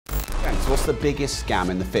what's the biggest scam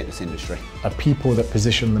in the fitness industry? Are people that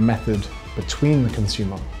position the method between the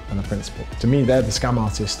consumer and the principal. To me, they're the scam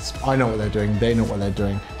artists. I know what they're doing, they know what they're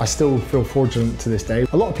doing. I still feel fraudulent to this day.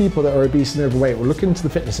 A lot of people that are obese and overweight will look into the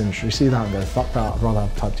fitness industry, see that and go, fuck that, I'd rather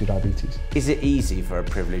have type 2 diabetes. Is it easy for a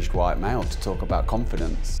privileged white male to talk about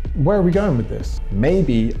confidence? Where are we going with this?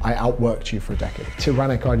 Maybe I outworked you for a decade.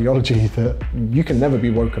 Tyrannic ideology that you can never be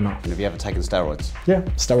woken up. And have you ever taken steroids? Yeah,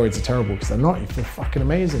 steroids are terrible because they're not. You feel fucking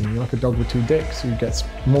amazing. You're like a dog with two dicks who gets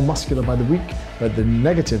more muscular by the week. But the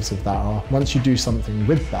negatives of that are, once you do something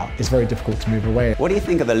with that, it's very difficult to move away. What do you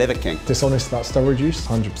think of the Liver King? Dishonest about steroid use?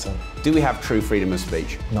 100%. Do we have true freedom of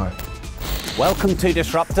speech? No. Welcome to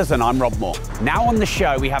Disruptors, and I'm Rob Moore. Now on the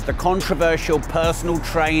show, we have the controversial personal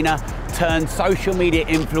trainer turned social media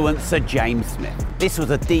influencer, James Smith. This was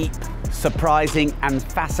a deep, surprising, and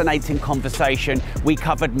fascinating conversation. We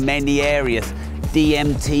covered many areas: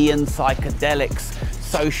 DMT and psychedelics,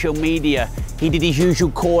 social media. He did his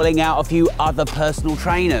usual calling out a few other personal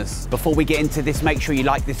trainers. Before we get into this, make sure you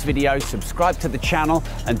like this video, subscribe to the channel,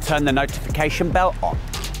 and turn the notification bell on.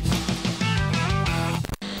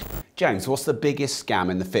 James, what's the biggest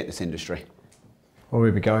scam in the fitness industry? Well,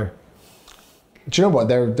 here we go. Do you know what?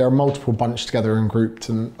 There are multiple bunched together and grouped,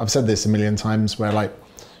 and I've said this a million times, where like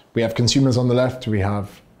we have consumers on the left, we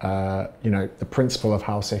have the principle of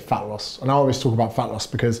how, say, fat loss. And I always talk about fat loss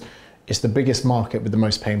because it's the biggest market with the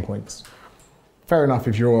most pain points. Fair enough,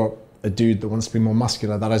 if you're a dude that wants to be more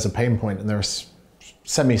muscular, that is a pain point, and there are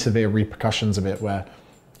semi-severe repercussions of it where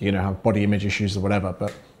you're gonna have body image issues or whatever,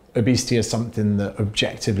 but obesity is something that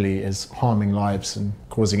objectively is harming lives and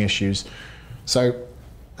causing issues. So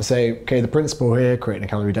I say, okay, the principle here, creating a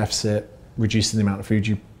calorie deficit, reducing the amount of food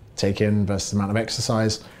you take in versus the amount of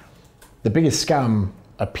exercise. The biggest scam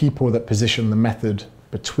are people that position the method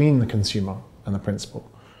between the consumer and the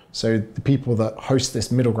principle. So the people that host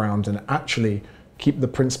this middle ground and actually keep the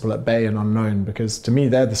principle at bay and unknown, because to me,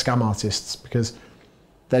 they're the scam artists, because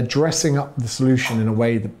they're dressing up the solution in a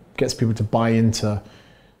way that gets people to buy into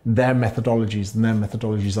their methodologies and their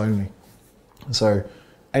methodologies only. So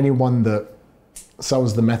anyone that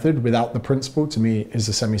sells the method without the principle, to me, is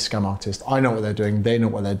a semi-scam artist. I know what they're doing, they know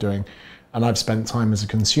what they're doing, and I've spent time as a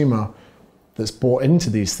consumer that's bought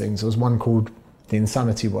into these things. There was one called the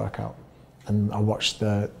Insanity Workout, and I watched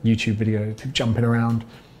the YouTube video, people jumping around,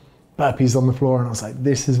 burpees on the floor, and I was like,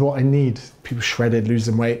 this is what I need. People shredded,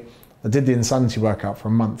 losing weight. I did the Insanity Workout for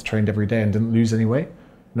a month, trained every day, and didn't lose any weight.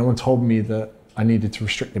 No one told me that I needed to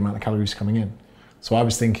restrict the amount of calories coming in. So I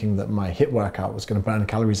was thinking that my HIIT workout was going to burn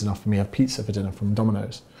calories enough for me to have pizza for dinner from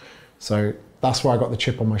Domino's. So that's where I got the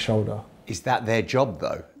chip on my shoulder. Is that their job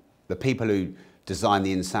though? The people who design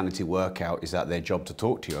the Insanity Workout, is that their job to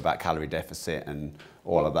talk to you about calorie deficit and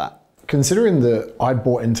all of that? Considering that I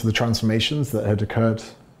bought into the transformations that had occurred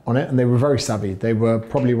on it, and they were very savvy. They were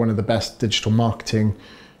probably one of the best digital marketing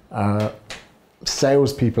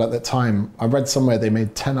salespeople at that time. I read somewhere they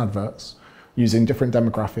made 10 adverts using different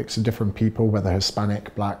demographics of different people, whether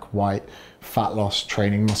Hispanic, black, white, fat loss,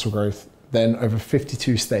 training, muscle growth. Then over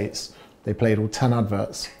 52 states, they played all 10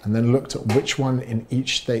 adverts and then looked at which one in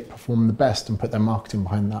each state performed the best and put their marketing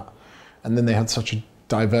behind that. And then they had such a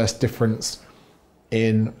diverse difference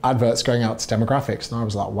in adverts going out to demographics. And I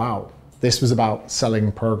was like, wow, this was about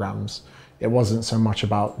selling programs. It wasn't so much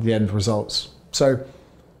about the end results. So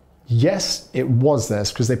yes, it was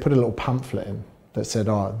theirs because they put a little pamphlet in that said,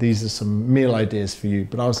 oh, these are some meal ideas for you.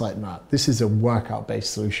 But I was like, nah, this is a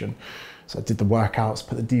workout-based solution. So I did the workouts,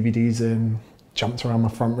 put the DVDs in, jumped around my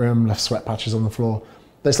front room, left sweat patches on the floor.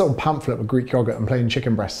 This little pamphlet with Greek yogurt and plain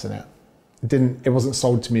chicken breasts in it. It wasn't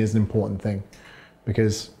sold to me as an important thing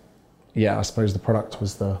because, yeah, I suppose the product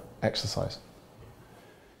was the exercise.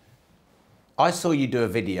 I saw you do a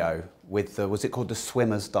video with, was it called the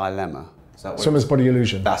Swimmer's Dilemma? Swimmer's Body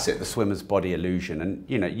Illusion. That's it, the Swimmer's Body Illusion. And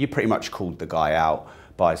you pretty much called the guy out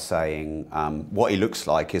by saying what he looks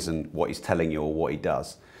like isn't what he's telling you or what he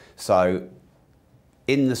does. So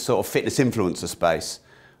in the sort of fitness influencer space,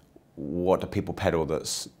 what do people peddle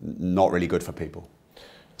that's not really good for people?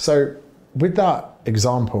 So with that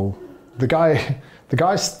example, the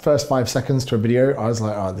guy's first 5 seconds to a video, I was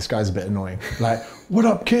like, oh, this guy's a bit annoying. Like, what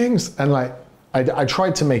up, kings? And like, I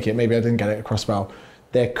tried to make it, maybe I didn't get it across well.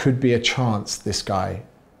 There could be a chance this guy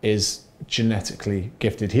is genetically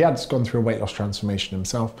gifted. He had gone through a weight loss transformation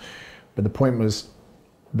himself, but the point was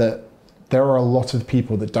that there are a lot of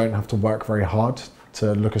people that don't have to work very hard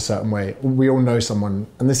to look a certain way. We all know someone,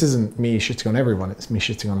 and this isn't me shitting on everyone, it's me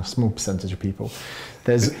shitting on a small percentage of people.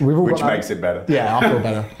 We've all Which makes it better. Yeah, I feel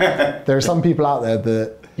better. There are some people out there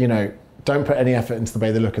that, don't put any effort into the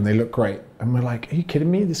way they look and they look great. And we're like, are you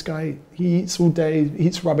kidding me? This guy, he eats all day, he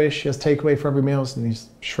eats rubbish, he has takeaway for every meal and he's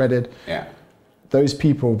shredded. Yeah. Those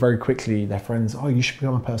people very quickly, their friends, oh, you should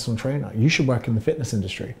become a personal trainer. You should work in the fitness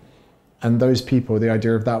industry. And those people, the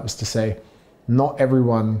idea of that was to say, not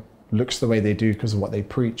everyone looks the way they do because of what they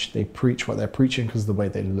preach. They preach what they're preaching because of the way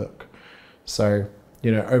they look. So,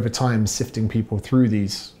 you know, over time, sifting people through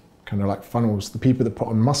these kind of like funnels, the people that put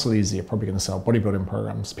on muscle easy are probably going to sell bodybuilding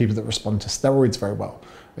programs. People that respond to steroids very well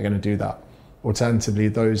are going to do that. Alternatively,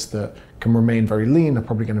 those that can remain very lean are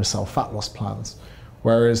probably going to sell fat loss plans.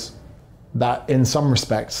 Whereas that, in some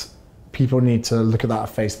respects, people need to look at that at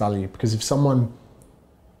face value, because if someone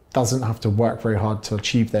doesn't have to work very hard to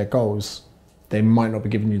achieve their goals, they might not be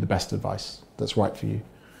giving you the best advice that's right for you.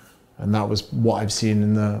 And that was what I've seen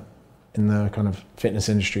in the kind of fitness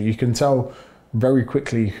industry. You can tell very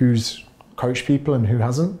quickly who's coached people and who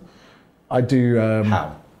hasn't. I do.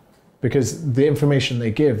 How? Because the information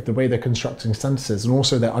they give, the way they're constructing sentences, and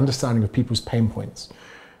also their understanding of people's pain points.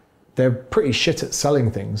 They're pretty shit at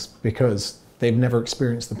selling things because they've never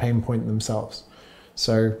experienced the pain point themselves.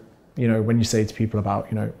 So, you know, when you say to people about,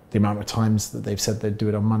 you know, the amount of times that they've said they'd do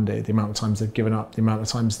it on Monday, the amount of times they've given up, the amount of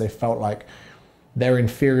times they felt like they're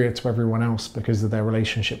inferior to everyone else because of their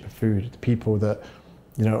relationship with food, the people that,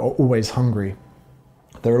 you know, are always hungry.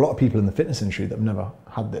 There are a lot of people in the fitness industry that have never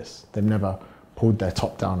had this. They've never pulled their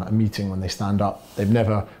top down at a meeting when they stand up. They've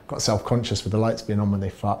never got self-conscious with the lights being on when they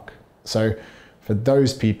fuck. So for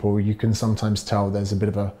those people, you can sometimes tell there's a bit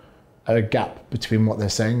of a gap between what they're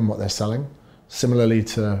saying and what they're selling. Similarly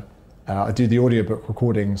to, I do the audiobook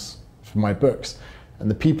recordings for my books, and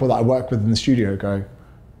the people that I work with in the studio go,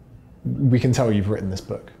 we can tell you've written this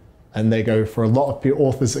book. And they go, for a lot of the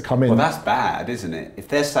authors that come in. Well, that's bad, isn't it? If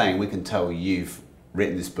they're saying we can tell you've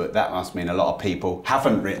written this book, that must mean a lot of people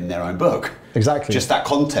haven't written their own book. Exactly. Just that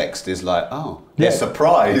context is like, oh, they're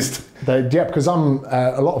surprised. Yeah, because a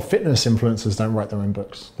lot of fitness influencers don't write their own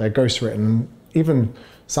books. They're ghostwritten. Even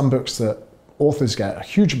some books that authors get a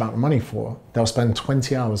huge amount of money for, they'll spend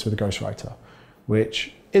 20 hours with a ghostwriter,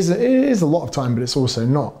 which is a lot of time, but it's also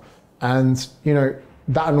not. And, you know,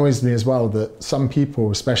 that annoys me as well, that some people,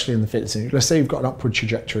 especially in the fitness industry, let's say you've got an upward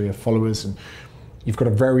trajectory of followers and you've got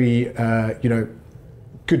a very, you know,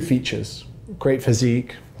 good features, great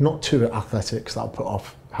physique, not too athletic, that'll put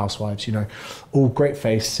off housewives, you know, all great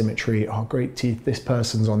face symmetry, oh, great teeth, this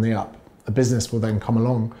person's on the up. A business will then come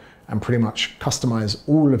along and pretty much customize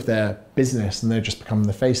all of their business, and they just become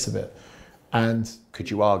the face of it. And could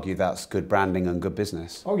you argue that's good branding and good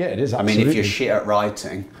business? Oh yeah, it is, I absolutely. mean, if you're shit at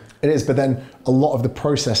writing. It is, but then a lot of the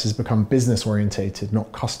processes become business orientated,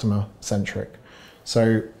 not customer centric.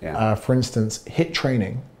 So for instance, HIIT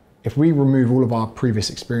training, if we remove all of our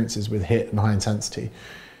previous experiences with HIIT and high intensity,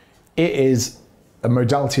 it is a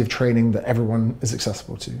modality of training that everyone is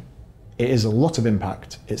accessible to. It is a lot of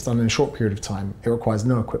impact. It's done in a short period of time. It requires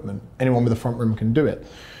no equipment. Anyone with a front room can do it.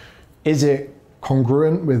 Is it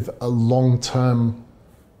congruent with a long-term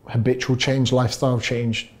habitual change, lifestyle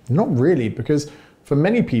change? Not really, because for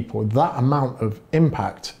many people, that amount of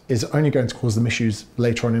impact is only going to cause them issues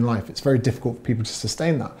later on in life. It's very difficult for people to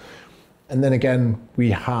sustain that. And then again,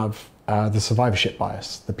 we have the survivorship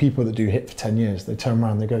bias. The people that do HIIT for 10 years, they turn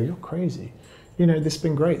around and they go, you're crazy. You know, this has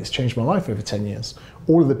been great. It's changed my life over 10 years.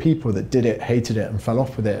 All of the people that did it, hated it, and fell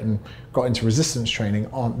off with it and got into resistance training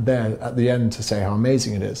aren't there at the end to say how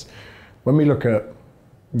amazing it is. When we look at,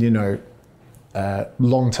 you know,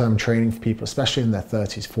 long-term training for people, especially in their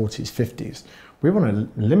 30s, 40s, 50s, we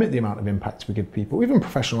want to limit the amount of impact we give people, even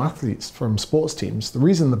professional athletes from sports teams. The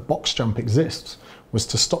reason the box jump exists was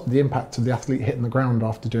to stop the impact of the athlete hitting the ground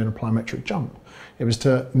after doing a plyometric jump. It was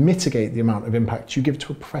to mitigate the amount of impact you give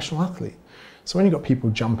to a professional athlete. So when you've got people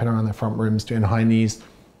jumping around their front rooms, doing high knees,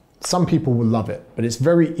 some people will love it, but it's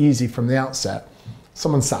very easy from the outset.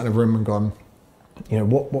 Someone sat in a room and gone, you know,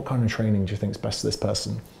 what kind of training do you think is best for this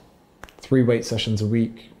person? 3 weight sessions a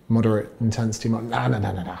week, moderate intensity,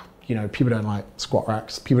 nah. You know, people don't like squat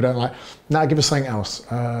racks. People don't like, give us something else.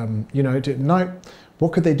 You know, no,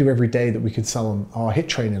 what could they do every day that we could sell them? Oh, HIIT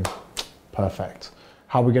training, perfect.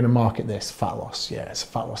 How are we going to market this? Fat loss, yeah, it's a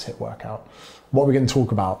fat loss HIIT workout. What are we going to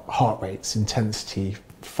talk about? Heart rates, intensity,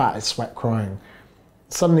 fat is sweat crying.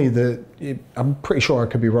 Suddenly, I'm pretty sure I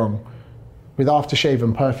could be wrong. With aftershave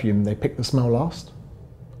and perfume, they pick the smell last.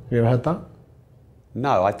 Have you ever heard that?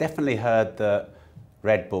 No, I definitely heard that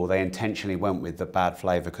Red Bull, they intentionally went with the bad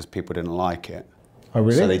flavour because people didn't like it. Oh,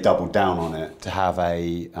 really? So they doubled down on it to have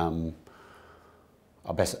a,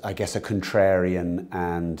 I guess a contrarian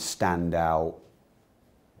and standout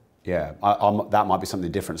Yeah, that might be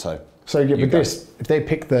something different. So yeah, with this, if they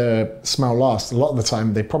pick the smell last, a lot of the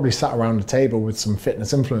time they probably sat around a table with some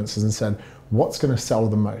fitness influencers and said, what's going to sell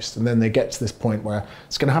the most? And then they get to this point where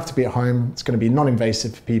it's going to have to be at home, it's going to be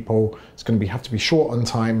non-invasive for people, it's going to have to be short on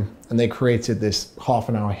time, and they created this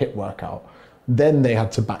half-an-hour HIIT workout. Then they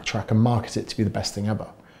had to backtrack and market it to be the best thing ever.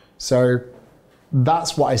 So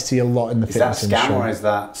that's what I see a lot in the fitness industry. Is that scam or is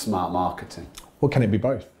that smart marketing? Well, can it be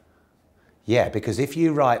both? Yeah, because if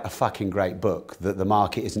you write a fucking great book that the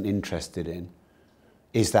market isn't interested in,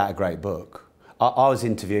 is that a great book? I was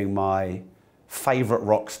interviewing my favourite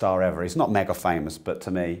rock star ever. He's not mega famous, but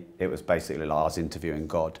to me, it was basically like I was interviewing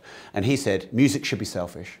God. And he said, music should be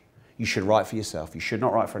selfish. You should write for yourself. You should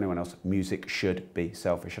not write for anyone else. Music should be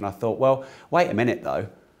selfish. And I thought, well, wait a minute though.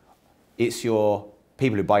 It's your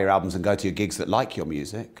people who buy your albums and go to your gigs that like your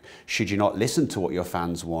music. Should you not listen to what your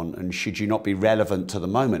fans want? And should you not be relevant to the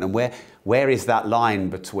moment? And where is that line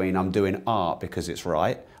between I'm doing art because it's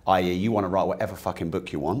right, i.e. you want to write whatever fucking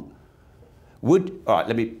book you want?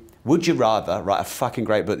 Would you rather write a fucking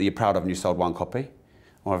great book that you're proud of and you sold 1 copy?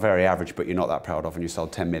 Or a very average book you're not that proud of and you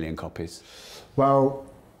sold 10 million copies? Well,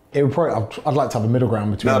 it would probably, I'd like to have a middle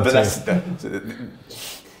ground between the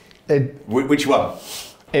two. Which one?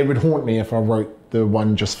 It would haunt me if I wrote the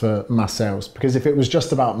one just for mass sales, because if it was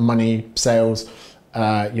just about money, sales,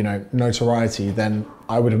 notoriety, then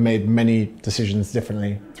I would have made many decisions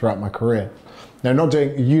differently throughout my career. Now,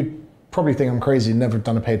 you'd probably think I'm crazy, never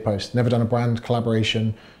done a paid post, never done a brand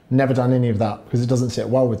collaboration, never done any of that because it doesn't sit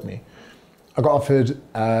well with me. I got offered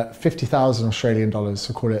 50,000 Australian dollars,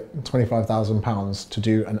 so call it 25,000 pounds, to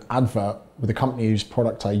do an advert with a company whose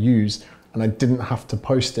product I use, and I didn't have to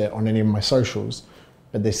post it on any of my socials.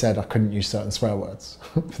 But they said I couldn't use certain swear words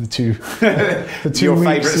for the two Your weeks.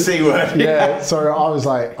 favourite C word. Yeah, so I was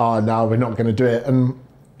like, oh no, we're not going to do it. And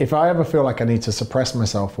if I ever feel like I need to suppress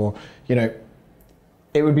myself, or,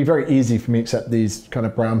 it would be very easy for me to accept these kind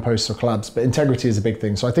of brand posts or collabs, but integrity is a big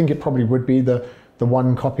thing. So I think it probably would be the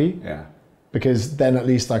one copy. Yeah. Because then at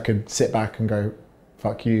least I could sit back and go,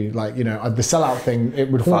 fuck you. Like, the sellout thing,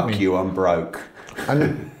 it would haunt me. Fuck you, I'm broke.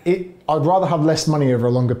 And I'd rather have less money over a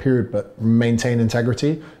longer period, but maintain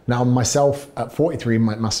integrity. Now, myself at 43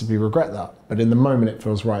 might massively regret that, but in the moment it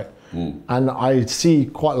feels right. And I see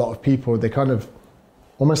quite a lot of people, they kind of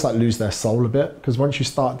almost like lose their soul a bit, because once you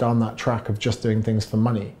start down that track of just doing things for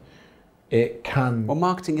money, it can... Well,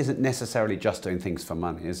 marketing isn't necessarily just doing things for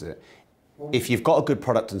money, is it? If you've got a good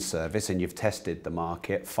product and service and you've tested the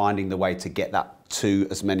market, finding the way to get that to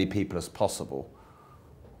as many people as possible.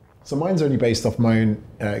 So mine's only based off my own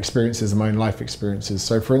experiences and my own life experiences.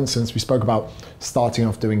 So for instance, we spoke about starting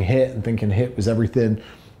off doing HIIT and thinking HIIT was everything.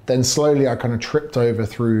 Then slowly I kind of tripped over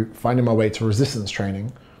through finding my way to resistance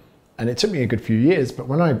training. And it took me a good few years, but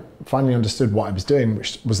when I finally understood what I was doing,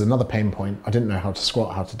 which was another pain point, I didn't know how to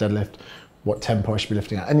squat, how to deadlift, what tempo I should be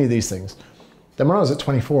lifting at, any of these things. Then when I was at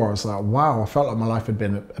 24, I was like, wow, I felt like my life had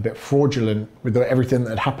been a bit fraudulent with everything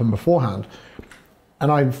that had happened beforehand.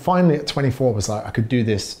 And I finally at 24 was like, I could do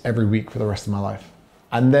this every week for the rest of my life.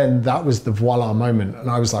 And then that was the voila moment. And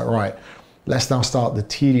I was like, right, let's now start the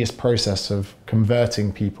tedious process of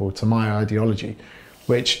converting people to my ideology,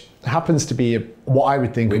 which happens to be what I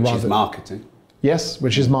would think... Which is marketing. Yes,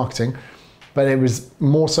 which is marketing. But it was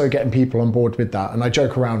more so getting people on board with that. And I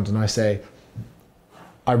joke around and I say,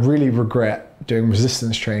 I really regret doing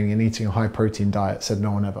resistance training and eating a high protein diet, said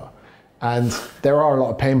no one ever. And there are a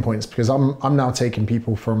lot of pain points because I'm now taking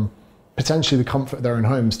people from potentially the comfort of their own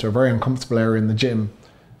homes to a very uncomfortable area in the gym.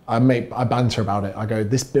 I banter about it. I go,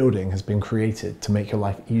 this building has been created to make your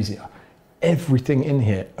life easier. Everything in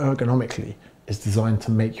here ergonomically is designed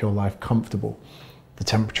to make your life comfortable. The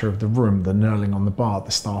temperature of the room, the knurling on the bar,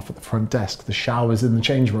 the staff at the front desk, the showers in the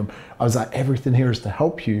change room. I was like, everything here is to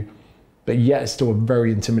help you, but yet it's still a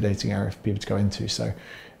very intimidating area for people to go into. So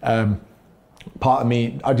part of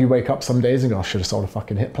me, I do wake up some days and go, I should have sold a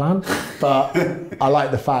fucking HIIT plan. But I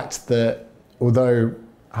like the fact that although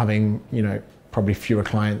having, probably fewer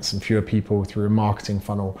clients and fewer people through a marketing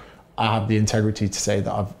funnel, I have the integrity to say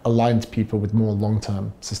that I've aligned people with more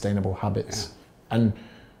long-term sustainable habits. Yeah. And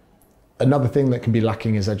another thing that can be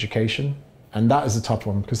lacking is education. And that is a tough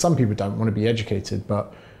one because some people don't want to be educated,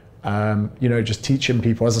 but just teaching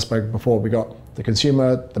people, as I spoke before, we got the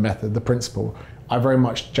consumer, the method, the principle. I very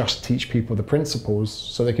much just teach people the principles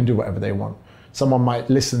so they can do whatever they want. Someone might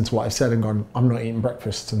listen to what I've said and gone, I'm not eating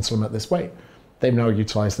breakfast until I'm at this weight. They've now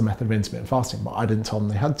utilised the method of intermittent fasting, but I didn't tell them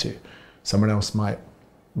they had to. Someone else might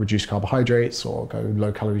reduce carbohydrates or go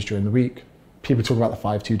low calories during the week. People talk about the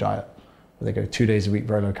 5-2 diet, where they go 2 days a week,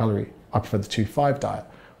 very low calorie. I prefer the 2-5 diet.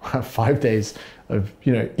 I have 5 days of,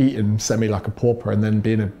 eating semi like a pauper and then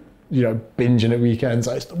being you know, binging at weekends.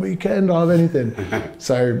 Like, it's the weekend, I'll have anything.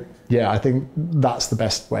 So yeah, I think that's the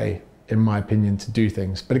best way, in my opinion, to do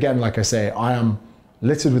things. But again, like I say, I am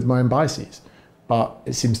littered with my own biases, but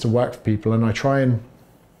it seems to work for people. And I try and,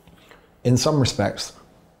 in some respects,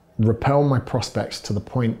 repel my prospects to the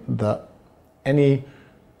point that any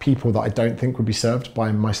people that I don't think would be served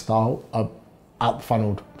by my style are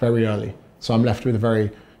out-funneled very early. So I'm left with a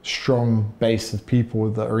very strong base of people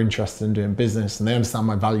that are interested in doing business, and they understand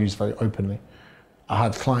my values very openly. I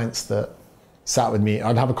had clients that sat with me.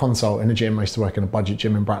 I'd have a consult in a gym. I used to work in a budget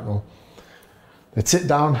gym in Bracknell. They'd sit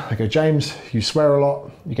down, I go, James, you swear a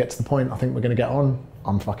lot. You get to the point, I think we're gonna get on.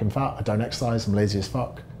 I'm fucking fat, I don't exercise, I'm lazy as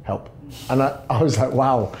fuck, help. And I was like,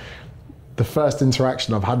 wow. The first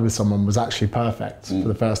interaction I've had with someone was actually perfect for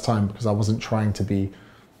the first time, because I wasn't trying to be,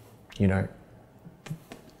 you know,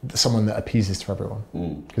 someone that appeases to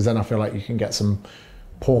everyone. Because then I feel like you can get some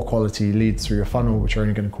poor quality leads through your funnel, which are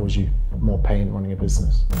only going to cause you more pain running a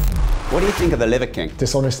business. What do you think of the Liver King?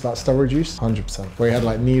 Dishonest about steroid use, 100%. Where he had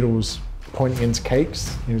like needles pointing into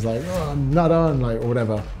cakes. He was like, oh, I'm not on, like, or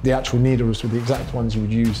whatever. The actual needles were the exact ones you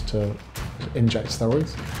would use to inject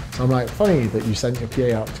steroids. So I'm like, funny that you sent your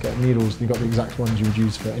PA out to get needles, you got the exact ones you would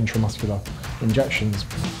use for intramuscular injections.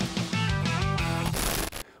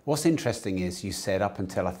 What's interesting is you said up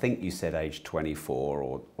until, I think you said age 24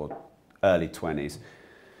 or early 20s,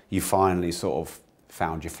 you finally sort of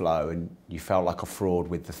found your flow and you felt like a fraud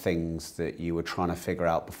with the things that you were trying to figure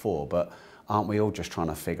out before. But aren't we all just trying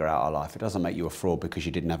to figure out our life? It doesn't make you a fraud because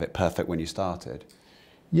you didn't have it perfect when you started.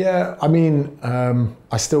 Yeah, I mean,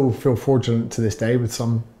 I still feel fraudulent to this day with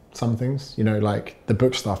some things. You know, like the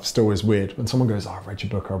book stuff still is weird. When someone goes, oh, I read your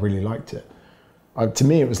book, I really liked it. To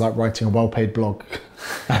me, it was like writing a well-paid blog.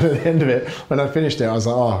 And at the end of it, when I finished it, I was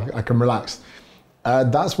like, oh, I can relax.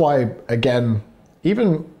 That's why, again,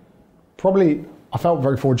 even probably, I felt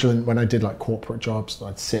very fraudulent when I did like corporate jobs.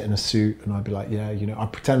 I'd sit in a suit and I'd be like, yeah, you know, I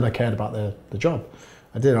pretend I cared about the job.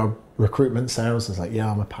 I did recruitment sales. I was like,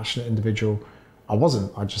 yeah, I'm a passionate individual. I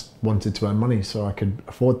wasn't. I just wanted to earn money so I could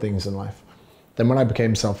afford things in life. Then when I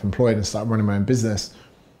became self-employed and started running my own business,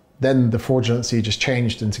 then the fraudulency just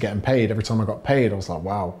changed into getting paid. Every time I got paid, I was like,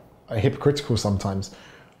 wow, hypocritical sometimes.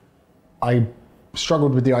 I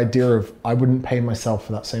struggled with the idea of I wouldn't pay myself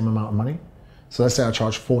for that same amount of money. So let's say I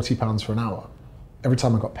charged £40 for an hour. Every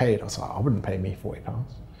time I got paid, I was like, I wouldn't pay me £40.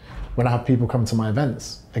 When I have people come to my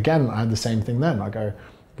events, again, I had the same thing then. I go,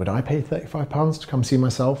 would I pay £35 to come see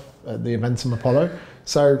myself at the event in Apollo?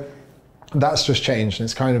 So that's just changed, and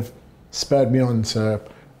it's kind of spurred me on to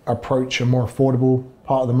approach a more affordable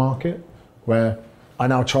part of the market, where I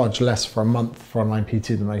now charge less for a month for online PT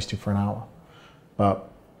than I used to for an hour. But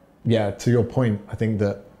yeah, to your point, I think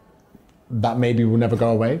that maybe will never go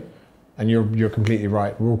away. And you're completely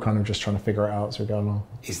right. We're all kind of just trying to figure it out as we go along.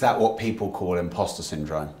 Is that what people call imposter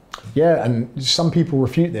syndrome? Yeah, and some people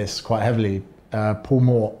refute this quite heavily. Paul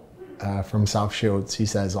Mort from South Shields, he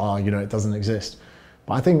says, oh, you know, it doesn't exist.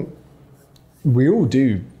 But I think we all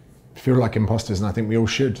do feel like imposters, and I think we all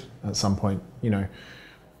should at some point, you know,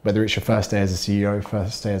 whether it's your first day as a CEO,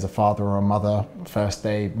 first day as a father or a mother, first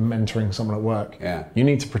day mentoring someone at work. Yeah. You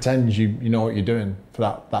need to pretend you know what you're doing. For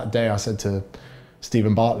that day, I said to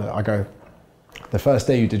Stephen Bartlett, I go, the first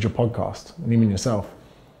day you did your podcast, and even yourself,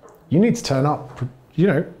 you need to turn up, you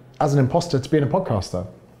know, as an imposter to being a podcaster.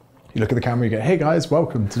 You look at the camera, you go, hey guys,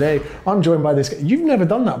 welcome. Today, I'm joined by this guy. You've never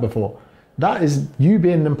done that before. That is you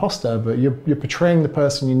being an imposter, but you're portraying the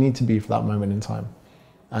person you need to be for that moment in time.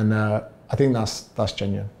 And I think that's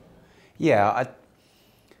genuine. Yeah,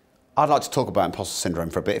 I'd like to talk about imposter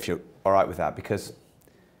syndrome for a bit, if you're all right with that, because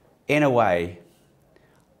in a way,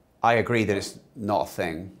 I agree that it's not a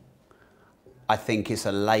thing. I think it's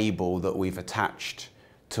a label that we've attached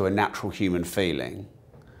to a natural human feeling.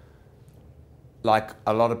 Like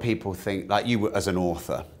a lot of people think, like you as an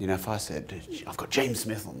author, you know, if I said, I've got James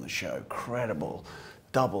Smith on the show, credible,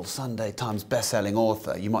 double Sunday Times best-selling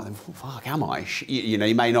author, you might think, fuck, am I? You know,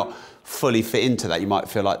 you may not fully fit into that. You might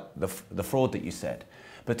feel like the fraud that you said.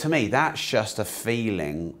 But to me, that's just a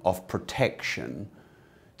feeling of protection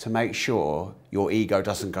to make sure your ego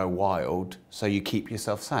doesn't go wild, so you keep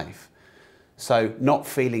yourself safe. So not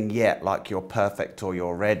feeling yet like you're perfect or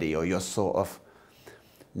you're ready or you're sort of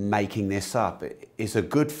making this up is a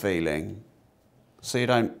good feeling, so you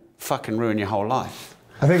don't fucking ruin your whole life.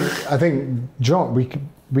 I think, John, we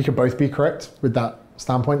could both be correct with that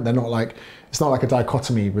standpoint. They're not like, it's not like a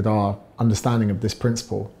dichotomy with our understanding of this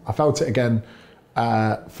principle. I felt it again,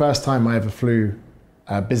 first time I ever flew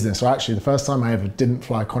business, or actually the first time I ever didn't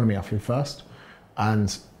fly economy, I flew first.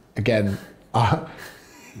 And again, I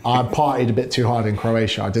partied a bit too hard in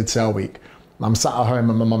Croatia. I did Sail Week. I'm sat at home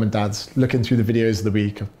and my mum and dad's looking through the videos of the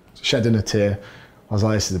week, shedding a tear. I was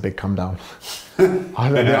like, this is a big come down. I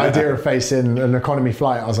had the idea of facing an economy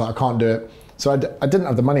flight. I was like, I can't do it. So I didn't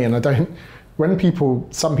have the money, and I don't,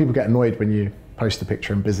 some people get annoyed when you post a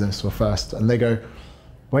picture in business or first, and they go,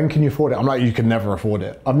 when can you afford it? I'm like, you can never afford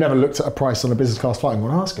it. I've never looked at a price on a business class flight and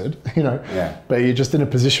gone, oh, that's good, you know. Yeah. But you're just in a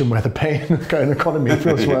position where the pain of going economy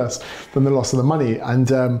feels worse than the loss of the money.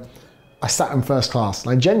 And I sat in first class,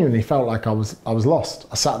 and I genuinely felt like I was lost.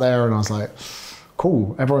 I sat there and I was like,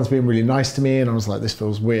 cool, everyone's being really nice to me, and I was like, this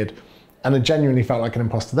feels weird. And I genuinely felt like an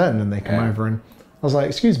imposter then, and they come over and I was like,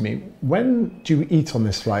 excuse me, when do you eat on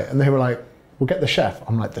this flight? And they were like, we'll get the chef.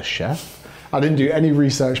 I'm like, the chef? I didn't do any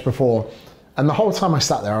research before. And the whole time I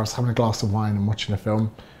sat there, I was having a glass of wine and watching a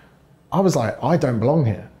film. I was like, I don't belong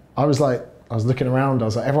here. I was looking around, I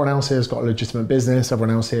was like, everyone else here has got a legitimate business,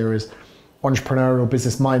 everyone else here is entrepreneurial,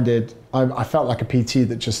 business minded. I felt like a PT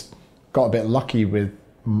that just got a bit lucky with,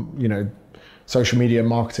 you know, social media,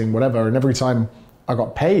 marketing, whatever. And every time I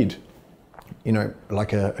got paid, you know,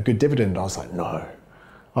 like a good dividend, I was like, no.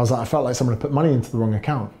 I felt like someone had put money into the wrong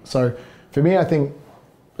account. So for me, I think,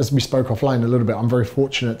 as we spoke offline a little bit, I'm very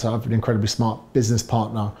fortunate to have an incredibly smart business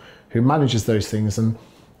partner who manages those things. And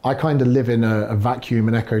I kind of live in a vacuum,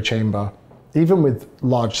 an echo chamber, even with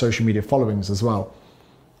large social media followings as well.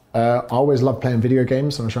 I always loved playing video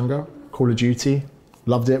games when I was younger. Call of Duty,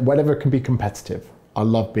 loved it. Whatever can be competitive. I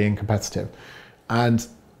love being competitive. And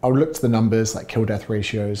I would look to the numbers, like kill death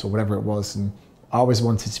ratios or whatever it was, and I always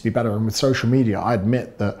wanted to be better. And with social media, I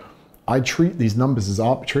admit that I treat these numbers as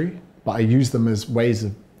arbitrary, but I use them as ways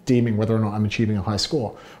of deeming whether or not I'm achieving a high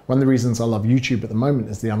score. One of the reasons I love YouTube at the moment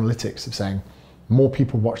is the analytics of saying, more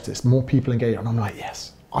people watch this, more people engage. And I'm like,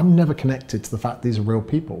 yes, I'm never connected to the fact these are real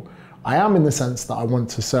people. I am in the sense that I want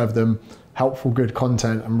to serve them helpful, good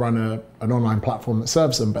content and run an online platform that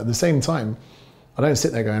serves them. But at the same time, I don't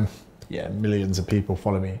sit there going, yeah, millions of people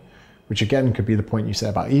follow me, which again could be the point you say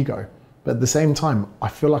about ego. But at the same time, I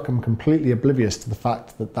feel like I'm completely oblivious to the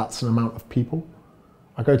fact that that's an amount of people.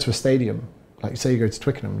 I go to a stadium, like say you go to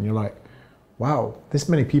Twickenham and you're like, wow, this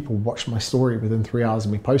many people watched my story within 3 hours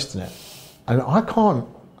of me posting it. And I can't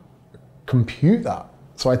compute that.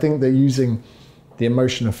 So I think that using the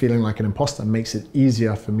emotion of feeling like an imposter makes it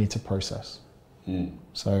easier for me to process.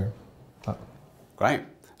 So. Great.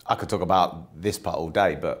 I could talk about this part all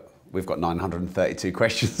day, but we've got 932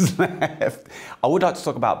 questions left. I would like to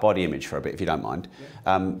talk about body image for a bit, if you don't mind.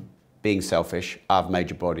 Yeah. Being selfish, I have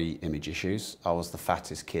major body image issues. I was the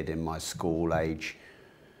fattest kid in my school age,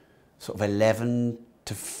 sort of 11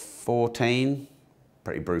 to 14.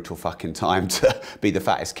 Pretty brutal fucking time to be the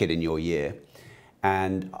fattest kid in your year.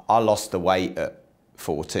 And I lost the weight at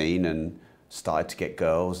 14 and started to get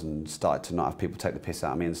girls and started to not have people take the piss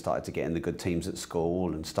out of me and started to get in the good teams at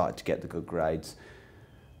school and started to get the good grades.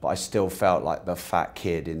 But I still felt like the fat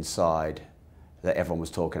kid inside that everyone was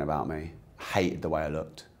talking about me. Hated the way I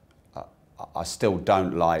looked. I still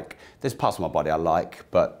don't like, there's parts of my body I like,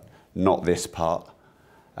 but not this part.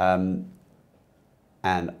 And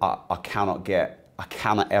I cannot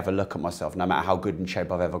ever look at myself, no matter how good in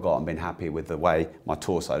shape I've ever got and been happy with the way my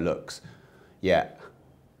torso looks, yet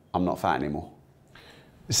I'm not fat anymore.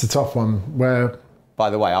 It's a tough one where... By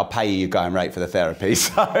the way, I'll pay you your going rate for the therapy,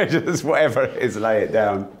 so just whatever it is, lay it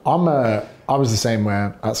down. I was the same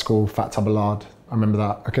where at school, fat tabulard. I remember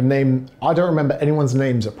that. I don't remember anyone's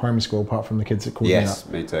names at primary school apart from the kids that called me that. Yes,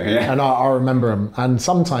 me too, yeah. And I remember them. And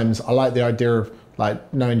sometimes I like the idea of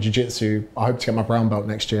like knowing jiu-jitsu. I hope to get my brown belt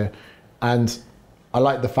next year. And I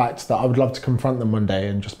like the fact that I would love to confront them one day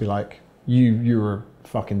and just be like, you were a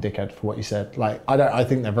fucking dickhead for what you said. Like, I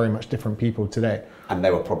think they're very much different people today. And they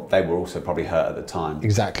were also probably hurt at the time.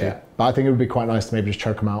 Exactly. Yeah. But I think it would be quite nice to maybe just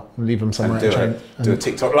choke them out and leave them somewhere and do a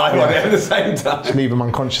TikTok live on it at the same time. Just leave them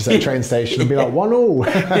unconscious at a train station and be like, 1-1.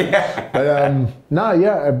 Yeah. But no,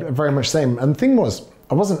 yeah, very much same. And the thing was,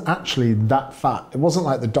 I wasn't actually that fat. It wasn't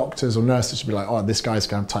like the doctors or nurses would be like, oh, this guy's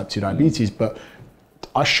going to have type 2 diabetes. But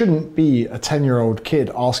I shouldn't be a 10-year-old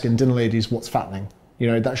kid asking dinner ladies what's fattening. You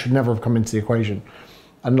know, that should never have come into the equation.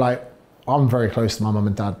 And like, I'm very close to my mum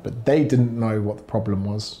and dad, but they didn't know what the problem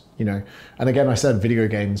was, you know. And again, I said video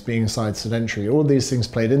games, being inside sedentary, all of these things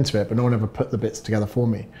played into it, but no one ever put the bits together for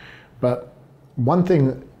me. But one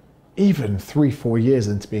thing, even 3-4 years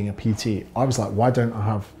into being a PT, I was like, why don't I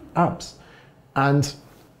have abs? And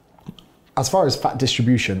as far as fat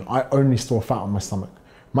distribution, I only store fat on my stomach.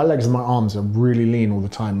 My legs and my arms are really lean all the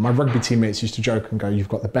time. My rugby teammates used to joke and go, you've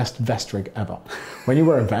got the best vest rig ever. When you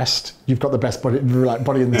wear a vest, you've got the best body in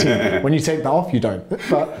the team. When you take that off, you don't.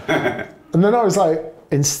 And then I was like,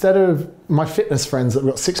 instead of my fitness friends that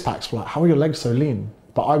got 6-packs were like, how are your legs so lean?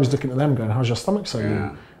 But I was looking at them going, how's your stomach so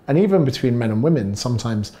lean? And even between men and women,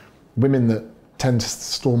 sometimes women that tend to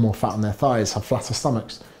store more fat on their thighs have flatter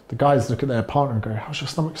stomachs. The guys look at their partner and go, how's your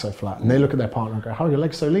stomach so flat? And they look at their partner and go, how are your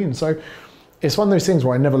legs so lean? So it's one of those things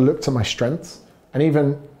where I never looked at my strengths. And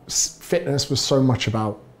even fitness was so much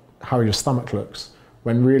about how your stomach looks,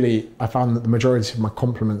 when really I found that the majority of my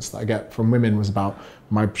compliments that I get from women was about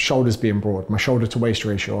my shoulders being broad, my shoulder to waist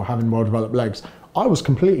ratio, or having well-developed legs. I was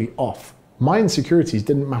completely off. My insecurities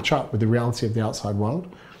didn't match up with the reality of the outside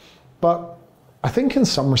world. But I think in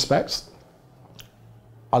some respects,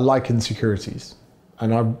 I like insecurities.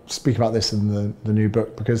 And I speak about this in the new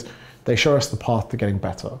book because they show us the path to getting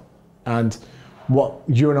better. And what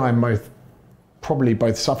you and I probably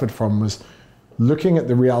both suffered from was looking at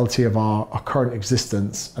the reality of our current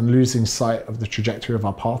existence and losing sight of the trajectory of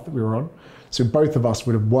our path that we were on. So both of us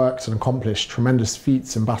would have worked and accomplished tremendous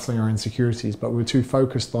feats in battling our insecurities, but we were too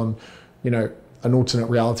focused on, an alternate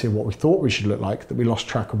reality of what we thought we should look like that we lost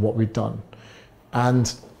track of what we'd done.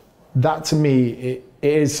 And that to me, it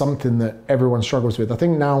is something that everyone struggles with. I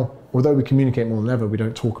think now, although we communicate more than ever, we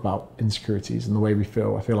don't talk about insecurities and the way we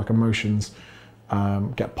feel. I feel like emotions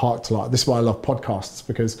get parked a lot. This is why I love podcasts,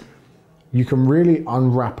 because you can really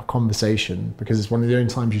unwrap a conversation, because it's one of the only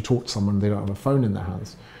times you talk to someone they don't have a phone in their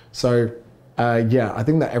hands. So I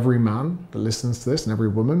think that every man that listens to this and every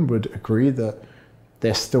woman would agree that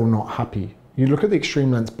they're still not happy. You look at the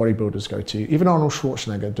extreme lengths bodybuilders go to, even Arnold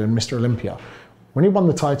Schwarzenegger doing Mr. Olympia, when he won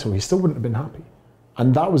the title, he still wouldn't have been happy.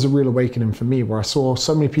 And that was a real awakening for me, where I saw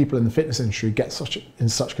so many people in the fitness industry get in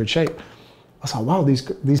such good shape. I was like, wow,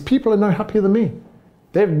 these people are no happier than me.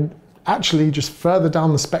 They're actually just further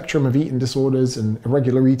down the spectrum of eating disorders and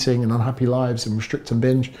irregular eating and unhappy lives and restrict and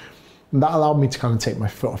binge. And that allowed me to kind of take my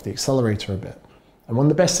foot off the accelerator a bit. And one of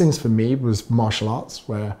the best things for me was martial arts,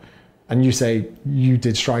 and you say you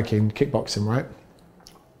did striking, kickboxing, right?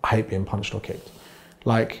 I hate being punched or kicked.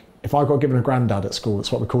 Like, if I got given a granddad at school,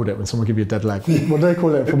 that's what we called it when someone give you a dead leg. What do they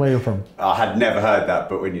call it from where you're from? I had never heard that,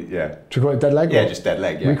 but when Do you call it a dead leg? Yeah, just dead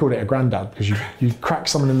leg, yeah. We called it a granddad, because you crack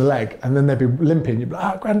someone in the leg and then they'd be limping, you'd be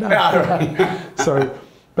like, granddad.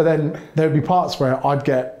 But then there'd be parts where I'd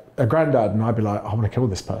get a granddad and I'd be like, I want to kill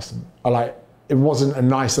this person. It wasn't a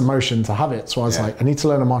nice emotion to have it. So I was like, I need to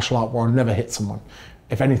learn a martial art where I'll never hit someone.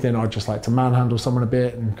 If anything, I'd just like to manhandle someone a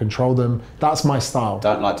bit and control them. That's my style.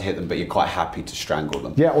 Don't like to hit them, but you're quite happy to strangle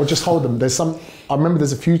them. Yeah, or just hold them. I remember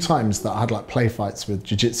there's a few times that I had like play fights with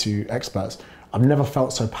jiu-jitsu experts. I've never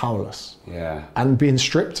felt so powerless. Yeah. And being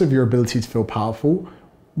stripped of your ability to feel powerful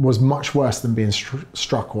was much worse than being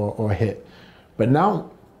struck or hit. But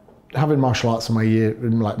now, having martial arts in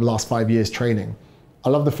the last 5 years training, I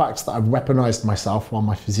love the fact that I've weaponized myself while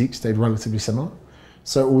my physique stayed relatively similar.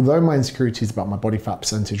 So although my insecurities about my body fat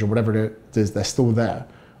percentage or whatever it is, they're still there,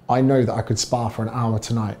 I know that I could spar for an hour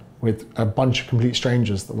tonight with a bunch of complete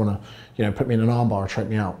strangers that want to, put me in an armbar or choke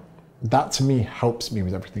me out. That to me helps me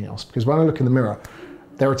with everything else, because when I look in the mirror,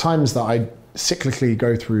 there are times that I cyclically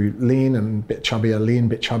go through lean and bit chubbier, lean,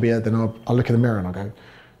 bit chubbier. Then I'll look in the mirror and I'll go,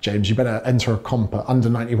 James, you better enter a comp at under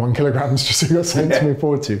 91 kilograms just so you've got something to move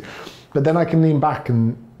forward to. But then I can lean back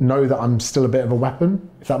and know that I'm still a bit of a weapon,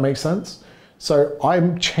 if that makes sense. So I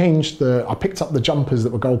picked up the jumpers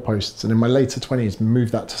that were goalposts, and in my later 20s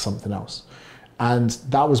moved that to something else. And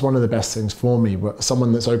that was one of the best things for me.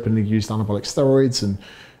 Someone that's openly used anabolic steroids,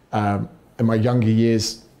 and in my younger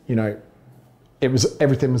years,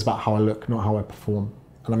 everything was about how I look, not how I perform.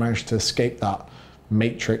 And I managed to escape that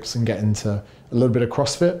matrix and get into a little bit of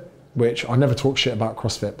CrossFit, which I never talk shit about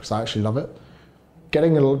CrossFit because I actually love it.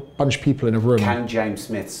 Getting a bunch of people in a room. Can James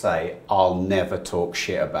Smith say, I'll never talk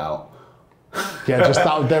shit about? Yeah, just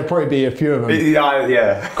that. There'll probably be a few of them.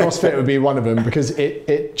 Yeah. CrossFit would be one of them, because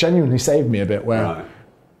it genuinely saved me a bit. Where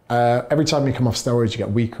every time you come off steroids, you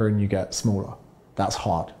get weaker and you get smaller. That's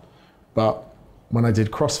hard. But when I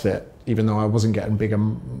did CrossFit, even though I wasn't getting bigger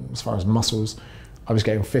as far as muscles, I was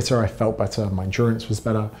getting fitter. I felt better. My endurance was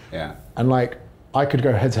better. Yeah. And I could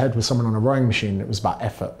go head to head with someone on a rowing machine. It was about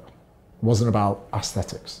effort. It wasn't about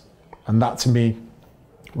aesthetics. And that to me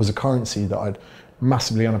was a currency that I'd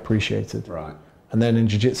massively unappreciated. Right. And then in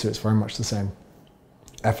jiu-jitsu, it's very much the same.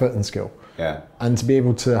 Effort and skill. Yeah. And to be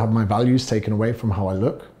able to have my values taken away from how I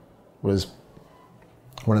look was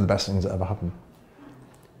one of the best things that ever happened.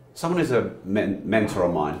 Someone who's a mentor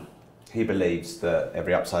of mine, he believes that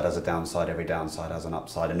every upside has a downside, every downside has an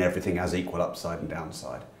upside, and everything has equal upside and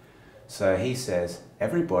downside. So he says,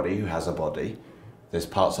 everybody who has a body, there's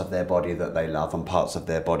parts of their body that they love and parts of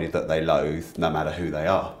their body that they loathe, no matter who they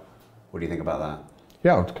are. What do you think about that?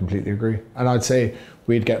 Yeah, I would completely agree. And I'd say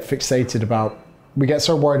we get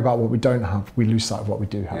so worried about what we don't have, we lose sight of what we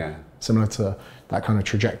do have. Yeah. similar to that kind of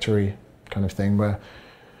trajectory kind of thing, where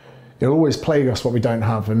it'll always plague us what we don't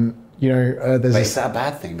have. And but is that a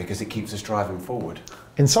bad thing because it keeps us driving forward?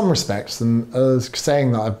 In some respects, and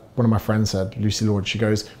saying that, one of my friends said, Lucy Lord, she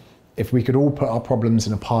goes, if we could all put our problems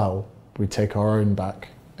in a pile, we'd take our own back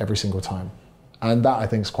every single time. And that I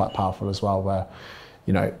think is quite powerful as well, where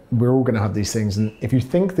we're all going to have these things. And if you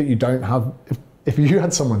think that you don't have, if you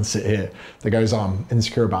had someone sit here that goes, I'm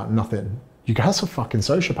insecure about nothing, you guys are a fucking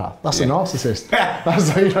sociopath. That's a narcissist.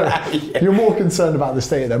 That's you're more concerned about the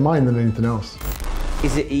state of their mind than anything else.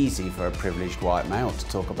 Is it easy for a privileged white male to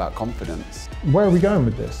talk about confidence? Where are we going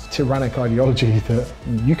with this? Tyrannic ideology that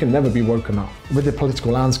you can never be woke enough. With the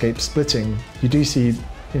political landscape splitting, you do see,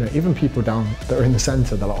 even people down that are in the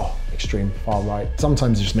centre, they're like, oh, extreme, far right.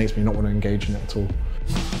 Sometimes it just makes me not want to engage in it at all.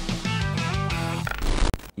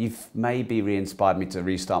 You've maybe re-inspired me to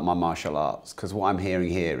restart my martial arts, because what I'm hearing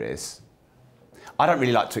here is, I don't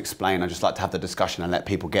really like to explain, I just like to have the discussion and let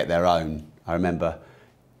people get their own. I remember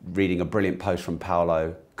reading a brilliant post from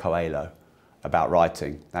Paulo Coelho about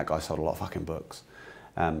writing. That guy sold a lot of fucking books.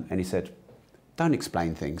 And he said, don't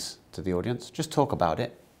explain things to the audience, just talk about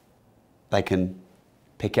it. They can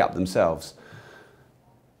pick it up themselves.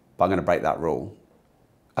 But I'm going to break that rule.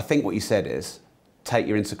 I think what you said is, take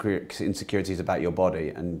your insecurities about your body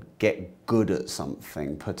and get good at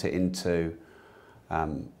something, put it into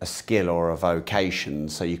a skill or a vocation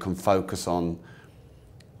so you can focus on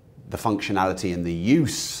the functionality and the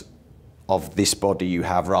use of this body you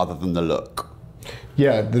have rather than the look.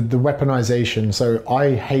 Yeah, the weaponization. So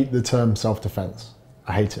I hate the term self-defense.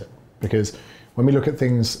 I hate it because when we look at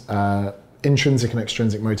things, intrinsic and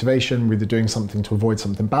extrinsic motivation, we're either doing something to avoid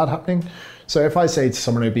something bad happening. So if I say to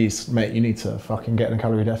someone obese, mate, you need to fucking get in a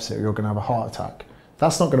calorie deficit or you're going to have a heart attack,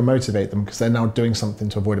 that's not going to motivate them because they're now doing something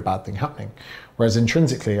to avoid a bad thing happening. Whereas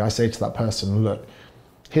intrinsically, I say to that person, look,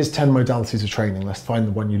 here's 10 modalities of training. Let's find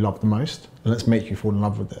the one you love the most and let's make you fall in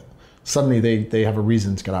love with it. Suddenly they have a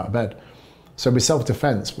reason to get out of bed. So with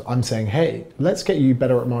self-defense, I'm saying, hey, let's get you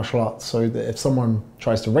better at martial arts so that if someone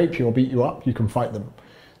tries to rape you or beat you up, you can fight them.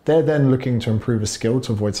 They're then looking to improve a skill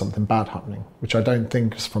to avoid something bad happening, which I don't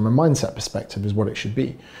think from a mindset perspective is what it should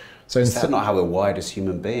be. So is that not how we're wired as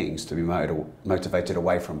human beings, to be motivated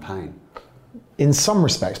away from pain? In some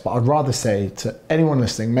respects, but I'd rather say to anyone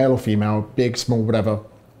listening, male or female, big, small, whatever,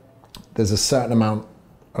 there's a certain amount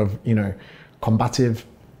of, combative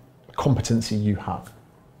competency you have.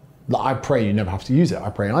 I pray you never have to use it. I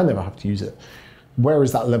pray I never have to use it. Where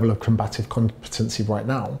is that level of combative competency right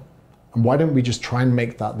now? And why don't we just try and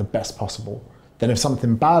make that the best possible? Then if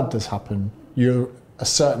something bad does happen, you're a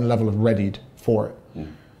certain level of readied for it.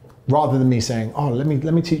 Rather than me saying, oh, let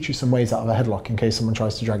me teach you some ways out of a headlock in case someone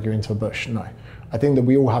tries to drag you into a bush. No. I think that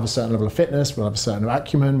we all have a certain level of fitness, we'll have a certain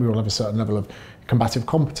acumen, we all have a certain level of combative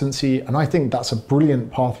competency, and I think that's a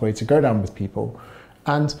brilliant pathway to go down with people.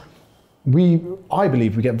 And I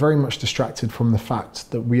believe we get very much distracted from the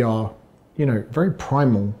fact that we are, very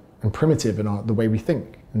primal and primitive in the way we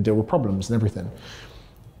think and deal with problems and everything.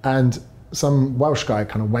 And some Welsh guy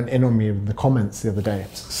kind of went in on me in the comments the other day.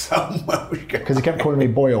 Some Welsh guy? Because he kept calling me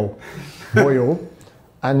Boyle.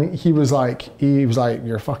 And he was like,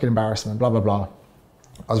 you're a fucking embarrassment, blah, blah, blah.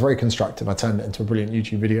 I was very constructive. I turned it into a brilliant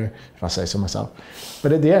YouTube video, if I say so myself.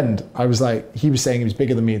 But at the end, I was like, he was saying he was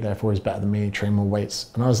bigger than me, therefore he's better than me, train more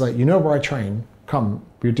weights. And I was like, you know where I train? Come,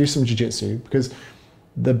 we'll do some jiu-jitsu. Because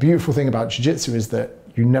the beautiful thing about jiu-jitsu is that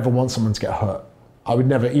you never want someone to get hurt. I would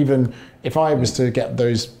never, even if I was to get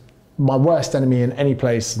my worst enemy in any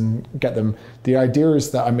place and get them, the idea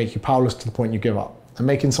is that I make you powerless to the point you give up. And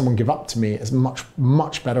making someone give up to me is much,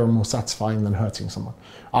 much better and more satisfying than hurting someone.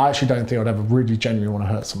 I actually don't think I'd ever really genuinely want to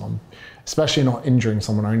hurt someone, especially not injuring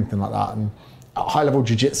someone or anything like that. And at high level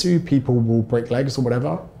jiu-jitsu, people will break legs or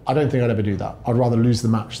whatever. I don't think I'd ever do that. I'd rather lose the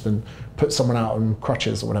match than put someone out on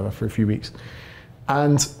crutches or whatever for a few weeks.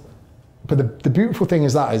 But the beautiful thing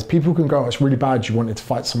is people can go, oh, it's really bad you wanted to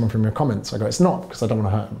fight someone from your comments. I go, it's not, because I don't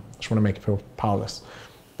want to hurt them. I just want to make it feel powerless.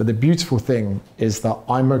 But the beautiful thing is that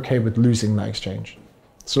I'm okay with losing that exchange.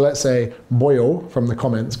 So let's say Boyle from the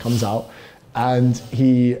comments comes out and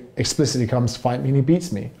he explicitly comes to fight me and he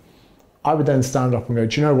beats me. I would then stand up and go,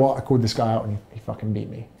 do you know what? I called this guy out and he fucking beat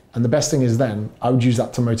me. And the best thing is then I would use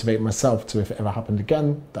that to motivate myself to, if it ever happened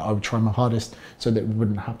again, that I would try my hardest so that it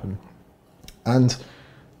wouldn't happen. And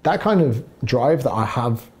that kind of drive that I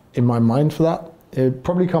have in my mind for that, it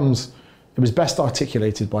was best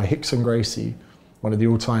articulated by Hickson Gracie, one of the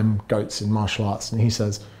all-time GOATs in martial arts. And he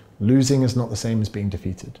says, losing is not the same as being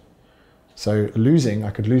defeated. So losing,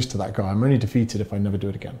 I could lose to that guy. I'm only defeated if I never do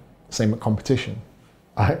it again. Same at competition.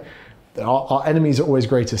 our enemies are always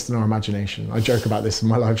greatest in our imagination. I joke about this in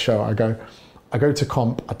my live show. I go to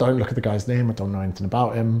comp, I don't look at the guy's name, I don't know anything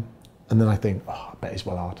about him. And then I think, oh, I bet he's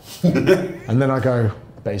well hard. And then I go,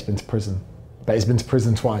 I bet he's been to prison. I bet he's been to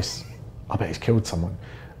prison twice. I bet he's killed someone.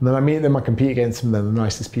 And then I meet them, I compete against them, they're the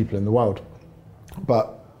nicest people in the world.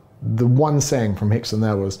 But the one saying from Hickson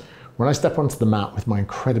there was, when I step onto the mat with my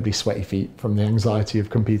incredibly sweaty feet from the anxiety of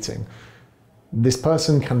competing, this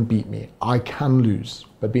person can beat me, I can lose,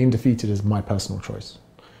 but being defeated is my personal choice.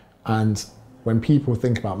 And when people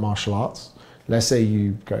think about martial arts, let's say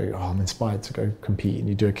you go, oh, I'm inspired to go compete, and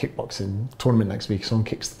you do a kickboxing tournament next week, someone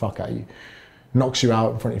kicks the fuck out of you, knocks you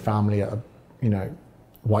out in front of your family at a, you know,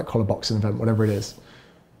 white collar boxing event, whatever it is.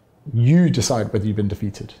 You decide whether you've been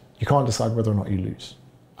defeated. You can't decide whether or not you lose.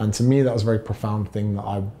 And to me, that was a very profound thing that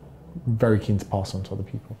I'm very keen to pass on to other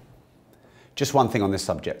people. Just one thing on this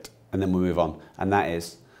subject, and then we'll move on, and that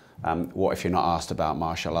is, what if you're not asked about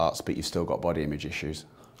martial arts, but you've still got body image issues?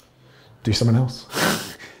 Do something else.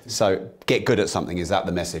 So get good at something, is that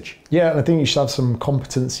the message? Yeah, and I think you should have some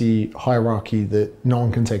competency hierarchy that no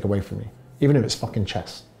one can take away from you, even if it's fucking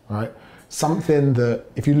chess, all right? Something that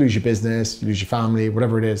if you lose your business, you lose your family,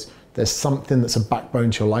 whatever it is, there's something that's a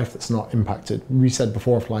backbone to your life that's not impacted. We said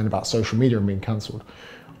before offline about social media and being cancelled.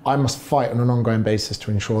 I must fight on an ongoing basis to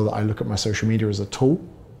ensure that I look at my social media as a tool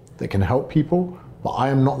that can help people, but I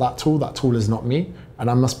am not that tool is not me, and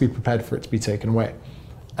I must be prepared for it to be taken away.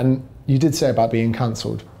 And you did say about being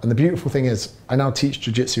cancelled, and the beautiful thing is, I now teach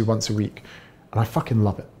jiu-jitsu once a week, and I fucking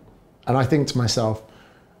love it. And I think to myself,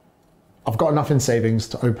 I've got enough in savings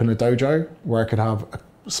to open a dojo where I could have a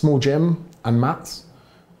small gym and mats.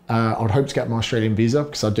 I would hope to get my Australian visa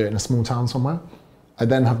because I'd do it in a small town somewhere. I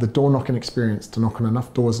then have the door knocking experience to knock on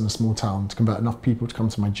enough doors in a small town to convert enough people to come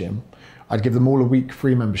to my gym. I'd give them all a week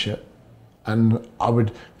free membership, and I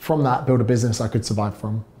would, from that, build a business I could survive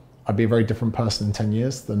from. I'd be a very different person in 10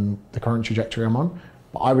 years than the current trajectory I'm on,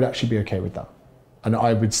 but I would actually be okay with that. And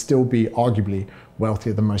I would still be arguably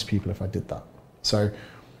wealthier than most people if I did that. So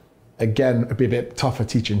again, it'd be a bit tougher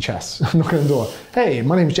teaching chess. Knocking on the door, hey,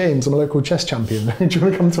 my name's James, I'm a local chess champion. Do you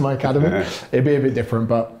want to come to my academy? It'd be a bit different,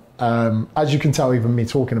 but as you can tell, even me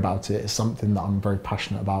talking about it is something that I'm very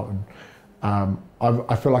passionate about. And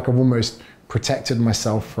I feel like I've almost protected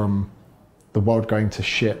myself from the world going to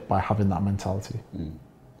shit by having that mentality. Mm.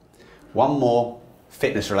 One more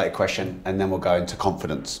fitness-related question, and then we'll go into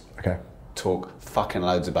confidence. Okay. Talk fucking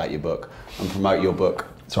loads about your book and promote your book.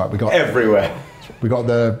 It's all right, we got everywhere. We got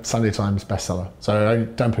the Sunday Times bestseller, so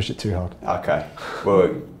don't push it too hard. Okay.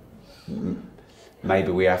 Well,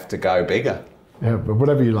 maybe we have to go bigger. Yeah, but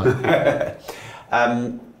whatever you like.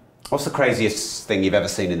 What's the craziest thing you've ever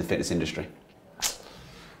seen in the fitness industry?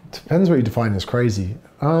 Depends what you define as crazy.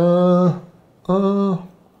 It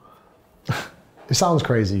sounds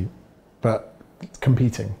crazy, but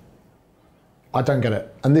competing. I don't get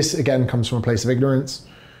it. And this again comes from a place of ignorance.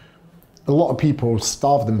 A lot of people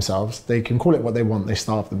starve themselves. They can call it what they want, they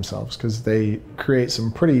starve themselves because they create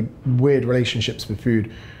some pretty weird relationships with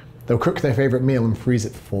food. They'll cook their favorite meal and freeze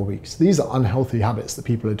it for 4 weeks. These are unhealthy habits that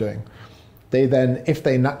people are doing. They then, if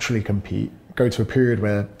they naturally compete, go to a period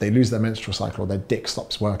where they lose their menstrual cycle or their dick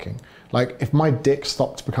stops working. Like if my dick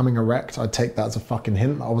stopped becoming erect, I'd take that as a fucking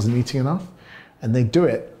hint that I wasn't eating enough. And they do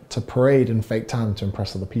it to parade and fake tan to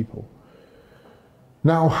impress other people.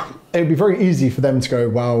 Now, it'd be very easy for them to go,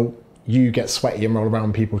 well, you get sweaty and roll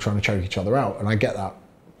around people trying to choke each other out, and I get that.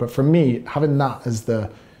 But for me, having that as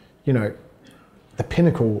the, you know, the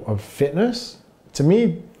pinnacle of fitness, to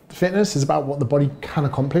me, fitness is about what the body can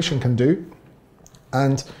accomplish and can do.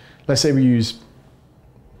 And let's say we use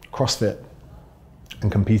CrossFit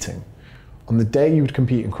and competing. On the day you would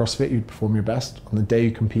compete in CrossFit, you'd perform your best. On the day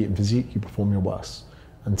you compete in physique, you perform your worst.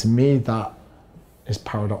 And to me, that is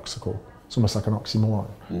paradoxical. It's almost like an oxymoron.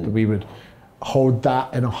 That we would hold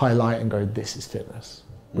that in a highlight and go, this is fitness,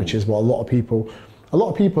 which is what a lot of people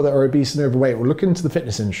that are obese and overweight will look into the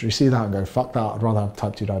fitness industry, see that and go, fuck that, I'd rather have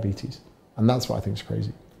type 2 diabetes. And that's what I think is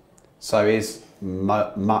crazy. So is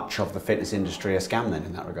much of the fitness industry a scam then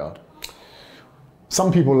in that regard?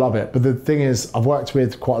 Some people love it, but the thing is, I've worked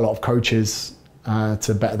with quite a lot of coaches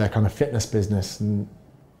to better their kind of fitness business, and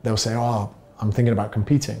they'll say, oh, I'm thinking about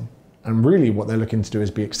competing. And really what they're looking to do is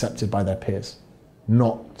be accepted by their peers,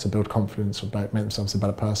 not to build confidence or make themselves a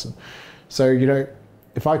better person. So, you know,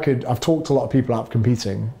 if I could, I've talked a lot of people out of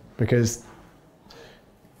competing because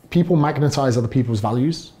people magnetize other people's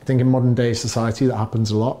values. I think in modern day society that happens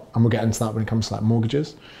a lot, and we'll get into that when it comes to like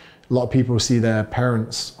mortgages. A lot of people see their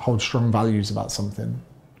parents hold strong values about something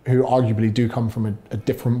who arguably do come from a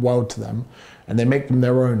different world to them, and they make them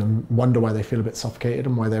their own and wonder why they feel a bit suffocated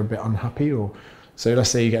and why they're a bit unhappy or So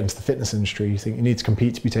let's say you get into the fitness industry, you think you need to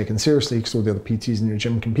compete to be taken seriously because all the other PTs in your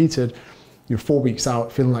gym competed. You're 4 weeks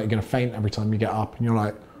out feeling like you're going to faint every time you get up, and you're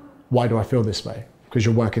like, why do I feel this way? Because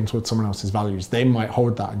you're working towards someone else's values. They might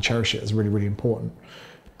hold that and cherish it as really, really important.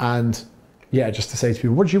 And yeah, just to say to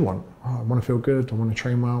people, what do you want? Oh, I want to feel good, I want to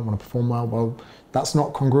train well, I want to perform well. Well, that's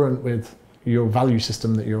not congruent with your value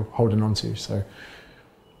system that you're holding on to. So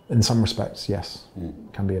in some respects, yes,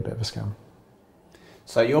 can be a bit of a scam.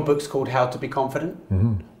 So your book's called How to Be Confident.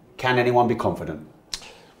 Can anyone be confident?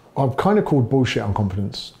 I've kind of called bullshit on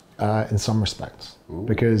confidence in some respects,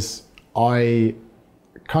 because I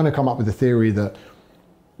kind of come up with the theory that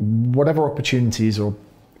whatever opportunities or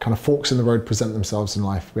kind of forks in the road present themselves in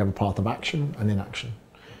life, we have a path of action and inaction.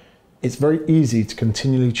 It's very easy to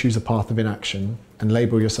continually choose a path of inaction and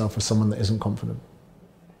label yourself as someone that isn't confident.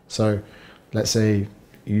 So let's say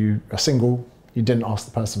you are single, you didn't ask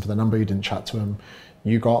the person for their number, you didn't chat to them,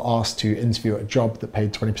 you got asked to interview at a job that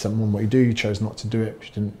paid 20% more than what you do, you chose not to do it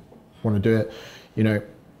because you didn't want to do it. You know,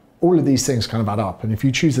 all of these things kind of add up. And if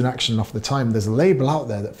you choose an action enough of the time, there's a label out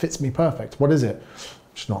there that fits me perfect. What is it?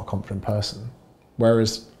 I'm just not a confident person.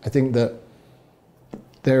 Whereas I think that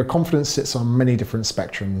their confidence sits on many different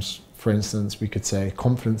spectrums. For instance, we could say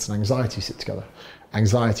confidence and anxiety sit together.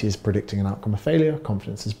 Anxiety is predicting an outcome of failure.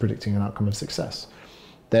 Confidence is predicting an outcome of success.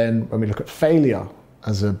 Then when we look at failure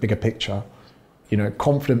as a bigger picture, you know,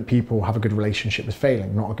 confident people have a good relationship with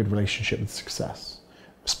failing, not a good relationship with success,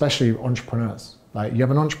 especially entrepreneurs. Like, you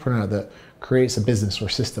have an entrepreneur that creates a business or a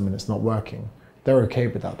system and it's not working. They're okay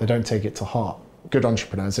with that. They don't take it to heart. Good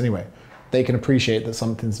entrepreneurs anyway. They can appreciate that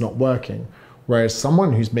something's not working. Whereas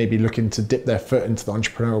someone who's maybe looking to dip their foot into the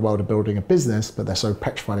entrepreneurial world of building a business, but they're so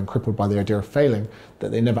petrified and crippled by the idea of failing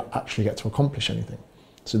that they never actually get to accomplish anything.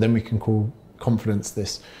 So then we can call confidence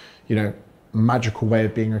this, you know, magical way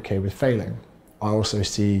of being okay with failing. I also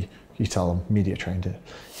see, you tell I'm media trained here.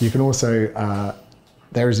 You can also,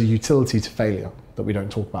 there is a utility to failure that we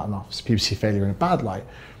don't talk about enough. So people see failure in a bad light.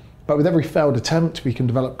 But with every failed attempt, we can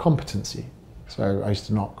develop competency. So I used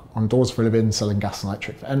to knock on doors for a living, selling gas and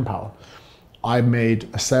electric for N-Power. I made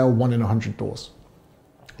a sale 1 in 100 doors.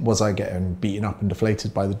 Was I getting beaten up and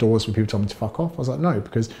deflated by the doors when people told me to fuck off? I was like, no,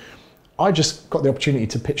 because I just got the opportunity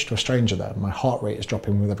to pitch to a stranger there. My heart rate is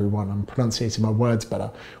dropping with every one. I'm pronunciating my words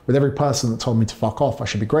better. With every person that told me to fuck off, I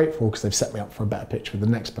should be grateful because they've set me up for a better pitch with the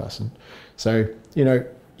next person. So, you know,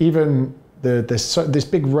 even this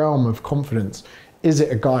big realm of confidence, is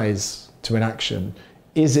it a guise to inaction?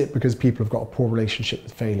 Is it because people have got a poor relationship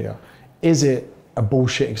with failure? Is it a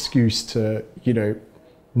bullshit excuse to, you know,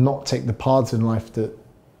 not take the paths in life that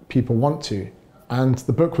people want to? And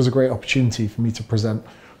the book was a great opportunity for me to present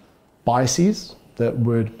biases that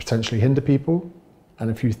would potentially hinder people and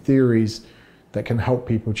a few theories that can help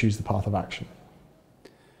people choose the path of action.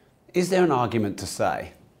 Is there an argument to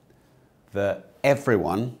say that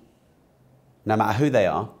everyone, no matter who they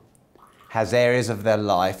are, has areas of their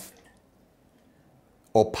life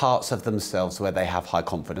or parts of themselves where they have high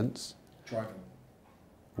confidence? Driving.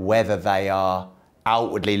 Whether they are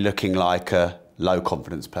outwardly looking like a low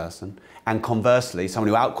confidence person, and conversely, someone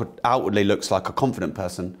who outwardly looks like a confident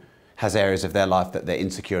person has areas of their life that they're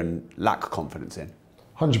insecure and lack confidence in?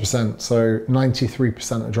 100%. So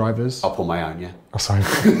 93% of drivers. I'll pull my own, yeah. Oh, sorry.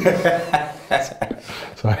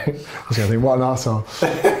 Sorry. I was going to think, what an arsehole.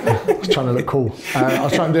 I was trying to look cool. I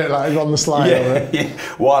was trying to do it like on the slide. Yeah.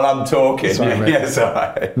 While I'm talking. Sorry, mate. Yeah,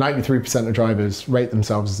 sorry. 93% of drivers rate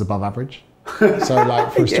themselves as above average. So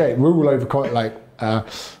like for a straight rule over, like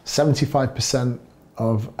 75%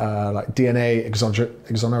 of like DNA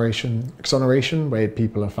exoneration, where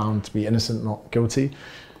people are found to be innocent, not guilty,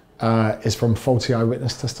 is from faulty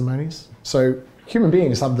eyewitness testimonies. So human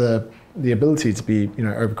beings have the ability to be, you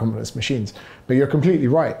know, overconfident machines. But you're completely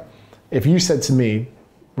right. If you said to me,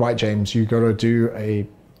 right, James, you got to do a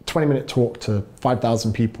 20-minute talk to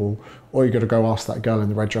 5,000 people, or you got to go ask that girl in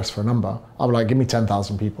the red dress for a number, I'd be like, give me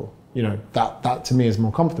 10,000 people. You know, that to me is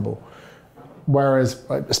more comfortable. Whereas,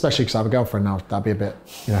 especially because I have a girlfriend now, that'd be a bit,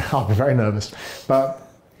 you know, I'll be very nervous. But,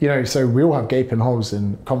 you know, so we all have gaping holes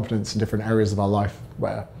in confidence in different areas of our life,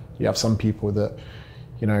 where you have some people that,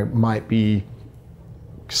 you know, might be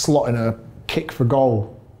slotting a kick for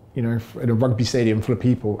goal, you know, in a rugby stadium full of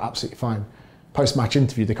people, absolutely fine. Post-match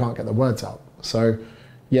interview, they can't get their words out. So,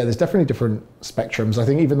 yeah, there's definitely different spectrums. I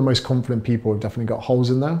think even the most confident people have definitely got holes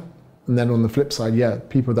in there. And then on the flip side, yeah,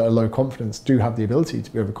 people that are low confidence do have the ability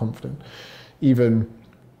to be overconfident. Even,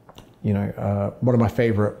 you know, one of my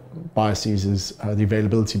favorite biases is the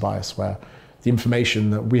availability bias, where the information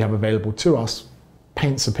that we have available to us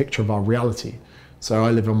paints a picture of our reality. So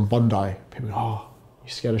I live on Bondi. People go, oh,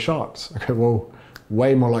 you scared of sharks? I go, well,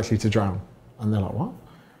 way more likely to drown. And they're like, what?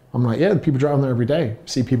 I'm like, yeah, the people drive on there every day.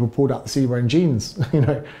 See people pulled out the sea wearing jeans, you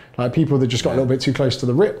know, like people that just got a little bit too close to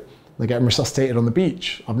the rip. They get them resuscitated on the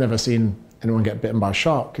beach. I've never seen anyone get bitten by a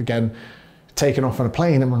shark. Again, taken off on a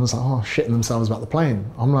plane, everyone was like, oh, shitting themselves about the plane.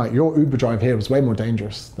 I'm like, your Uber drive here was way more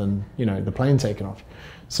dangerous than, you know, the plane taking off.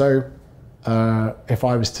 So if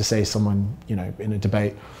I was to say someone, you know, in a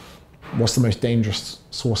debate, what's the most dangerous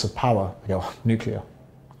source of power? They go, oh, nuclear.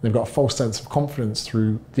 They've got a false sense of confidence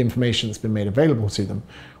through the information that's been made available to them.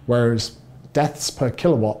 Whereas deaths per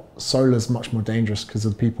kilowatt, solar's much more dangerous because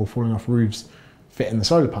of the people falling off roofs fitting the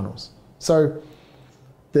solar panels. So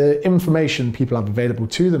the information people have available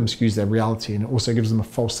to them skews their reality, and it also gives them a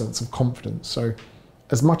false sense of confidence. So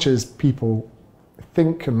as much as people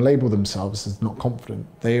think and label themselves as not confident,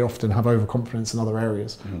 they often have overconfidence in other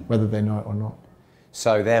areas, whether they know it or not.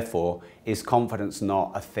 So therefore, is confidence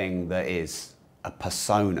not a thing that is a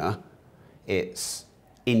persona? It's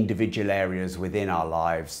individual areas within our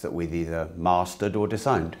lives that we've either mastered or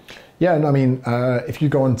disowned. Yeah, and I mean, if you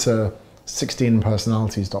go onto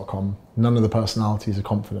 16personalities.com, none of the personalities are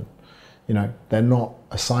confident. You know, they're not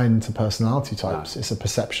assigned to personality types. No. It's a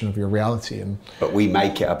perception of your reality. But we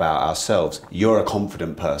make it about ourselves. You're a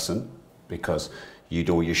confident person because you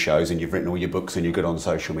do all your shows and you've written all your books and you're good on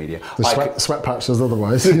social media. The sweat patch says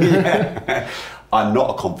otherwise. Yeah. I'm not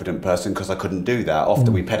a confident person because I couldn't do that.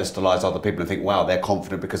 Often we pedestalize other people and think, wow, they're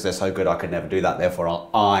confident because they're so good, I could never do that, therefore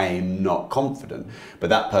I'm not confident. But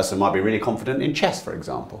that person might be really confident in chess, for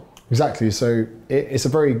example. Exactly, so it's a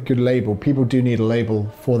very good label. People do need a label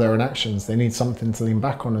for their inactions. They need something to lean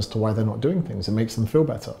back on as to why they're not doing things. It makes them feel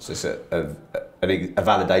better. So it's a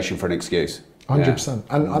validation for an excuse. 100%.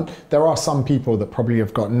 Yeah. And there are some people that probably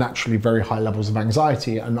have got naturally very high levels of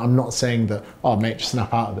anxiety, and I'm not saying that, oh mate, just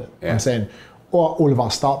snap out of it. Yeah. I'm saying, well, all of our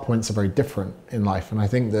start points are very different in life, and I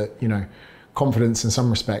think that, you know, confidence in some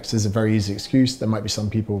respects is a very easy excuse. There might be some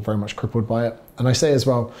people very much crippled by it. And I say as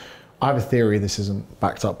well, I have a theory, this isn't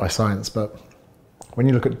backed up by science, but when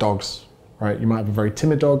you look at dogs, right, you might have a very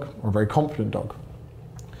timid dog or a very confident dog.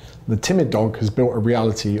 The timid dog has built a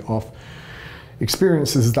reality of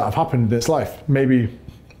experiences that have happened in its life. Maybe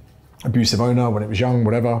abusive owner when it was young,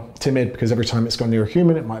 whatever. Timid because every time it's gone near a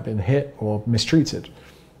human, it might have been hit or mistreated.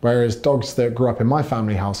 Whereas dogs that grew up in my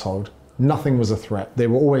family household, nothing was a threat. They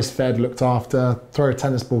were always fed, looked after, throw a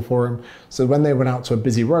tennis ball for them. So when they went out to a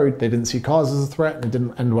busy road, they didn't see cars as a threat, and it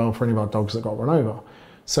didn't end well for any of our dogs that got run over.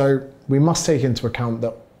 So we must take into account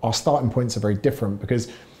that our starting points are very different,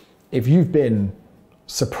 because if you've been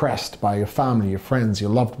suppressed by your family, your friends, your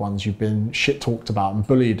loved ones, you've been shit talked about and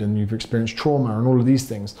bullied, and you've experienced trauma and all of these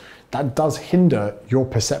things, that does hinder your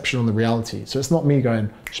perception on the reality. So it's not me going,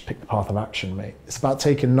 just pick the path of action, mate. It's about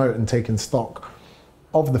taking note and taking stock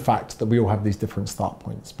of the fact that we all have these different start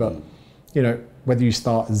points. But, you know, whether you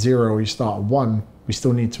start at 0 or you start at 1, we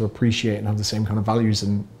still need to appreciate and have the same kind of values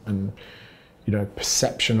and you know,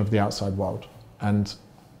 perception of the outside world. And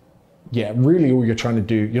yeah, really all you're trying to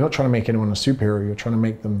do, you're not trying to make anyone a superhero, you're trying to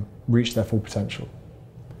make them reach their full potential.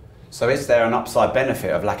 So is there an upside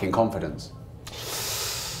benefit of lacking confidence?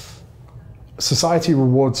 Society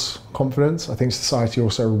rewards confidence. I think society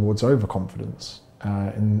also rewards overconfidence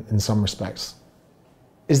in some respects.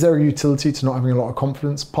 Is there a utility to not having a lot of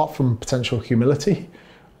confidence, apart from potential humility?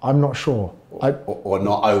 I'm not sure. Or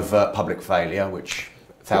not overt public failure, which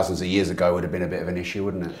thousands of years ago would have been a bit of an issue,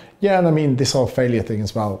 wouldn't it? Yeah, and I mean this whole failure thing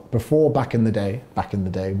as well. Before, back in the day,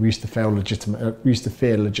 we used to fear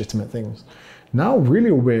legitimate things. Now,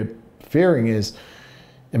 really, all we're fearing is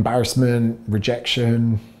embarrassment,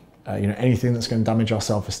 rejection, you know, anything that's going to damage our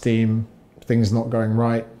self-esteem, things not going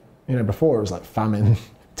right. You know, before it was like famine,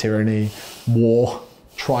 tyranny, war,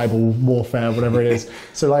 tribal warfare, whatever it is.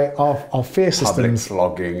 So like our fear systems, public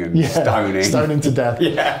flogging and stoning to death.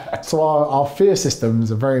 Yeah. So our fear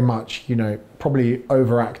systems are very much, you know, probably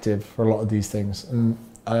overactive for a lot of these things. And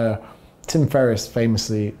Tim Ferriss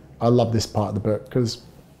famously, I love this part of the book because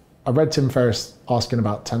I read Tim Ferriss asking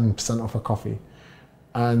about 10% off a coffee,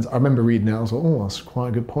 and I remember reading it. I was like, oh, that's quite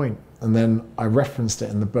a good point. And then I referenced it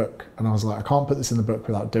in the book, and I was like, I can't put this in the book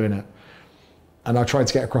without doing it. And I tried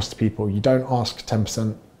to get across to people, you don't ask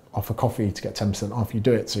 10% off a coffee to get 10% off, you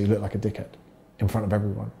do it so you look like a dickhead in front of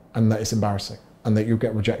everyone, and that it's embarrassing and that you'll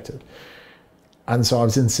get rejected. And so I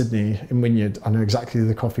was in Sydney, in Wynyard, I know exactly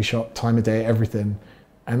the coffee shop, time of day, everything,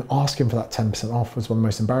 and asking for that 10% off was one of the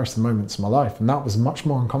most embarrassing moments of my life. And that was much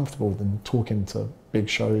more uncomfortable than talking to big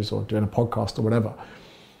shows or doing a podcast or whatever.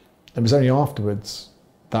 It was only afterwards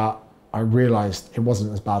that I realized it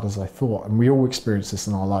wasn't as bad as I thought. And we all experience this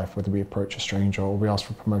in our life, whether we approach a stranger or we ask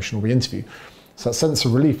for promotion or we interview. So that sense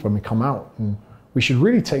of relief when we come out, and we should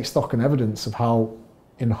really take stock and evidence of how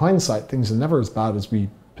in hindsight, things are never as bad as we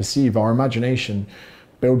perceive. Our imagination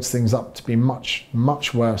builds things up to be much,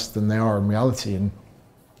 much worse than they are in reality. And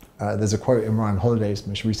there's a quote in Ryan Holiday's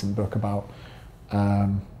most recent book about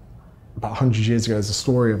 100 years ago. There's a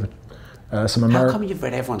story of some American... How come you've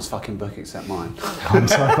read everyone's fucking book except mine? I'm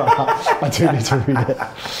sorry about that. I do need to read it.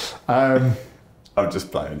 I'm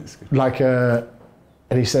just playing. It's good.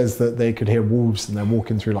 And he says that they could hear wolves and they're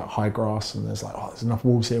walking through like high grass and there's like, oh, there's enough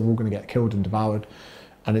wolves here, we're all going to get killed and devoured.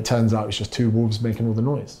 And it turns out it's just 2 wolves making all the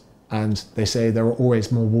noise. And they say there are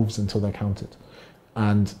always more wolves until they're counted.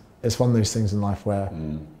 And it's one of those things in life where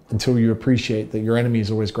until you appreciate that your enemy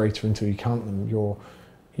is always greater until you count them,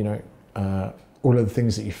 all of the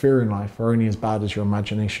things that you fear in life are only as bad as your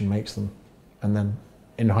imagination makes them. And then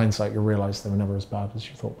in hindsight, you'll realize they were never as bad as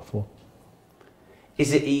you thought before.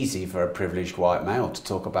 Is it easy for a privileged white male to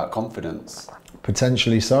talk about confidence?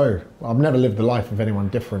 Potentially so. I've never lived the life of anyone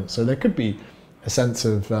different, so there could be a sense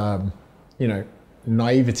of,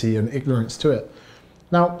 naivety and ignorance to it.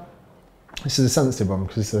 Now, this is a sensitive one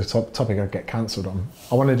because it's the topic I get cancelled on.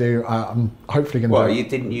 I want to do, I'm hopefully going to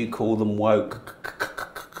didn't you call them woke?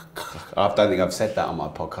 I don't think I've said that on my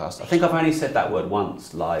podcast. I think I've only said that word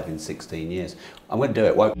once live in 16 years. I'm going to do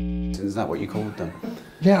it. Woke. Is that what you called them?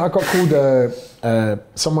 Yeah, I got called,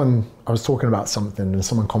 someone, I was talking about something and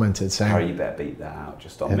someone commented saying... Harry, you better beat that out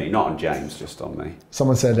just on me. Not on James, just on me.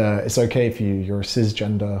 Someone said, it's okay for you, you're a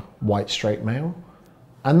cisgender, white, straight male.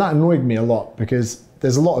 And that annoyed me a lot because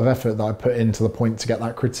there's a lot of effort that I put into the point to get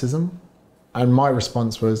that criticism. And my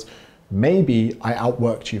response was, maybe I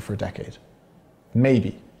outworked you for a decade.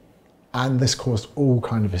 Maybe. And this caused all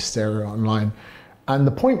kind of hysteria online. And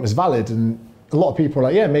the point was valid, and a lot of people are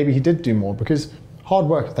like, yeah, maybe he did do more, because hard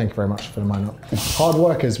work, thank you very much for the mine up. Hard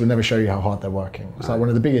workers will never show you how hard they're working. It's like one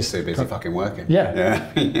of the biggest... Too busy fucking working.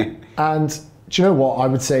 Yeah. And do you know what? I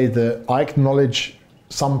would say that I acknowledge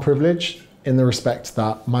some privilege in the respect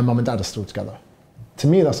that my mum and dad are still together. To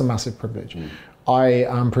me, that's a massive privilege. I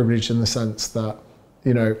am privileged in the sense that,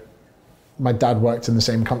 my dad worked in the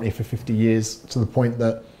same company for 50 years to the point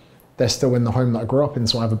that they're still in the home that I grew up in,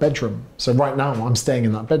 so I have a bedroom. So right now I'm staying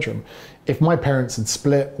in that bedroom. If my parents had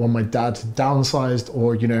split or my dad had downsized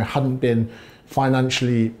or, hadn't been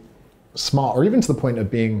financially smart or even to the point of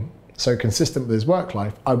being so consistent with his work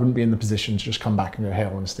life, I wouldn't be in the position to just come back and go, hey, I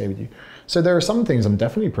want to stay with you. So there are some things I'm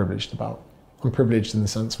definitely privileged about. I'm privileged in the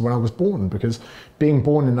sense of when I was born, because being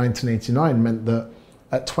born in 1989 meant that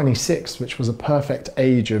at 26, which was a perfect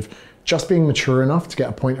age of just being mature enough to get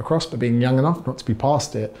a point across, but being young enough not to be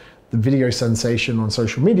past it, the video sensation on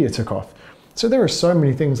social media took off. So there are so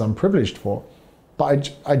many things I'm privileged for.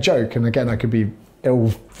 But I joke, and again, I could be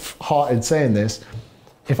ill-hearted saying this,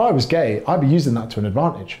 if I was gay, I'd be using that to an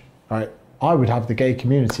advantage, right? I would have the gay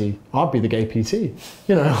community, I'd be the gay PT.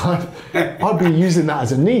 I'd be using that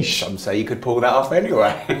as a niche. Some say you could pull that off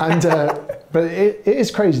anyway. And but it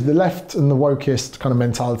is crazy. The left and the wokist kind of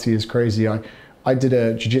mentality is crazy. I did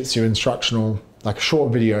a jiu-jitsu instructional, like a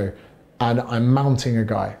short video, and I'm mounting a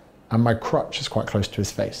guy, and my crutch is quite close to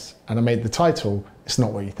his face. And I made the title, "It's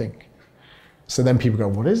Not What You Think." So then people go,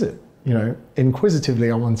 what is it? Inquisitively,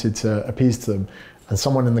 I wanted to appease to them. And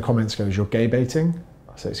someone in the comments goes, you're gay baiting?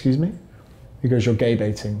 I say, excuse me? He goes, you're gay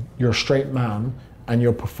baiting. You're a straight man and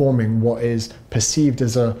you're performing what is perceived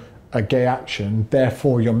as a gay action.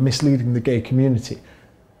 Therefore, you're misleading the gay community.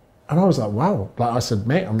 And I was like, wow. Like I said,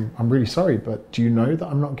 mate, I'm really sorry, but do you know that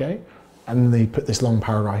I'm not gay? And then he put this long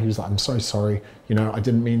paragraph. He was like, I'm so sorry. I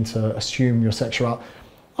didn't mean to assume your sexuality.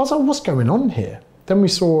 I was like, what's going on here? Then we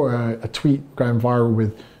saw a tweet going viral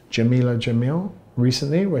with Jamila Jamil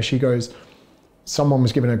recently, where she goes, someone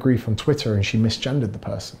was giving her grief on Twitter and she misgendered the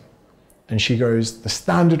person. And she goes, the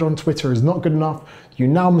standard on Twitter is not good enough. You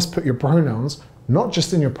now must put your pronouns, not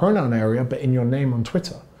just in your pronoun area, but in your name on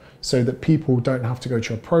Twitter, so that people don't have to go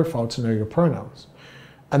to your profile to know your pronouns.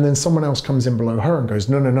 And then someone else comes in below her and goes,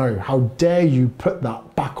 no, no, no, how dare you put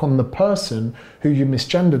that back on the person who you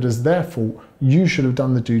misgendered as their fault? You should have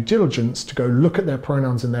done the due diligence to go look at their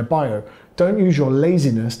pronouns in their bio. Don't use your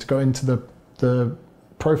laziness to go into the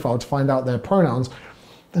profile to find out their pronouns.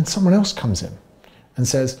 Then someone else comes in and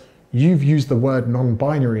says, you've used the word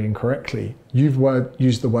non-binary incorrectly. You've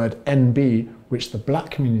used the word NB, which the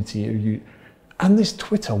black community used. And this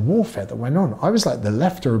Twitter warfare that went on, I was like, the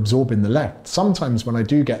left are absorbing the left. Sometimes when I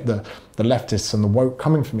do get the leftists and the woke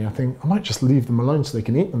coming for me, I think I might just leave them alone so they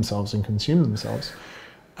can eat themselves and consume themselves.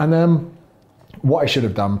 And what I should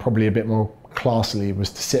have done, probably a bit more classily, was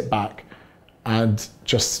to sit back and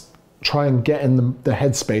just try and get in the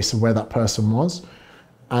headspace of where that person was.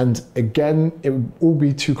 And again, it would all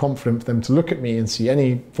be too confident for them to look at me and see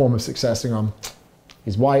any form of success and go,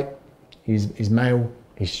 he's white, he's male,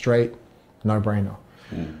 He's straight, no brainer.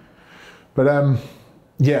 But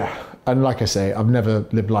yeah, and like I say, I've never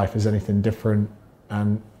lived life as anything different,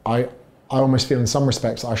 and I almost feel in some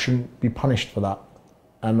respects I shouldn't be punished for that.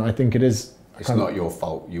 And I think it is. It's not your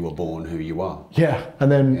fault. You were born who you are. Yeah,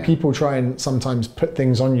 and then people try and sometimes put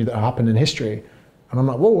things on you that happened in history, and I'm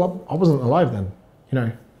like, whoa, I wasn't alive then, you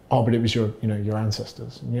know. Oh, but it was your, you know, your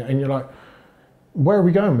ancestors, and you're like, where are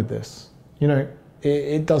we going with this? You know,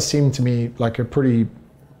 it does seem to me like a pretty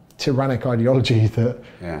tyrannic ideology that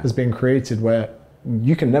has been created where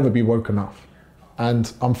you can never be woke enough.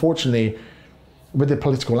 And unfortunately, with the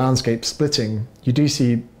political landscape splitting, you do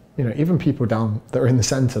see, you know, even people down that are in the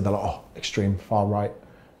centre, they're like, oh, extreme, far right.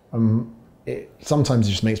 Sometimes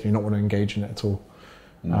it just makes me not want to engage in it at all.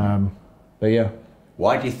 But yeah.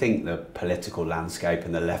 Why do you think the political landscape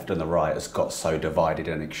and the left and the right has got so divided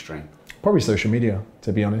and extreme? Probably social media,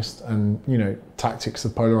 to be honest, and, you know, tactics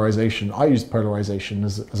of polarisation. I use polarisation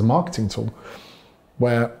as a marketing tool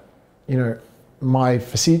where, you know, my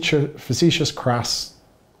facetious, crass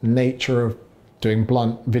nature of doing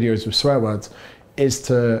blunt videos with swear words is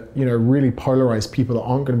to, you know, really polarize people that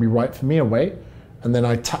aren't going to be right for me away. And then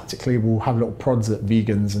I tactically will have little prods at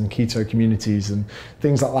vegans and keto communities and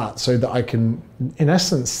things like that so that I can, in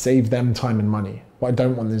essence, save them time and money. What I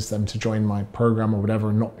don't want is them to join my program or whatever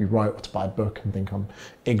and not be right, or to buy a book and think I'm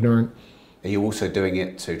ignorant. Are you also doing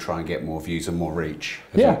it to try and get more views and more reach?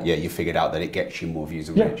 Yeah. You figured out that it gets you more views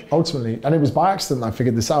and reach? Ultimately. And it was by accident I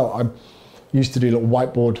figured this out. I used to do a little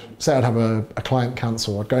whiteboard. Say I'd have a client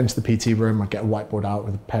cancel. I'd go into the PT room, I'd get a whiteboard out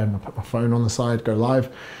with a pen, I'd put my phone on the side, go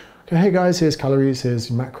live. Go, hey guys, here's calories, here's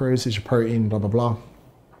your macros, here's your protein, blah, blah, blah.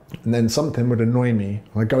 And then something would annoy me.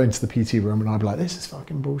 I'd go into the PT room and I'd be like, this is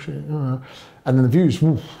fucking bullshit. And then the views,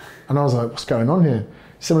 woof. And I was like, what's going on here?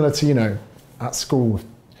 Similar to, you know, at school,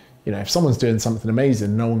 you know, if someone's doing something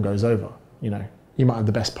amazing, no one goes over, you know. You might have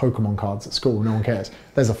the best Pokemon cards at school, no one cares.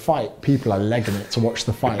 There's a fight, people are legging it to watch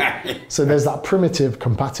the fight. So there's that primitive,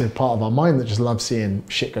 combative part of our mind that just loves seeing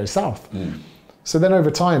shit go south. So then over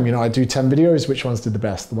time, you know, I do 10 videos, which ones did the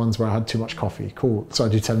best? The ones where I had too much coffee, cool. So I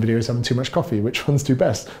do 10 videos having too much coffee, which ones do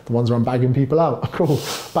best? The ones where I'm bagging people out, cool.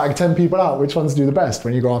 Bag 10 people out, which ones do the best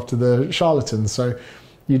when you go after the charlatans? So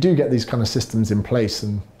you do get these kind of systems in place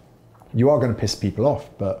and you are going to piss people off,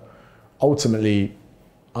 but ultimately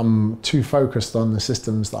I'm too focused on the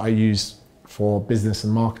systems that I use for business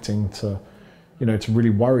and marketing to, you know, to really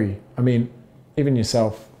worry. I mean, even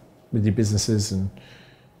yourself with your businesses, and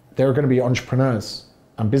there are going to be entrepreneurs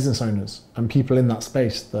and business owners and people in that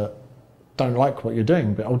space that don't like what you're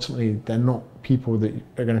doing, but ultimately they're not people that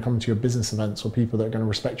are going to come to your business events or people that are going to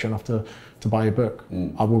respect you enough to buy your book.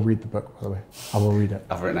 I will read the book, by the way. I will read it.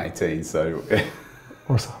 I've written 18, so...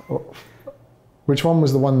 What's that? Which one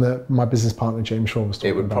was the one that my business partner James Shaw was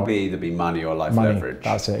talking about? It would probably either be money or life leverage.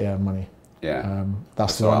 That's it, yeah, money. Yeah.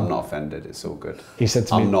 That's why I'm not offended, it's all good. He said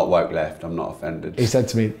to me... I'm not woke left, I'm not offended. He said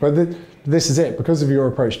to me, but this is it, because of your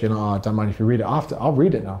approach being like, oh, I don't mind if you read it after, I'll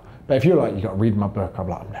read it now. But if you're like, you got to read my book, I'm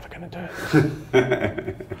like, I'm never going to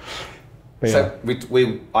do it. So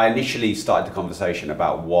I initially started the conversation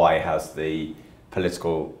about why has the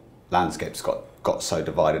political landscapes got so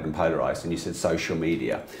divided and polarised, and you said social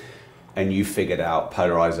media. And you figured out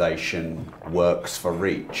polarisation works for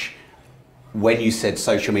reach. When you said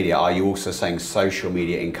social media, are you also saying social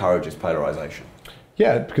media encourages polarisation?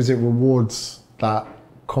 Yeah, because it rewards that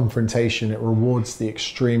confrontation, it rewards the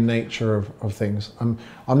extreme nature of things. I'm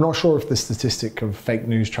not sure if the statistic of fake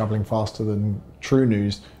news travelling faster than true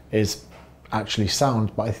news is actually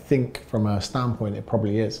sound, but I think from a standpoint it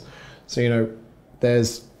probably is. So, you know,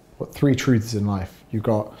 there's three truths in life. You've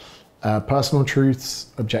got personal truths,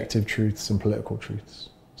 objective truths, and political truths.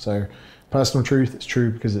 So personal truth, it's true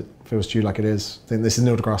because it feels to you like it is. I think this is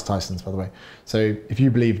Neil deGrasse Tyson's, by the way. So if you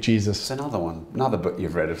believe Jesus... It's another one, another book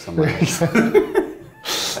you've read of someone else.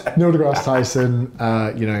 Neil deGrasse Tyson,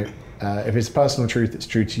 you know, if it's personal truth, it's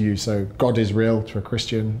true to you. So God is real to a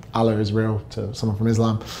Christian, Allah is real to someone from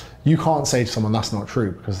Islam. You can't say to someone that's not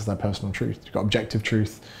true because it's their personal truth. You've got objective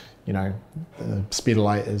truth, you know, the speed of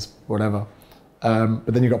light is whatever. But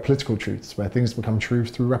then you've got political truths where things become true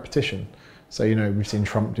through repetition. So, you know, we've seen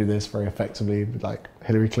Trump do this very effectively with like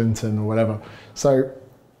Hillary Clinton or whatever. So,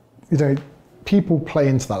 you know, people play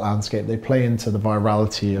into that landscape. They play into the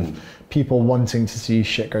virality of people wanting to see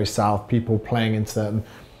shit go south, people playing into that. And,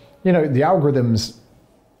 you know, the algorithms,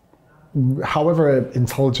 however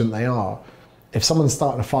intelligent they are, if someone's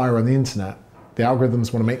starting a fire on the internet, the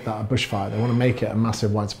algorithms want to make that a bushfire. They want to make it a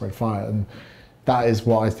massive widespread fire. And that is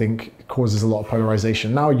what I think causes a lot of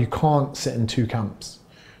polarization. Now you can't sit in two camps,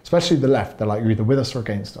 especially the left. They're like, you're either with us or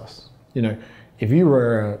against us. You know, if you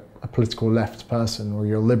were a political left person, or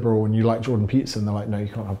you're a liberal and you like Jordan Peterson, they're like, no, you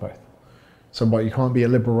can't have both. So what, you can't be a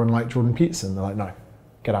liberal and like Jordan Peterson? They're like, no,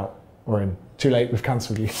 get out, we're in. Too late, we've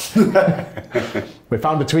cancelled you. We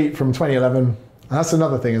found a tweet from 2011. And that's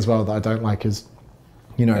another thing as well that I don't like is,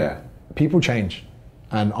 you know, people change.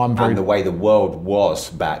 And and the way the world was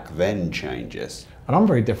back then changes. And I'm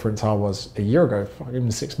very different to how I was a year ago,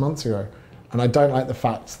 even 6 months ago. And I don't like the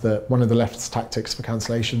fact that one of the left's tactics for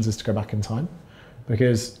cancellations is to go back in time.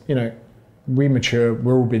 Because, you know, we mature,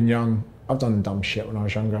 we've all been young. I've done dumb shit when I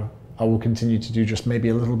was younger. I will continue to do just maybe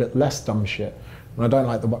a little bit less dumb shit. And I don't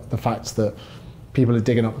like the fact that people are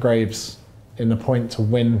digging up graves in the point to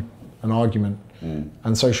win an argument.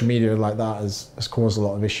 And social media like that has caused a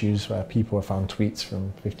lot of issues where people have found tweets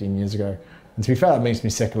from 15 years ago. And to be fair, that makes me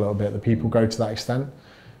sick a little bit that people go to that extent.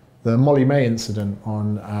 The Molly May incident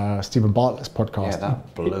on Stephen Bartlett's podcast. Yeah,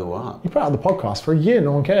 that blew up. You put out the podcast for a year,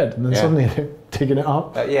 no one cared, and then suddenly they're digging it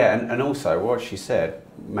up. And also what she said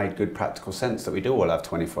made good practical sense that we do all have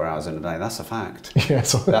 24 hours in a day. That's a fact. Yeah,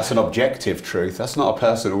 so that's an objective truth. That's not a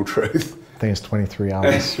personal truth. I think it's 23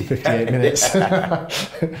 hours, 58 minutes.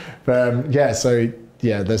 But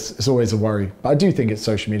it's always a worry. But I do think it's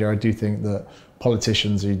social media. I do think that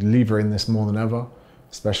politicians are levering this more than ever.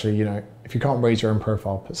 Especially, you know, if you can't raise your own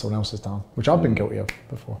profile, put someone else's down, which I've been guilty of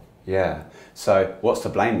before. Yeah. So what's to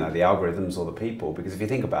blame though, the algorithms or the people? Because if you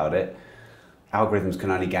think about it, algorithms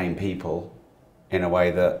can only gain people in a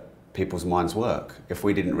way that people's minds work. If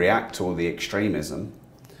we didn't react to all the extremism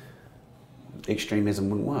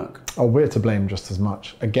wouldn't work. Oh, we're to blame just as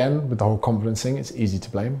much. Again, with the whole confidence thing, it's easy to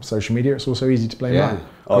blame. Social media, it's also easy to blame that.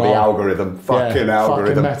 Oh, the algorithm. Fucking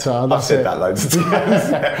algorithm. Fucking Meta. I've said that loads of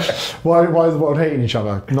times. Why is the world hating each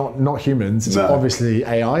other? Not humans. It's obviously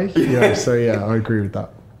AI. So I agree with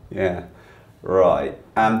that. Yeah. Right.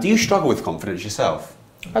 Do you struggle with confidence yourself?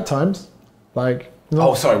 At times.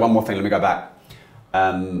 Sorry, one more thing. Let me go back.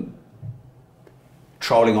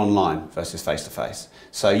 Trolling online versus face-to-face.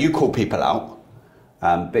 So you call people out,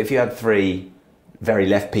 but if you had 3 very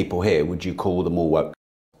left people here, would you call them all woke?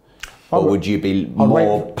 Or would you be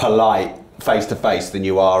more polite face-to-face than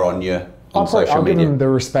you are on social media? I'll give them the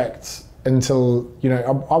respect until, you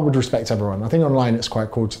know, I would respect everyone. I think online it's quite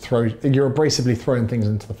cool to you're abrasively throwing things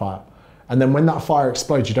into the fire. And then when that fire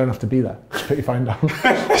explodes, you don't have to be there. Just put your phone down.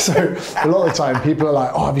 So a lot of the time people are like,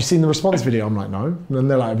 oh, have you seen the response video? I'm like, no. And then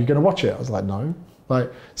they're like, are you going to watch it? I was like, no.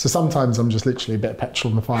 So sometimes I'm just literally a bit of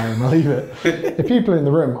petrol on the fire and I leave it. If people are in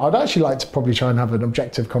the room, I'd actually like to probably try and have an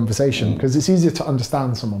objective conversation because it's easier to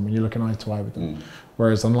understand someone when you're looking eye to eye with them.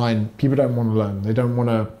 Whereas online, people don't want to learn. They don't want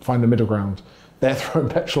to find a middle ground. They're throwing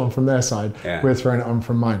petrol on from their side. We're throwing it on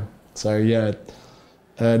from mine. So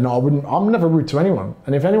no, I wouldn't. I'm never rude to anyone.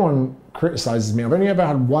 And if anyone criticizes me, I've only ever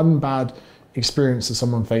had one bad experience with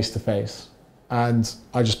someone face to face. And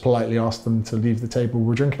I just politely asked them to leave the table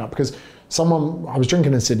we're drinking at because I was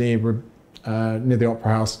drinking in Sydney, near the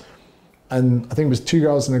Opera House, and I think it was 2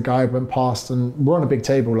 girls and a guy went past and we're on a big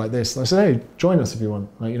table like this. And I said, hey, join us if you want.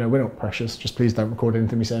 Like, you know, we're not precious, just please don't record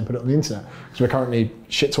anything we say and put it on the internet. Because we're currently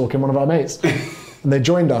shit talking one of our mates. And they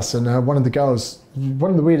joined us and one of the girls,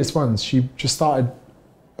 one of the weirdest ones, she just started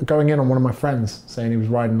going in on one of my friends saying he was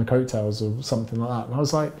riding the coattails or something like that. And I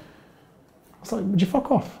was like, would you fuck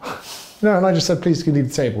off? No, and I just said, please can you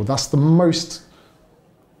leave the table. That's the most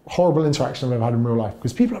horrible interaction I've ever had in real life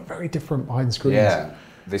because people are very different behind screens. Yeah,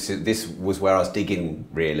 this was where I was digging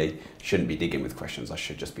really. Shouldn't be digging with questions, I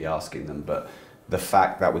should just be asking them. But the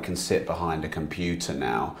fact that we can sit behind a computer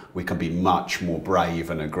now, we can be much more brave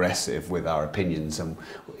and aggressive with our opinions. And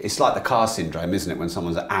it's like the car syndrome, isn't it? When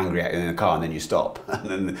someone's angry at you in a car and then you stop and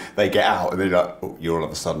then they get out and they're like, oh, you're all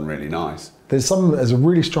of a sudden really nice. There's a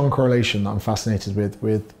really strong correlation that I'm fascinated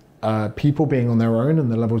with people being on their own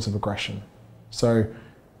and the levels of aggression. So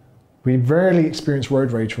we rarely experience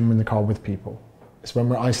road rage when we're in the car with people. It's when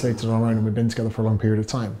we're isolated on our own and we've been together for a long period of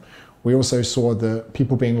time. We also saw that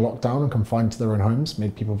people being locked down and confined to their own homes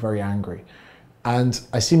made people very angry. And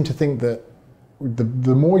I seem to think that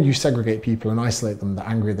the more you segregate people and isolate them, the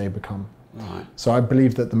angrier they become. Right. So I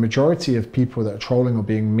believe that the majority of people that are trolling or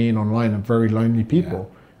being mean online are very lonely people.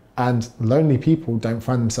 Yeah. And lonely people don't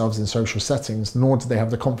find themselves in social settings, nor do they have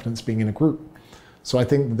the confidence being in a group. So I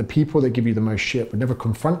think that the people that give you the most shit would never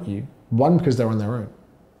confront you. 1, because they're on their own.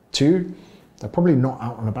 2, they're probably not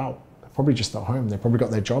out and about. They're probably just at home. They've probably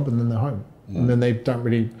got their job and then they're home. And then they don't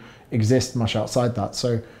really exist much outside that.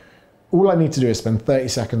 So all I need to do is spend 30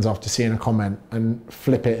 seconds after seeing a comment and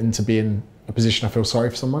flip it into being a position I feel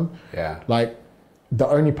sorry for someone. Yeah. Like, the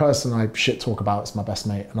only person I shit talk about is my best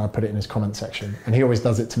mate, and I put it in his comment section, and he always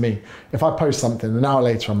does it to me. If I post something, an hour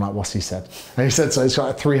later, I'm like, what's he said? And he said, so it's got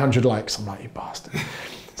like 300 likes. I'm like, you bastard.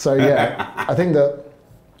 So yeah, I think that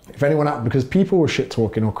if anyone out, because people were shit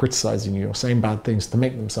talking or criticizing you or saying bad things to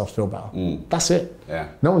make themselves feel better. That's it. Yeah.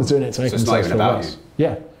 No one's doing it to make themselves feel worse.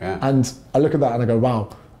 Yeah. And I look at that and I go, wow.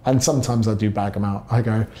 And sometimes I do bag them out. I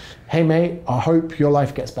go, hey mate, I hope your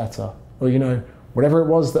life gets better. Or, you know, whatever it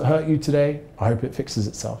was that hurt you today, I hope it fixes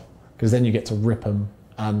itself. Because then you get to rip them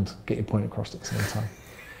and get your point across at the same time.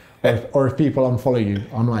 Or if people unfollow you,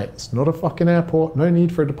 I'm like, it's not a fucking airport, no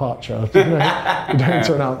need for a departure. You know, you don't need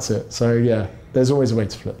to announce it. So yeah, there's always a way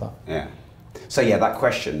to flip that. Yeah. So yeah, that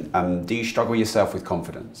question, do you struggle yourself with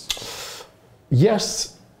confidence?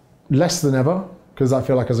 Yes, less than ever, because I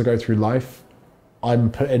feel like as I go through life,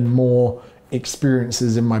 I'm putting more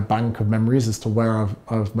experiences in my bank of memories as to where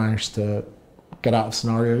I've managed to get out of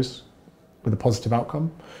scenarios with a positive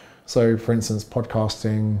outcome. So for instance,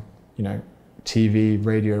 podcasting, you know, TV,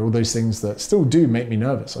 radio, all those things that still do make me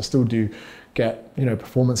nervous. I still do get, you know,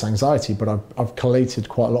 performance anxiety, but I've collated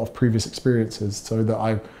quite a lot of previous experiences so that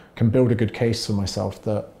I can build a good case for myself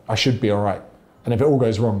that I should be all right. And if it all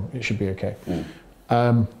goes wrong, it should be okay.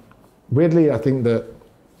 Weirdly, I think that,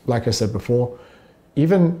 like I said before,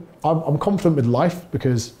 even I'm confident with life,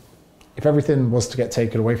 because if everything was to get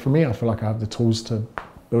taken away from me, I feel like I have the tools to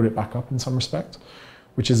build it back up in some respect,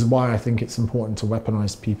 which is why I think it's important to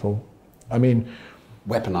weaponize people. I mean,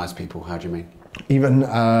 weaponize people, how do you mean? Even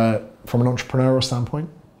from an entrepreneurial standpoint,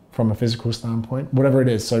 from a physical standpoint, whatever it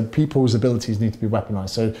is. So people's abilities need to be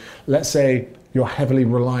weaponized. So let's say you're heavily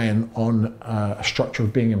reliant on a structure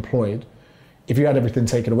of being employed. If you had everything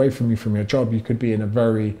taken away from you from your job, you could be in a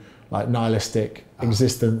very like nihilistic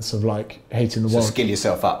existence of like hating the world. So skill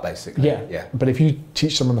yourself up, basically. Yeah. But if you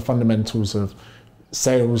teach someone the fundamentals of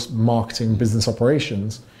sales, marketing, business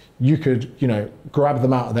operations, you could, you know, grab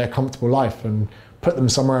them out of their comfortable life and put them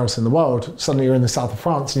somewhere else in the world. Suddenly you're in the south of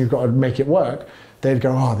France and you've got to make it work. They'd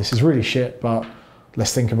go, oh, this is really shit, but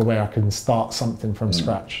let's think of a way I can start something from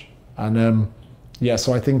scratch. And yeah,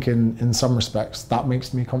 so I think in some respects that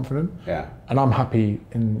makes me confident. Yeah. And I'm happy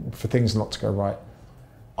for things not to go right.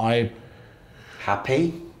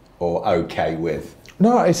 Happy or okay with?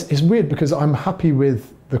 No, it's weird because I'm happy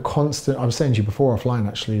with the constant, I was saying to you before offline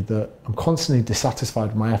actually, that I'm constantly dissatisfied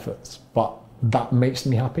with my efforts, but that makes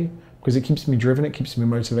me happy because it keeps me driven, it keeps me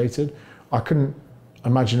motivated. I couldn't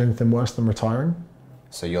imagine anything worse than retiring.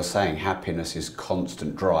 So you're saying happiness is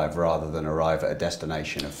constant drive rather than arrive at a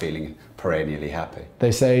destination of feeling perennially happy?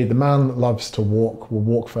 They say the man that loves to walk will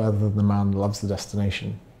walk further than the man that loves the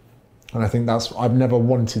destination. And I think I've never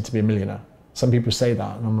wanted to be a millionaire. Some people say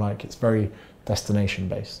that and I'm like, it's very destination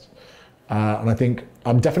based. And I think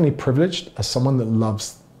I'm definitely privileged as someone that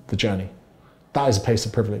loves the journey. That is a place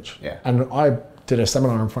of privilege. Yeah. And I did a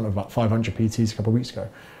seminar in front of about 500 PTs a couple of weeks ago.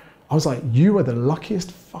 I was like, you are the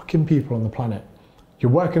luckiest fucking people on the planet.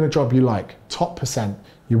 You're working a job you like, top %.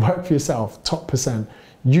 You work for yourself, top %.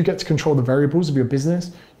 You get to control the variables of your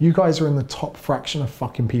business. You guys are in the top fraction of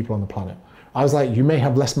fucking people on the planet. I was like, you may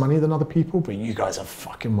have less money than other people, but you guys are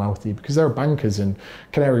fucking wealthy because there are bankers in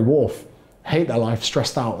Canary Wharf, hate their life,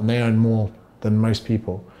 stressed out, and they earn more than most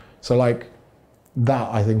people. So like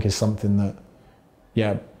that, I think is something that,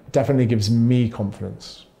 yeah, definitely gives me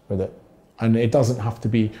confidence with it. And it doesn't have to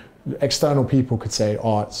be, external people could say,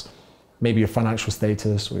 oh, it's maybe your financial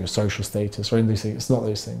status or your social status or any of these things. It's not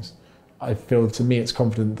those things. I feel, to me, it's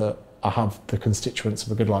confident that I have the constituents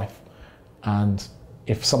of a good life. And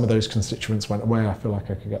if some of those constituents went away, I feel like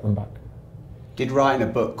I could get them back. Did writing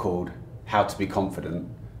a book called How to Be Confident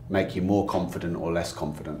make you more confident or less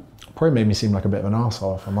confident? Probably made me seem like a bit of an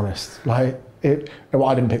arsehole, if I'm honest. Like, well,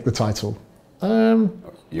 I didn't pick the title.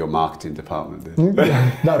 Your marketing department did?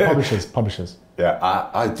 No, publishers. Yeah,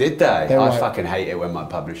 I did that. I like, fucking hate it when my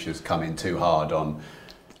publishers come in too hard on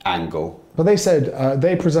angle. But they said,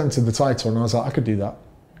 they presented the title and I was like, I could do that.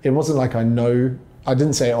 It wasn't like I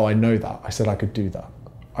didn't say, oh, I know that. I said I could do that.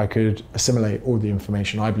 I could assimilate all the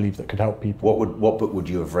information I believe that could help people. What book would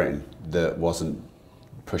you have written that wasn't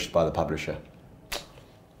pushed by the publisher?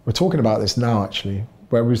 We're talking about this now, actually,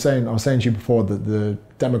 where I was saying to you before that the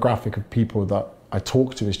demographic of people that I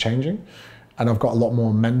talk to is changing, and I've got a lot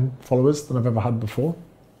more men followers than I've ever had before.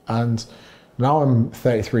 And now I'm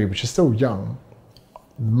 33, which is still young.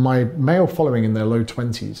 My male following in their low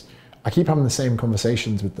 20s, I keep having the same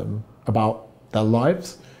conversations with them about their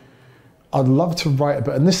lives. I'd love to write a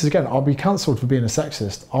book, and this is again, I'll be cancelled for being a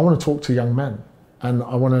sexist. I want to talk to young men, and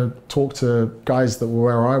I want to talk to guys that were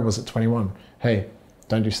where I was at 21. Hey,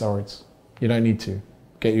 don't do steroids. You don't need to.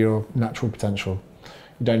 Get your natural potential.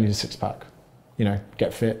 You don't need a six-pack. You know,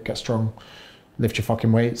 get fit, get strong, lift your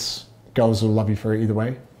fucking weights. Girls will love you for it either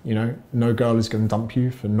way. You know, no girl is going to dump you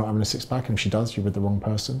for not having a six-pack, and if she does, you're with the wrong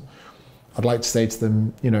person. I'd like to say to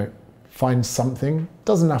them, you know, find something,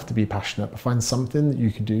 doesn't have to be passionate, but find something that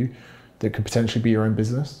you could do that could potentially be your own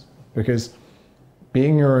business. Because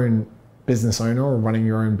being your own business owner or running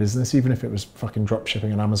your own business, even if it was fucking drop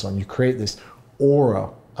shipping on Amazon, you create this aura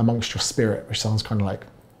amongst your spirit, which sounds kind of like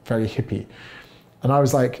very hippie. And I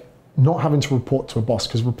was like, not having to report to a boss,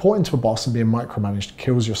 because reporting to a boss and being micromanaged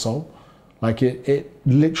kills your soul. Like it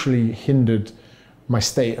literally hindered my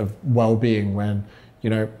state of well-being when, you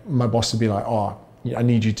know, my boss would be like, oh, I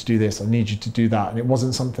need you to do this, I need you to do that. And it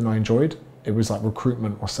wasn't something I enjoyed. It was like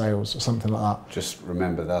recruitment or sales or something like that. Just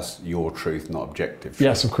remember, that's your truth, not objective.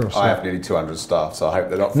 Yes, of course. I have nearly 200 staff, so I hope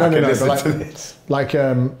they're not fucking listening to this. Like,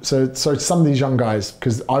 so some of these young guys,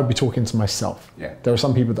 because I would be talking to myself. Yeah. There are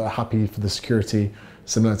some people that are happy for the security,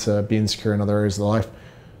 similar to being secure in other areas of life.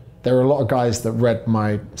 There are a lot of guys that read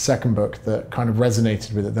my second book that kind of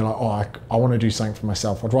resonated with it. They're like, oh, I want to do something for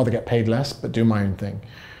myself. I'd rather get paid less, but do my own thing.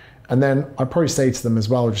 And then I'd probably say to them as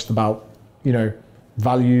well, just about, you know,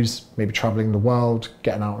 values, maybe traveling the world,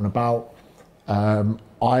 getting out and about.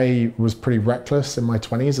 I was pretty reckless in my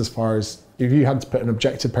 20s as far as if you had to put an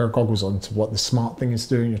objective pair of goggles on to what the smart thing is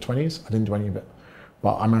to do in your 20s, I didn't do any of it.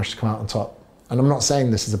 But I managed to come out on top. And I'm not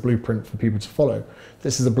saying this is a blueprint for people to follow.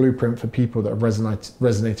 This is a blueprint for people that have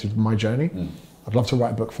resonated with my journey. I'd love to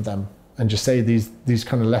write a book for them and just say these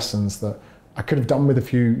kind of lessons that I could have done with a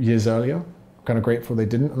few years earlier. I'm kind of grateful they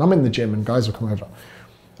didn't. And I'm in the gym and guys will come over.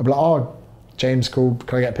 I'll be like, oh, James, cool,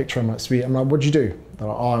 can I get a picture? I'm like, sweet. I'm like, what'd you do? They're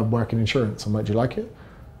like, oh, I work in insurance. I'm like, do you like it?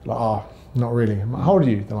 They're like, oh, not really. I'm like, how old are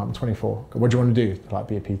you? They're like, I'm 24. What do you want to do? They're like,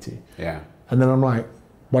 be a PT. Yeah. And then I'm like,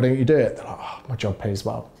 why don't you do it? They're like, oh, my job pays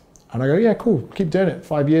well. And I go, yeah, cool, keep doing it.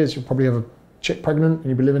 5 years, you'll probably have a chick pregnant and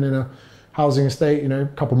you'll be living in a housing estate, you know, a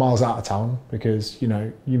couple miles out of town because, you know,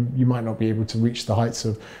 you might not be able to reach the heights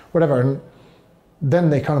of whatever. And then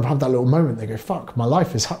they kind of have that little moment. They go, fuck, my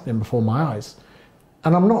life is happening before my eyes.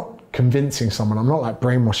 And I'm not convincing someone, I'm not like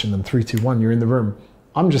brainwashing them, 3, 2, 1, you're in the room.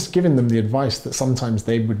 I'm just giving them the advice that sometimes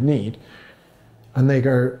they would need. And they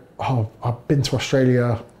go, oh, I've been to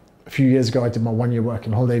Australia a few years ago, I did my 1 year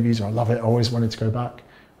working holiday visa, I love it, I always wanted to go back.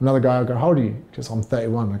 Another guy, I go, how old are you? Because I'm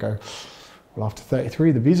 31. I go, well, after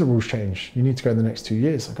 33, the visa rules change. You need to go in the next 2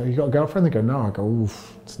 years. I go, you got a girlfriend? They go, no. I go,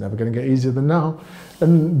 oof, it's never going to get easier than now.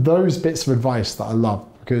 And those bits of advice that I love,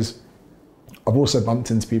 because I've also bumped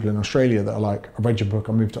into people in Australia that are like, I read your book,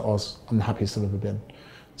 I moved to Oz, I'm the happiest I've ever been.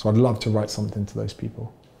 So I'd love to write something to those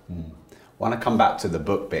people. I want to come back to the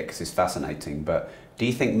book bit because it's fascinating, but do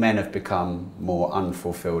you think men have become more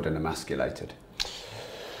unfulfilled and emasculated?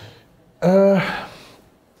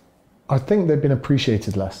 I think they've been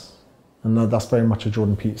appreciated less. And that's very much a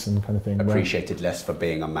Jordan Peterson kind of thing. Appreciated less for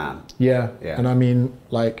being a man. Yeah. And I mean,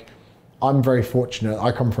 like, I'm very fortunate.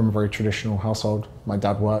 I come from a very traditional household. My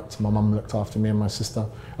dad worked, my mum looked after me and my sister.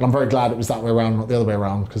 And I'm very glad it was that way around, not the other way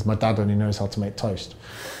around, because my dad only knows how to make toast.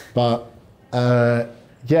 But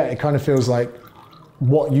yeah, it kind of feels like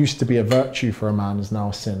what used to be a virtue for a man is now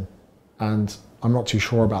a sin. And I'm not too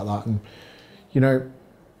sure about that. And, you know,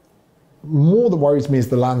 more that worries me is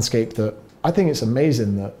the landscape that I think it's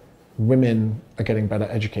amazing that women are getting better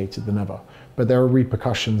educated than ever, but there are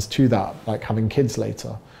repercussions to that, like having kids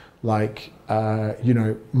later, like, you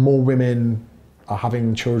know, more women are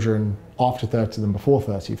having children after 30 than before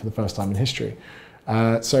 30 for the first time in history.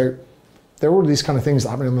 So there are all these kind of things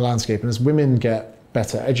that happen in the landscape, and as women get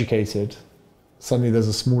better educated, suddenly there's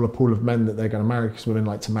a smaller pool of men that they're going to marry because women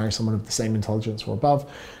like to marry someone of the same intelligence or above.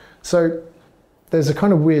 So there's a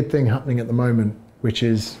kind of weird thing happening at the moment, which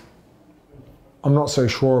is I'm not so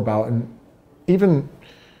sure about. And even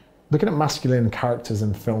looking at masculine characters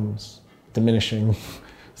in films diminishing,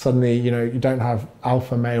 suddenly, you know, you don't have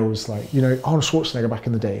alpha males like, you know, Arnold Schwarzenegger back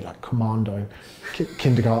in the day, like Commando,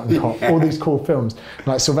 Kindergarten Cop, all these cool films,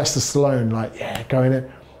 like Sylvester Stallone, like, yeah, going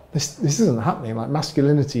in. This isn't happening. Like,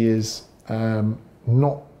 masculinity is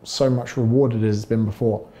not so much rewarded as it's been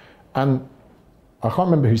before. And I can't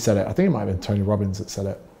remember who said it. I think it might have been Tony Robbins that said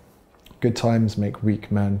it. Good times make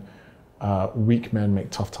weak men. Weak men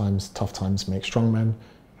make tough times make strong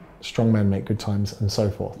men make good times, and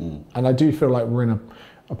so forth. And I do feel like we're in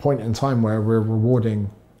a point in time where we're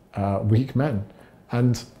rewarding weak men.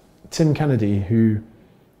 And Tim Kennedy, who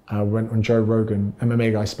went on Joe Rogan,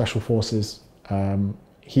 MMA guy, Special Forces,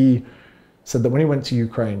 he said that when he went to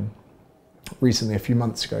Ukraine recently, a few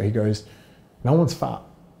months ago, he goes, no one's fat.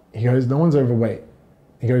 He goes, no one's overweight.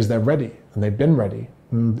 He goes, they're ready, and they've been ready.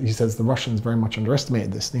 And he says the Russians very much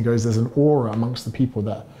underestimated this. And he goes, there's an aura amongst the people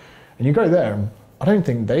there. And you go there, and I don't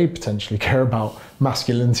think they potentially care about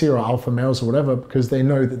masculinity or alpha males or whatever, because they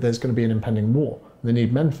know that there's going to be an impending war. They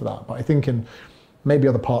need men for that. But I think in maybe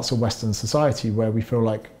other parts of Western society where we feel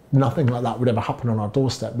like nothing like that would ever happen on our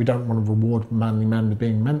doorstep. We don't want to reward manly men with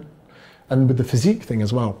being men. And with the physique thing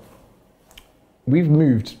as well, we've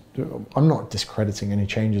moved, I'm not discrediting any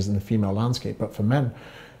changes in the female landscape, but for men,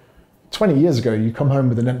 20 years ago, you come home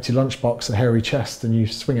with an empty lunchbox, a hairy chest, and you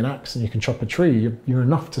swing an axe and you can chop a tree. You're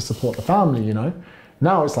enough to support the family, you know?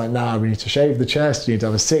 Now it's like, nah, we need to shave the chest, you need to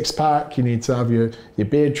have a six pack, you need to have your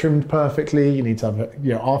beard trimmed perfectly, you need to have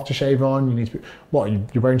aftershave on, you need to be,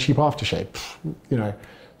 you're wearing cheap aftershave, you know?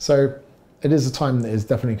 So it is a time that is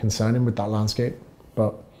definitely concerning with that landscape,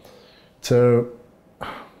 but to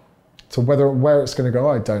where it's gonna go,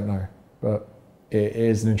 I don't know. But it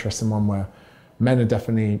is an interesting one where men are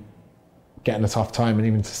definitely getting a tough time, and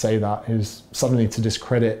even to say that is suddenly to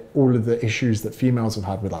discredit all of the issues that females have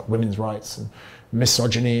had with like women's rights and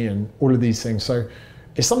misogyny and all of these things. So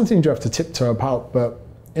it's something you do have to tiptoe about, but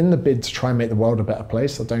in the bid to try and make the world a better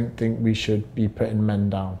place, I don't think we should be putting men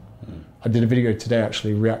down. I did a video today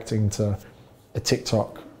actually reacting to a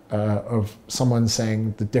TikTok of someone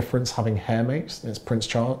saying the difference having hair makes. It's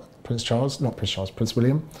Prince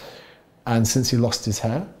William. And since he lost his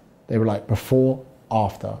hair, they were like before,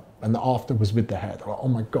 after, and the after was with the hair. They're like, oh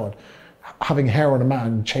my God, having hair on a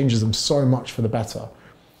man changes them so much for the better.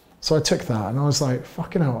 So I took that and I was like,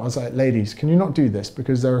 fucking hell. I was like, ladies, can you not do this?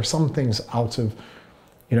 Because there are some things out of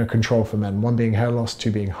control for men. One being hair loss,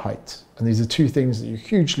 two being height. And these are two things that you're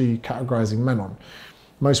hugely categorizing men on.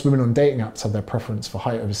 Most women on dating apps have their preference for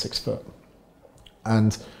height over 6 foot.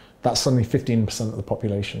 And that's suddenly 15% of the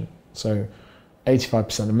population. So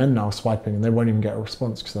 85% of men now are swiping and they won't even get a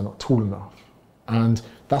response because they're not tall enough. And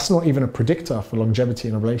that's not even a predictor for longevity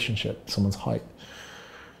in a relationship, someone's height.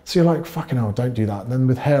 So you're like, fucking hell, don't do that. And then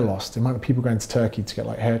with hair loss, the amount of people going to Turkey to get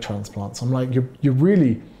like hair transplants, I'm like, you're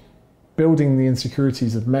really building the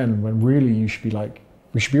insecurities of men when really you should be like,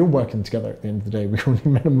 we should be all working together at the end of the day. We all need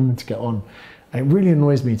men and women to get on. And it really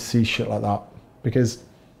annoys me to see shit like that, because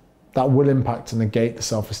that will impact and negate the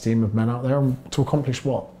self-esteem of men out there. And to accomplish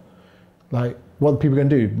what? Like, what are people going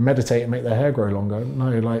to do? Meditate and make their hair grow longer?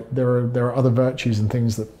 No, like there are other virtues and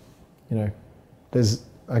things that, there's,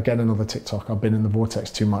 again, another TikTok. I've been in the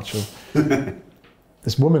vortex too much of.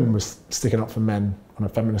 This woman was sticking up for men on a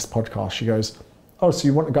feminist podcast. She goes, oh, so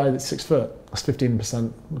you want a guy that's 6 foot? That's 15%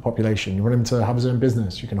 of the population. You want him to have his own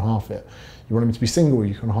business? You can half it. You want him to be single?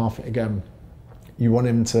 You can half it again. You want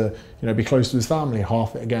him to, be close to his family?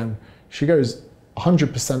 Half it again. She goes,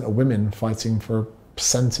 100% of women fighting for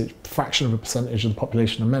a fraction of a percentage of the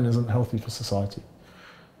population of men isn't healthy for society.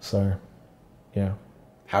 So, yeah.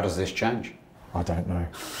 How does this change? I don't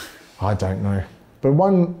know. But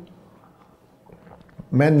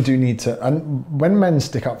men do need to, and when men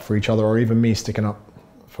stick up for each other, or even me sticking up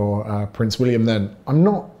for Prince William, then I'm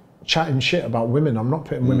not chatting shit about women. I'm not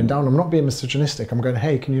putting women down. I'm not being misogynistic. I'm going,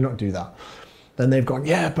 hey, can you not do that? Then they've gone,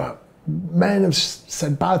 yeah, but men have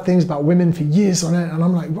said bad things about women for years on it. And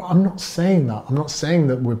I'm like, well, I'm not saying that. I'm not saying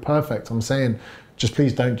that we're perfect. I'm saying, just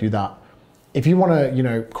please don't do that. If you want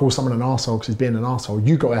to, call someone an arsehole because he's being an arsehole,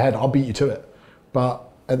 you go ahead, I'll beat you to it. But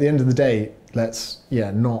at the end of the day,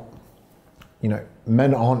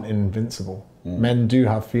 men aren't invincible. Men do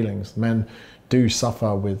have feelings. Men do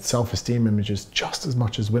suffer with self-esteem images just as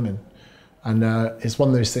much as women. And it's one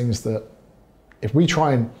of those things that if we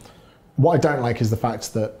try and, what I don't like is the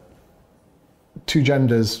fact that two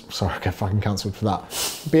genders, sorry, I get fucking cancelled for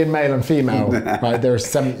that. Being male and female, right? There are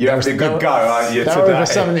 70. You're having a good go, aren't you? There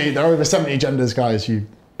are over 70 genders, guys, you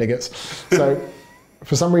bigots. So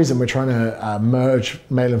for some reason, we're trying to merge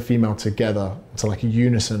male and female together to like a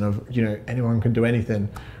unison of, anyone can do anything.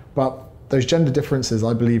 But those gender differences,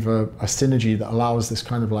 I believe, are a synergy that allows this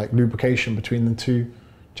kind of like lubrication between the two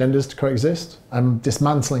genders to coexist. And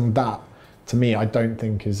dismantling that, to me, I don't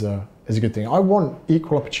think is a good thing. I want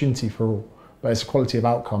equal opportunity for all, but it's a quality of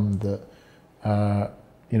outcome that,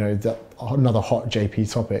 that another hot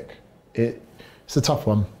JP topic. It's a tough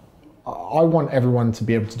one. I want everyone to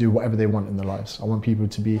be able to do whatever they want in their lives. I want people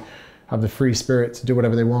to have the free spirit to do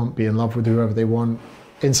whatever they want, be in love with whoever they want.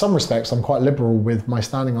 In some respects, I'm quite liberal with my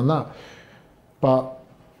standing on that. But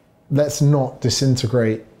let's not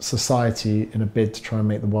disintegrate society in a bid to try and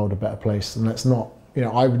make the world a better place. And let's not,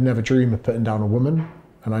 I would never dream of putting down a woman.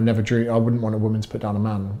 And I wouldn't want a woman to put down a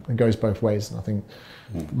man. It goes both ways. And I think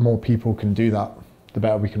more people can do that, the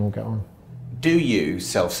better we can all get on. Do you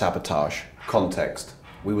self-sabotage? Context.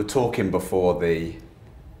 We were talking before we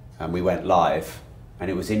went live,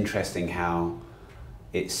 and it was interesting how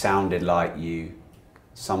it sounded like you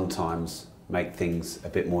sometimes make things a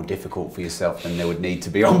bit more difficult for yourself than they would need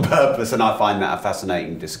to be on purpose, and I find that a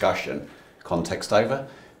fascinating discussion. Context over.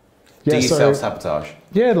 Do you self-sabotage?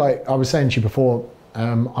 Yeah, like I was saying to you before,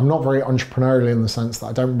 I'm not very entrepreneurial in the sense that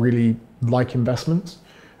I don't really like investments,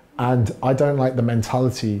 and I don't like the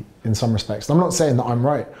mentality in some respects. I'm not saying that I'm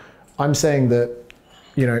right. I'm saying that,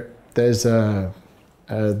 you know, there's the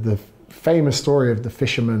famous story of the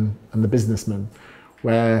fisherman and the businessman,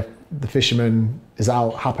 where the fisherman is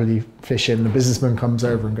out happily fishing, the businessman comes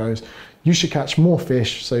over and goes, you should catch more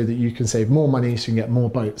fish so that you can save more money so you can get more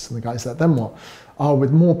boats. And the guy's like, then what? Oh,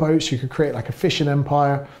 with more boats you could create like a fishing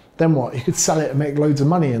empire. Then what? You could sell it and make loads of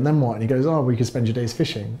money. And then what? And he goes, oh, well, you could spend your days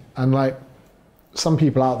fishing. And like, some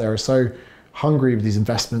people out there are so hungry with these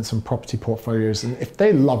investments and property portfolios, and if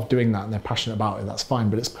they love doing that and they're passionate about it, that's fine,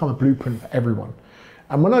 but it's become a blueprint for everyone.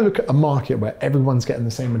 And when I look at a market where everyone's getting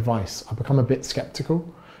the same advice, I become a bit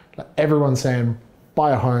skeptical. Like, everyone's saying,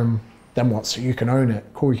 buy a home, then what? So you can own it.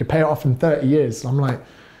 Cool, you can pay it off in 30 years. And I'm like,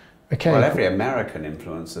 okay. Well, every American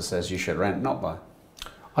influencer says you should rent, not buy.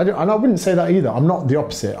 And I wouldn't say that either. I'm not the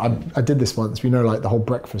opposite. I did this once, you know, like the whole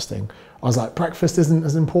breakfast thing. I was like, breakfast isn't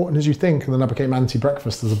as important as you think. And then I became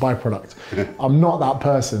anti-breakfast as a byproduct. I'm not that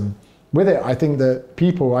person. With it, I think that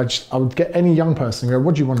people, I would get any young person and go,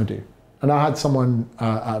 what do you want to do? And I had someone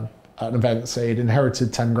at an event say he'd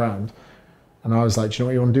inherited 10 grand. And I was like, do you know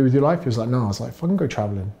what you want to do with your life? He was like, no. I was like, fucking go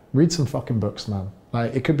traveling. Read some fucking books, man.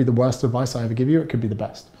 Like, it could be the worst advice I ever give you. It could be the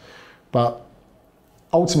best. But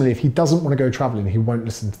ultimately, if he doesn't want to go traveling, he won't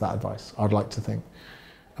listen to that advice, I'd like to think.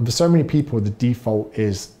 And for so many people, the default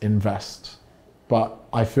is invest. But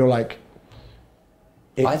I feel like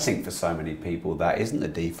I think for so many people, that isn't the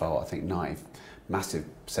default. I think massive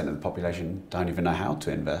percent of the population don't even know how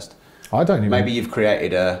to invest. I don't even. Maybe you've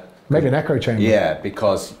created maybe an echo chamber. Yeah,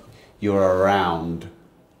 because you're around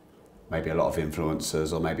maybe a lot of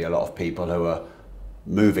influencers or maybe a lot of people who are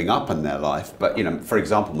moving up in their life. But, you know, for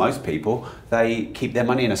example, most people, they keep their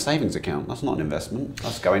money in a savings account. That's not an investment.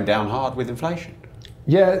 That's going down hard with inflation.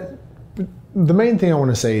 Yeah, the main thing I want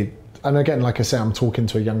to say, and again, like I say, I'm talking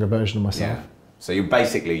to a younger version of myself. Yeah. So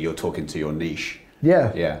you're talking to your niche.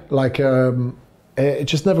 Yeah. Yeah. Like, it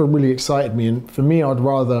just never really excited me. And for me, I'd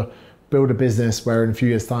rather build a business where in a few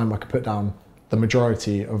years' time I could put down the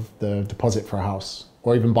majority of the deposit for a house,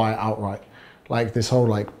 or even buy it outright. Like this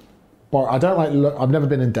whole I've never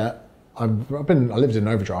been in debt. I lived in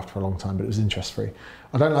overdraft for a long time, but it was interest free.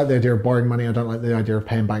 I don't like the idea of borrowing money. I don't like the idea of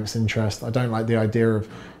paying banks interest. I don't like the idea of,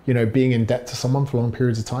 you know, being in debt to someone for long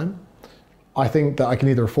periods of time. I think that I can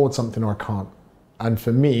either afford something or I can't. And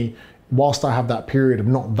for me, whilst I have that period of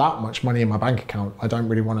not that much money in my bank account, I don't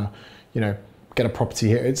really want to, you know, get a property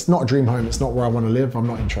here. It's not a dream home. It's not where I want to live. I'm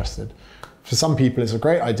not interested. For some people, it's a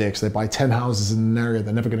great idea because they buy 10 houses in an area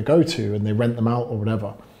they're never going to go to and they rent them out or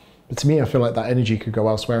whatever. But to me, I feel like that energy could go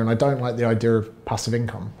elsewhere, and I don't like the idea of passive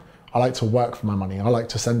income. I like to work for my money. I like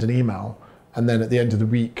to send an email and then at the end of the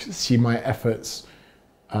week, see my efforts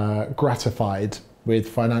gratified with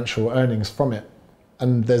financial earnings from it.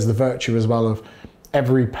 And there's the virtue as well of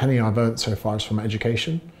every penny I've earned so far is from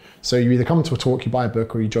education. So you either come to a talk, you buy a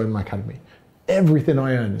book, or you join my academy. Everything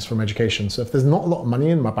I earn is from education. So if there's not a lot of money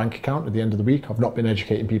in my bank account at the end of the week, I've not been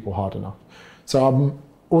educating people hard enough. So I'm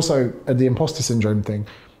also at the imposter syndrome thing.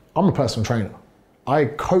 I'm a personal trainer. I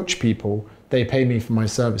coach people, they pay me for my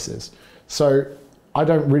services. So I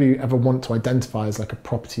don't really ever want to identify as like a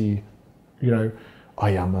property, you know, oh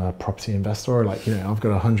yeah, I'm a property investor, or like, you know, I've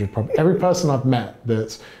got 100 property. Every person I've met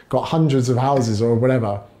that's got hundreds of houses or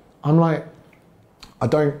whatever, I'm like, I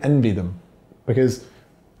don't envy them, because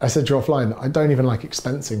I said to you offline, I don't even like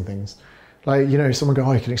expensing things. Like, you know, someone go,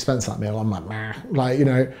 oh, you can expense that meal. I'm like, meh. Like, you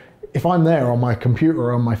know, if I'm there on my computer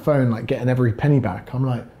or on my phone, like getting every penny back, I'm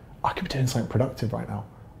like, I could be doing something productive right now.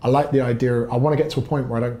 I like the idea. I want to get to a point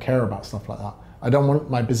where I don't care about stuff like that. I don't want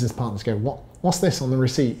my business partners to go, what's this on the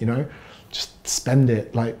receipt, you know? Just spend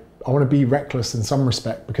it. Like, I want to be reckless in some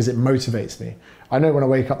respect because it motivates me. I know when I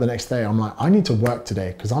wake up the next day, I'm like, I need to work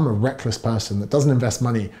today because I'm a reckless person that doesn't invest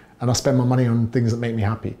money, and I spend my money on things that make me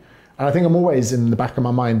happy. And I think I'm always in the back of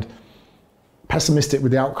my mind pessimistic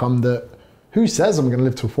with the outcome that who says I'm going to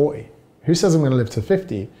live till 40? Who says I'm going to live till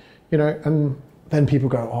 50? You know, and then people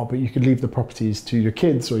go, oh, but you could leave the properties to your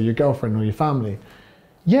kids or your girlfriend or your family.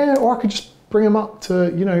 Yeah, or I could just bring them up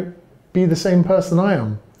to, you know, be the same person I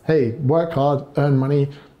am. Hey, work hard, earn money,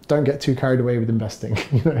 don't get too carried away with investing.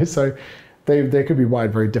 You know, so they could be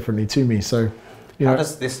wired very differently to me. So, you know, how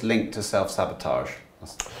does this link to self-sabotage?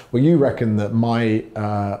 Well, you reckon that my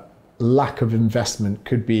lack of investment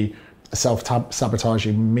could be a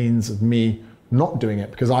self-sabotaging means of me not doing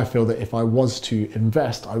it, because I feel that if I was to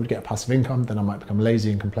invest, I would get a passive income, then I might become lazy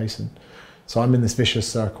and complacent. So I'm in this vicious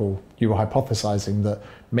circle. You were hypothesizing that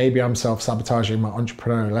maybe I'm self-sabotaging my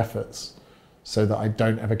entrepreneurial efforts so that I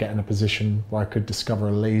don't ever get in a position where I could discover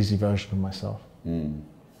a lazy version of myself.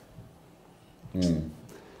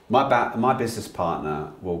 My business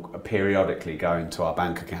partner will periodically go into our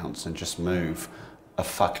bank accounts and just move a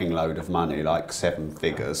fucking load of money, like 7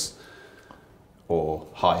 figures or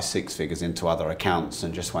high 6 figures, into other accounts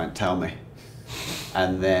and just won't tell me.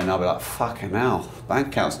 And then I'll be like, fucking hell, bank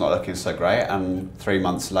account's not looking so great. And 3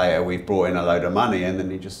 months later, we've brought in a load of money, and then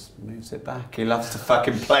he just moves it back. He loves to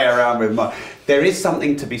fucking play around with money. There is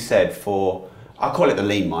something to be said for, I call it the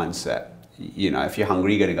lean mindset. You know, if you're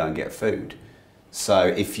hungry, you're gonna go and get food. So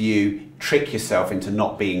if you trick yourself into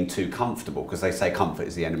not being too comfortable, because they say comfort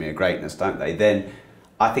is the enemy of greatness, don't they? Then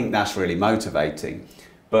I think that's really motivating.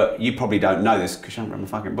 But you probably don't know this because you haven't read my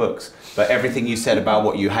fucking books. But everything you said about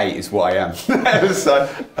what you hate is what I am. So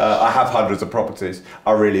I have hundreds of properties.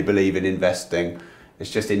 I really believe in investing. It's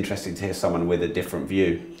just interesting to hear someone with a different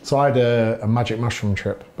view. So I had a magic mushroom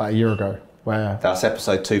trip about a year ago where... That's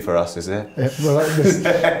episode 2 for us, is it?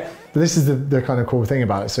 This is the kind of cool thing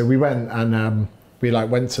about it. So we went and we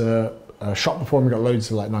went to a shop before, and we got loads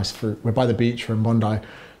of nice fruit. We're by the beach, we're in Bondi.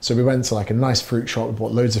 So we went to a nice fruit shop, we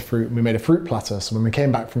bought loads of fruit, and we made a fruit platter. So when we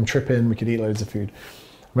came back from tripping, we could eat loads of food.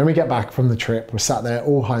 When we get back from the trip, we're sat there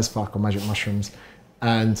all high as fuck on magic mushrooms.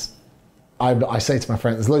 And I say to my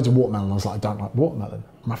friend, there's loads of watermelon. I was like, I don't like watermelon.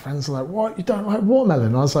 My friends are like, what, you don't like watermelon?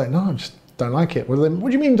 And I was like, no, I just don't like it. Well, then,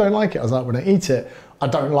 what do you mean don't like it? I was like, when I eat it, I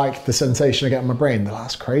don't like the sensation I get in my brain. They're like,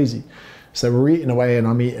 that's crazy. So we're eating away, and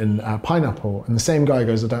I'm eating pineapple. And the same guy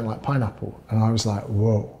goes, I don't like pineapple. And I was like,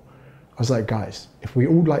 whoa. I was like, guys, if we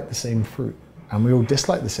all like the same fruit and we all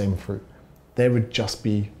dislike the same fruit, there would just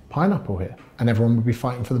be pineapple here and everyone would be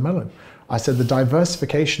fighting for the melon. I said the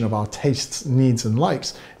diversification of our tastes, needs and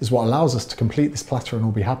likes is what allows us to complete this platter and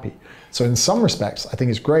all be happy. So in some respects, I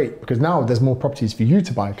think it's great because now there's more properties for you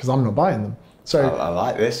to buy because I'm not buying them. So I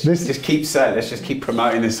like this. Just keep saying, let's just keep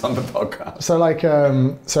promoting this on the podcast. So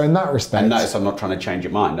so in that respect. And notice I'm not trying to change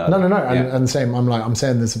your mind. No. Yeah. And same, I'm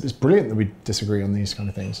saying it's brilliant that we disagree on these kind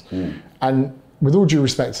of things. And with all due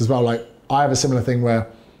respect as well, I have a similar thing where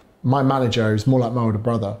my manager, who's more like my older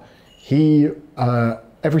brother, he,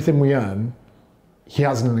 everything we earn, he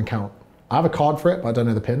has in an account. I have a card for it, but I don't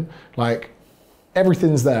know the PIN.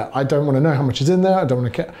 Everything's there. I don't want to know how much is in there. I don't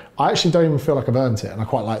want to care. I actually don't even feel like I've earned it, and I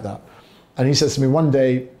quite like that. And he says to me, one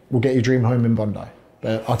day we'll get your dream home in Bondi.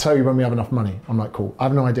 But I'll tell you when we have enough money. I'm like, cool. I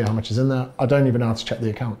have no idea how much is in there. I don't even know how to check the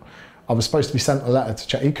account. I was supposed to be sent a letter to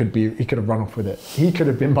check. He could have run off with it. He could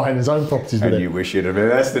have been buying his own properties with it. And you wish you'd have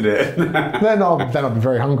invested it. then I'll be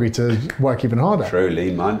very hungry to work even harder. True,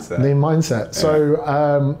 lean mindset. Lean mindset. Yeah.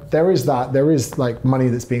 So there is that. There is money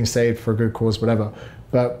that's being saved for a good cause, whatever.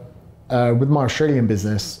 But with my Australian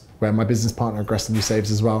business, where my business partner aggressively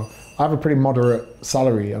saves as well, I have a pretty moderate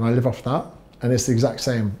salary and I live off that. And it's the exact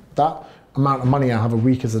same. That amount of money I have a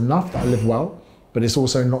week is enough that I live well, but it's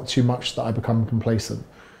also not too much that I become complacent.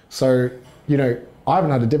 So, I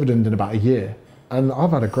haven't had a dividend in about a year and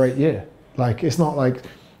I've had a great year. It's not like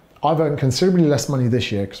I've earned considerably less money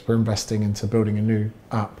this year because we're investing into building a new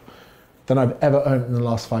app than I've ever earned in the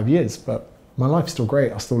last 5 years, but my life's still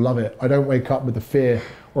great. I still love it. I don't wake up with the fear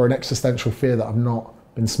or an existential fear that I've not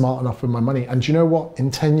been smart enough with my money. And do you know what?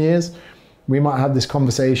 In 10 years, we might have this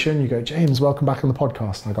conversation. You go, James, welcome back on the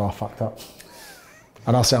podcast. And I go, I fucked up.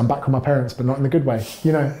 And I'll say, I'm back with my parents, but not in the good way,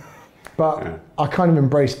 But yeah. I kind of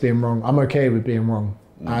embrace being wrong. I'm okay with being wrong.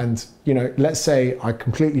 And, let's say I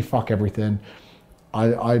completely fuck everything.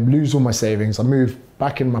 I lose all my savings. I move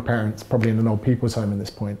back in my parents, probably in an old people's home at this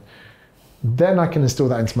point. Then I can instill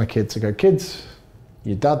that into my kids. I go, kids,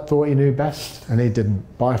 your dad thought he knew best and he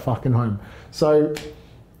didn't. Buy a fucking home. So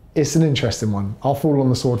it's an interesting one. I'll fall on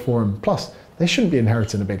the sword for him. Plus, they shouldn't be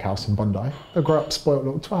inheriting a big house in Bondi. They'll grow up spoiled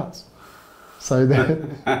little twats. So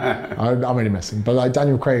I'm only messing. But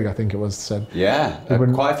Daniel Craig, I think it was, said. Yeah,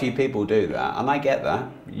 quite a few people do that. And I get that.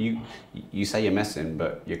 You say you're messing,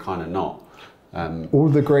 but you're kind of not. All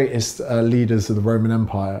the greatest leaders of the Roman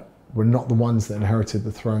Empire were not the ones that inherited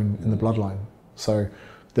the throne in the bloodline. So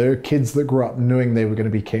there are kids that grew up knowing they were going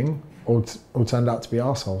to be king or turned out to be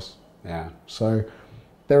arseholes. Yeah. So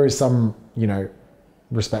there is some,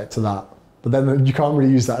 respect to that. But then you can't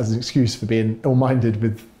really use that as an excuse for being ill-minded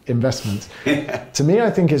with investments. To me, I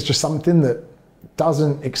think it's just something that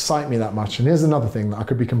doesn't excite me that much. And here's another thing that I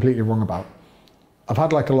could be completely wrong about. I've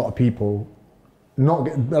had a lot of people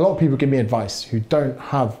give me advice who don't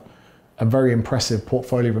have a very impressive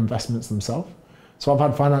portfolio of investments themselves. So I've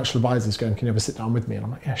had financial advisors going, can you ever sit down with me? And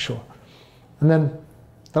I'm like, yeah, sure. And then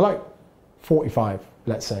they're 45,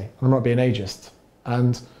 let's say, and I'm not being ageist.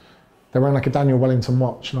 And they're wearing a Daniel Wellington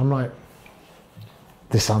watch. And I'm like,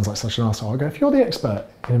 this sounds like such an arsehole. I go, if you're the expert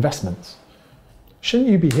in investments, shouldn't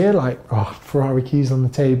you be here Ferrari keys on the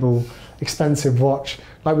table, expensive watch.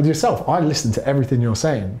 Like with yourself, I listen to everything you're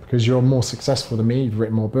saying because you're more successful than me. You've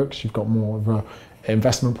written more books. You've got more of an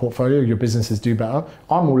investment portfolio. Your businesses do better.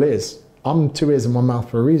 I'm all ears. I'm 2 ears and 1 mouth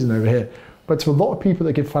for a reason over here. But to a lot of people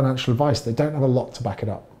that give financial advice, they don't have a lot to back it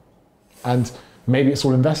up. And maybe it's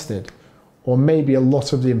all invested, or maybe a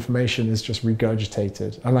lot of the information is just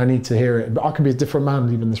regurgitated and I need to hear it. But I could be a different man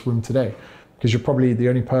leaving this room today because you're probably the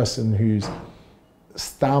only person whose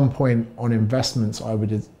standpoint on investments I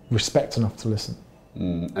would respect enough to listen.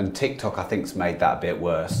 And TikTok, I think, has made that a bit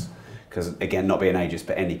worse. Because again, not being ageist,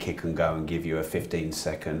 but any kid can go and give you a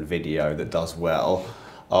 15-second video that does well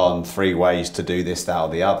on 3 ways to do this, that, or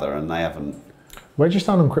the other, and they haven't. Where do you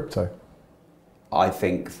stand on crypto? I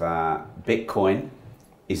think that Bitcoin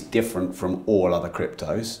is different from all other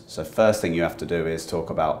cryptos. So first thing you have to do is talk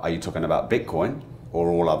about, are you talking about Bitcoin or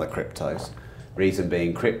all other cryptos? Reason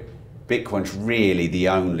being, Bitcoin's really the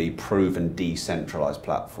only proven decentralized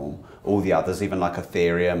platform. All the others, even like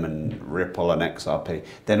Ethereum and Ripple and XRP,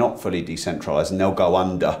 they're not fully decentralized and they'll go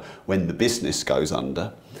under when the business goes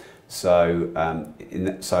under. So,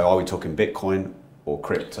 so are we talking Bitcoin or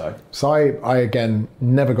crypto? So I again,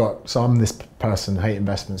 never got, so I'm this person, hate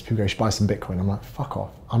investments. People go, you should buy some Bitcoin. I'm like, fuck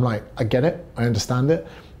off. I'm like, I get it, I understand it.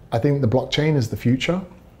 I think the blockchain is the future,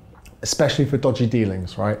 especially for dodgy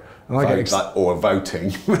dealings, right? And I get or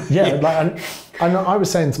voting. Yeah, like, and I was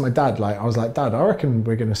saying to my dad, like, I was like, Dad, I reckon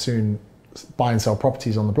we're gonna soon buy and sell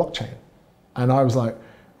properties on the blockchain. And I was like,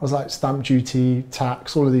 stamp duty,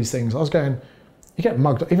 tax, all of these things. I was going, you get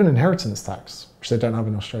mugged, even inheritance tax, which they don't have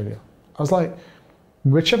in Australia. I was like,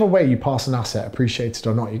 whichever way you pass an asset, appreciated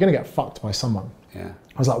or not, you're gonna get fucked by someone. Yeah.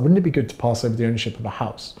 I was like, wouldn't it be good to pass over the ownership of a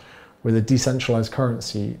house with a decentralized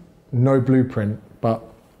currency, no blueprint, but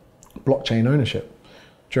blockchain ownership?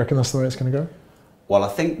 Do you reckon that's the way it's gonna go? Well, I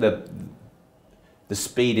think the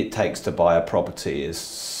speed it takes to buy a property is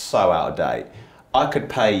so out of date. I could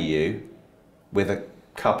pay you with a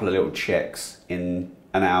couple of little checks in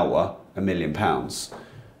an hour, £1 million,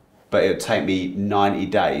 but it would take me 90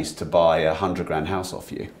 days to buy a 100 grand house off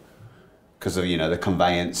you because of, you know, the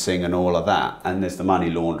conveyancing and all of that. And there's the money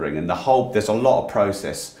laundering and there's a lot of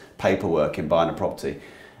process paperwork in buying a property,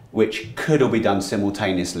 which could all be done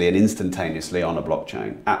simultaneously and instantaneously on a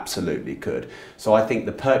blockchain. Absolutely could. So I think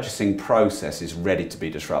the purchasing process is ready to be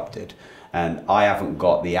disrupted. And I haven't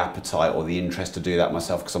got the appetite or the interest to do that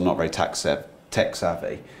myself because I'm not very tech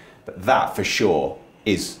savvy. But that for sure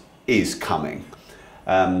is coming.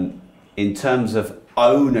 In terms of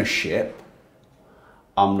ownership,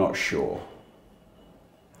 I'm not sure.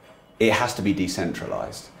 It has to be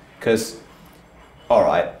decentralized because, all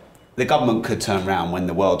right, the government could turn around when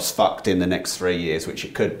the world's fucked in the next 3 years, which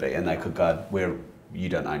it could be, and they could go, you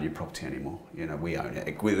don't own your property anymore. You know, we own it.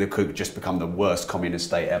 It could just become the worst communist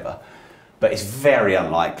state ever. But it's very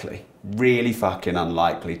unlikely, really fucking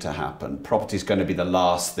unlikely to happen. Property's going to be the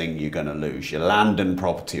last thing you're going to lose. Your land and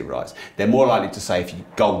property rights. They're more likely to say if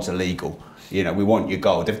gold's illegal, you know, we want your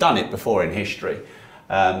gold. They've done it before in history.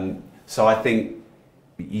 So I think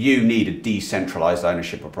you need a decentralized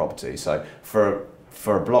ownership of property. So for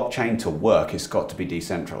a blockchain to work, it's got to be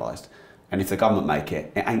decentralized. And if the government make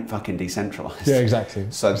it, it ain't fucking decentralized. Yeah, exactly.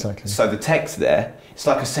 So the text there, it's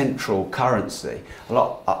like a central currency.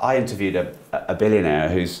 I interviewed a billionaire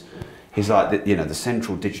he's like, you know, the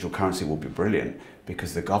central digital currency will be brilliant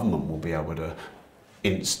because the government will be able to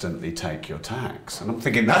instantly take your tax. And I'm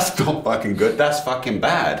thinking, that's not fucking good, that's fucking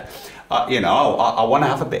bad. You know, I want to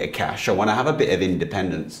have a bit of cash, I want to have a bit of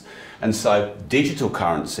independence. And so digital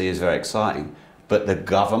currency is very exciting. But the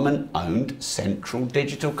government-owned central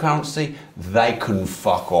digital currency, they can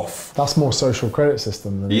fuck off. That's more social credit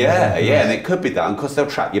system than yeah, and it could be that, and because they'll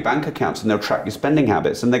track your bank accounts and they'll track your spending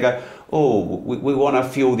habits, and they go, oh, we want to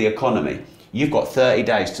fuel the economy. You've got 30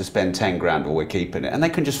 days to spend 10 grand, or we're keeping it, and they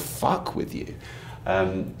can just fuck with you.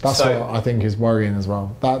 That's what I think is worrying as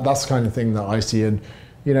well. That's the kind of thing that I see, and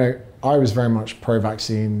you know, I was very much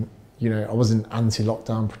pro-vaccine. You know, I wasn't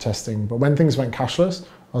anti-lockdown protesting, but when things went cashless,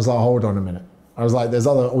 I was like, hold on a minute. I was like, there's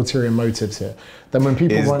other ulterior motives here. Then when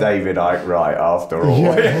people Is David Icke right after all?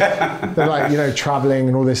 Yeah, they're like, you know, traveling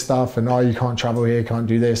and all this stuff, and you can't travel here, can't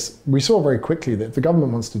do this. We saw very quickly that if the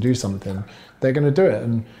government wants to do something, they're going to do it,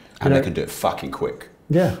 and they can do it fucking quick.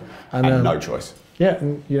 Yeah, and no choice. Yeah,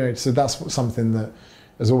 and you know, so that's something that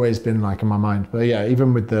has always been like in my mind. But yeah,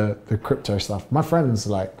 even with the crypto stuff, my friends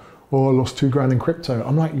are like, oh, I lost $2 in crypto.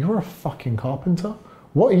 I'm like, you're a fucking carpenter.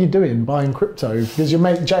 What are you doing buying crypto? Because your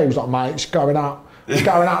mate Jay was like, mate, it's going up,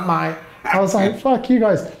 mate. I was like, fuck you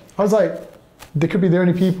guys. I was like, they could be the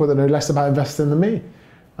only people that know less about investing than me.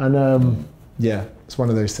 And yeah, it's one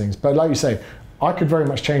of those things. But like you say, I could very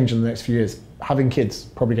much change in the next few years. Having kids,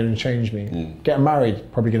 probably going to change me. Getting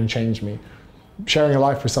married, probably going to change me. Sharing a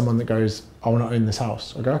life with someone that goes, I want to own this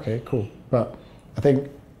house. I go, okay, cool. But I think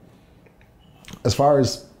as far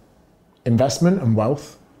as investment and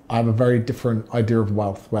wealth, I have a very different idea of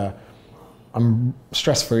wealth where I'm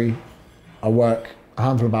stress-free. I work a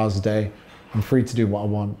handful of hours a day. I'm free to do what I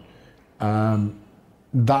want.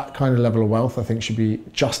 That kind of level of wealth, I think, should be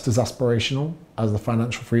just as aspirational as the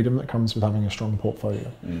financial freedom that comes with having a strong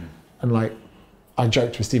portfolio. And like, I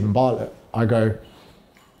joked with Stephen Bartlett, I go,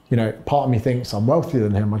 you know, part of me thinks I'm wealthier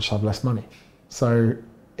than him, I just have less money. So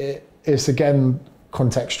it's again,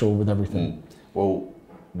 contextual with everything. Well,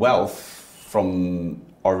 wealth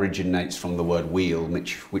originates from the word wheel,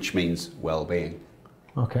 which means well-being.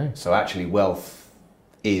 Okay. So actually wealth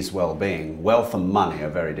is well-being. Wealth and money are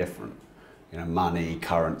very different. You know, money,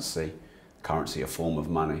 currency a form of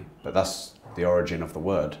money, but that's the origin of the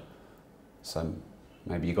word. So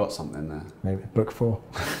maybe you got something there. Maybe book 4.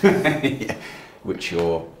 Yeah, which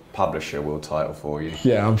your publisher will title for you.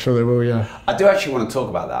 Yeah, I'm sure they will, yeah. I do actually want to talk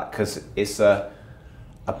about that because it's a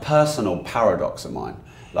personal paradox of mine.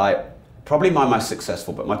 Like, probably my two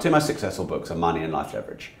most successful books are Money and Life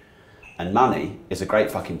Leverage. And Money is a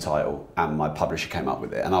great fucking title, and my publisher came up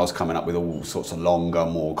with it, and I was coming up with all sorts of longer,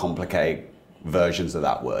 more complicated versions of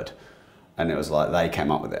that word. And it was like, they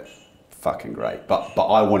came up with it. Fucking great. But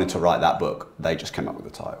I wanted to write that book. They just came up with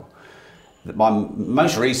the title. My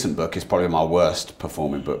most recent book is probably my worst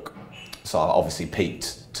performing book. So I obviously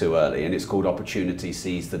peaked too early, and it's called Opportunity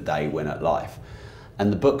Seize the Day, Win at Life.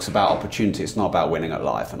 And the book's about opportunity, it's not about winning at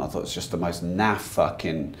life. And I thought it's just the most naff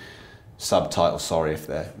fucking subtitle, sorry if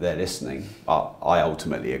they're listening. I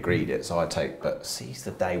ultimately agreed it, so but seize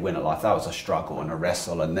the day, win at life, that was a struggle and a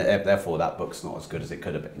wrestle, and therefore that book's not as good as it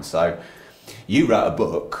could have been. So you wrote a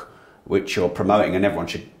book which you're promoting and everyone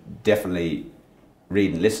should definitely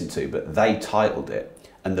read and listen to, but they titled it,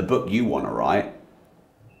 and the book you want to write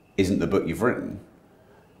isn't the book you've written.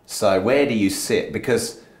 So where do you sit?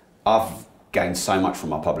 Because I've gained so much from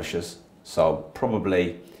my publishers, so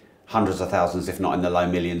probably hundreds of thousands, if not in the low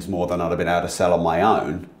millions, more than I'd have been able to sell on my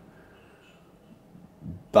own.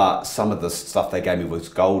 But some of the stuff they gave me was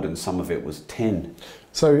gold and some of it was tin.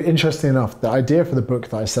 So interesting enough, the idea for the book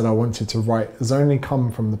that I said I wanted to write has only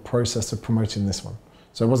come from the process of promoting this one.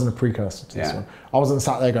 So it wasn't a precursor to this one. I wasn't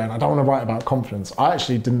sat there going, I don't want to write about confidence. I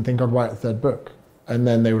actually didn't think I'd write a third book. And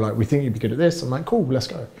then they were like, we think you'd be good at this. I'm like, cool, let's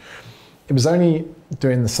go. It was only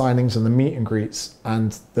doing the signings and the meet and greets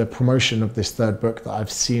and the promotion of this third book that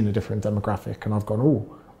I've seen a different demographic, and I've gone,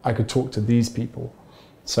 oh, I could talk to these people.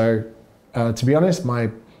 So to be honest, my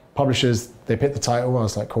publishers, they picked the title. I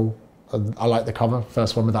was like, cool. I like the cover,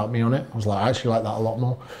 first one without me on it. I was like, I actually like that a lot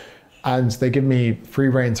more. And they give me free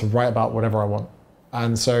rein to write about whatever I want.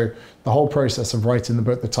 And so the whole process of writing the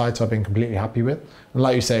book, the title, I've been completely happy with. And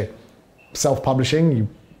like you say, self-publishing, you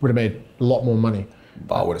would have made a lot more money.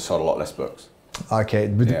 But I would have sold a lot less books. Okay,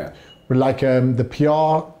 but like the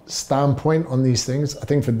PR standpoint on these things, I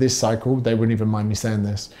think for this cycle, they wouldn't even mind me saying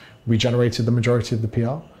this, we generated the majority of the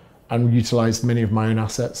PR and we utilized many of my own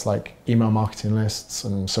assets like email marketing lists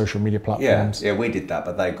and social media platforms. Yeah, we did that,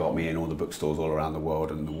 but they got me in all the bookstores all around the world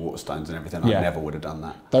and the Waterstones and everything. I never would have done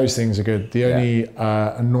that. Those things are good. The only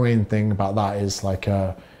annoying thing about that is like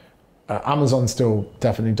Amazon still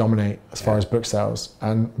definitely dominate as far as book sales,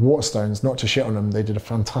 and Waterstones, not to shit on them, they did a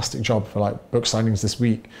fantastic job for like book signings this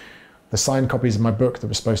week. The signed copies of my book that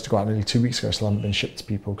were supposed to go out nearly 2 weeks ago still haven't been shipped to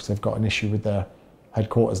people because they've got an issue with their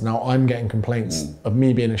headquarters. Now I'm getting complaints of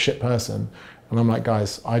me being a shit person, and I'm like,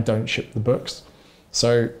 guys, I don't ship the books.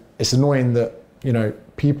 So it's annoying that, you know,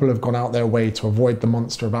 people have gone out their way to avoid the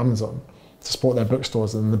monster of Amazon to support their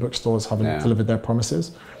bookstores, and the bookstores haven't delivered their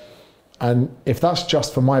promises. And if that's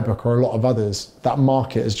just for my book or a lot of others, that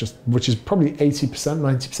market is just, which is probably 80%,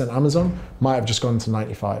 90% Amazon, might have just gone to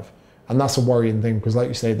 95. And that's a worrying thing because like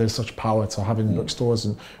you say, there's such power to having bookstores,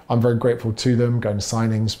 and I'm very grateful to them, going to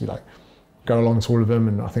signings, we like go along to all of them,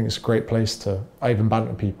 and I think it's a great place to, I even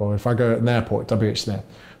banter people. If I go at an airport, WH Smith,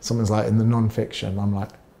 someone's like in the non-fiction, I'm like,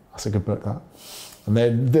 that's a good book that. And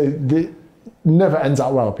they never ends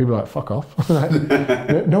out well. People are like, fuck off.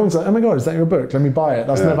 No one's like, oh my God, is that your book? Let me buy it.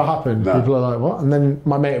 That's never happened. No. People are like, what? And then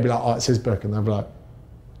my mate would be like, oh, it's his book. And they'll be like,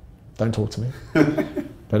 don't talk to me.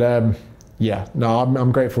 But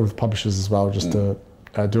I'm grateful for publishers as well, just to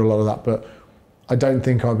do a lot of that. But I don't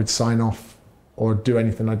think I would sign off or do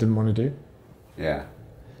anything I didn't want to do. Yeah.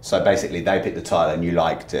 So basically they picked the title and you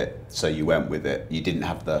liked it, so you went with it. You didn't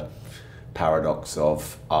have the paradox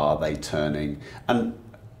of, are they turning? And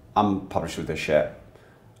I'm published with this shit.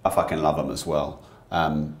 I fucking love them as well.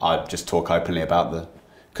 I just talk openly about the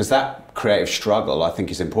Because that creative struggle, I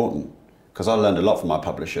think, is important. Because I learned a lot from my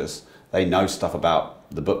publishers. They know stuff about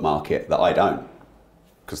the book market that I don't,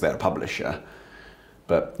 because they're a publisher.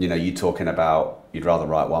 But you know, you talking about you'd rather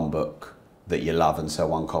write one book that you love and sell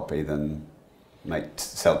one copy than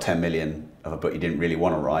sell 10 million of a book you didn't really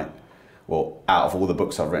want to write. Well, out of all the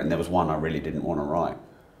books I've written, there was one I really didn't want to write.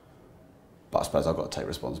 But I suppose I've got to take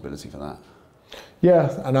responsibility for that.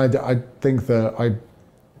 Yeah, and I think that I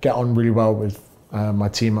get on really well with my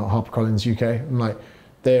team at HarperCollins UK. And like,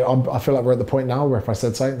 I feel like we're at the point now where if I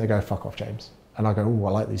said something, they go, "Fuck off, James," and I go, "Oh,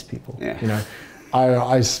 I like these people." Yeah. You know,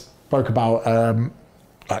 I spoke about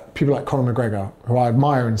like people like Conor McGregor, who I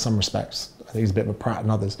admire in some respects. I think he's a bit of a prat in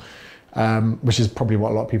others, which is probably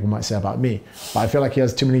what a lot of people might say about me. But I feel like he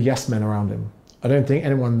has too many yes men around him. I don't think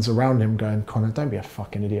anyone's around him going, "Conor, don't be a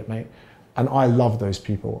fucking idiot, mate." And I love those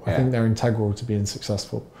people. I think they're integral to being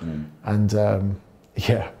successful. And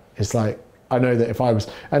yeah, it's like, I know that if I was,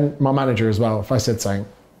 and my manager as well, if I said something,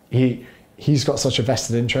 he's got such a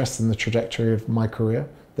vested interest in the trajectory of my career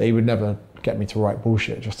that he would never get me to write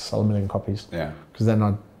bullshit just to sell 1 million copies. Yeah. Because then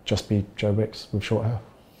I'd just be Joe Wicks with short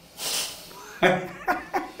hair.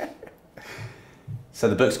 So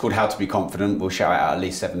the book's called How to Be Confident. We'll shout it out at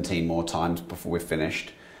least 17 more times before we're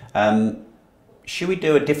finished. Should we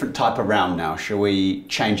do a different type of round now? Shall we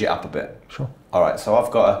change it up a bit? Sure. All right, so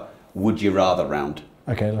I've got a would you rather round.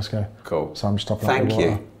 Okay, let's go. Cool. So I'm just stopping. Thank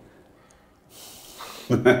you.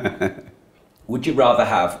 Would you rather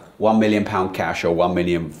have £1 million cash or 1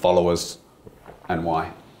 million followers, and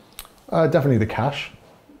why? Definitely the cash,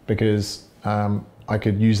 because I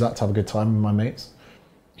could use that to have a good time with my mates.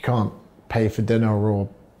 You can't pay for dinner or,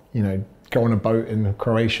 you know, go on a boat in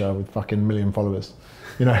Croatia with fucking 1 million followers.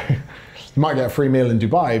 You know, you might get a free meal in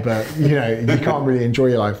Dubai, but you know, you can't really enjoy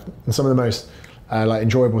your life. And some of the most like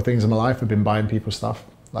enjoyable things in my life have been buying people stuff.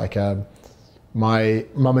 Like my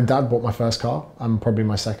mum and dad bought my first car and probably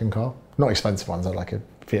my second car. Not expensive ones, I like a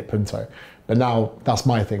Fiat Punto. But now that's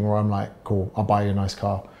my thing where I'm like, cool, I'll buy you a nice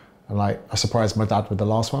car. And like, I surprised my dad with the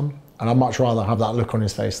last one. And I'd much rather have that look on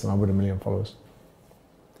his face than I would 1 million followers.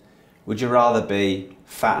 Would you rather be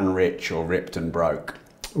fat and rich or ripped and broke?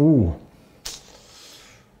 Ooh.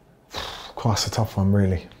 That's a tough one,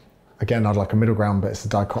 really. Again, I'd like a middle ground, but it's the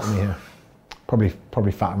dichotomy here.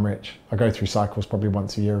 Probably fat and rich. I go through cycles probably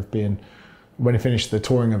once a year of being, when I finish the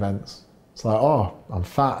touring events, it's like, oh, I'm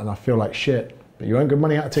fat and I feel like shit, but you earn good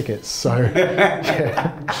money out of tickets. So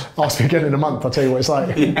yeah. Ask me again in a month, I'll tell you what it's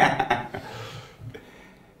like. Yeah.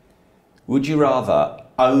 Would you rather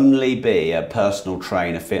only be a personal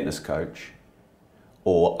trainer, fitness coach,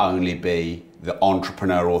 or only be the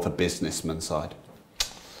entrepreneur or the businessman side?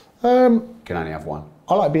 Can only have one.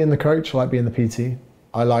 I like being the coach, I like being the PT.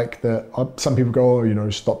 I like that, some people go, oh, you know,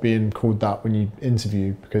 stop being called that when you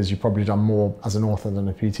interview because you've probably done more as an author than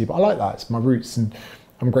a PT, but I like that, it's my roots and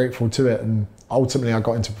I'm grateful to it. And ultimately I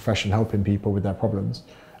got into profession helping people with their problems.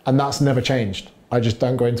 And that's never changed. I just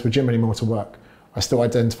don't go into a gym anymore to work. I still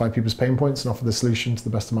identify people's pain points and offer the solution to the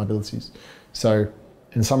best of my abilities. So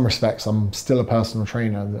in some respects, I'm still a personal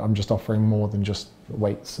trainer. I'm just offering more than just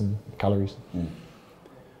weights and calories. Mm.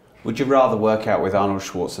 Would you rather work out with Arnold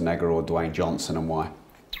Schwarzenegger or Dwayne Johnson, and why?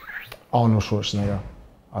 Arnold Schwarzenegger.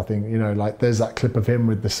 I think, you know, like there's that clip of him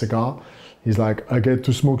with the cigar. He's like, I get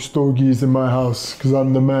to smoke stogies in my house because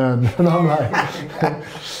I'm the man. And I'm like,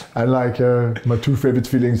 and like my two favorite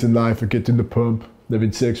feelings in life are getting the pump,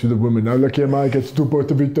 having sex with a woman. Now lucky am I get to do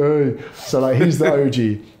both every day. So like he's the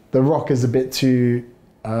OG. The Rock is a bit too,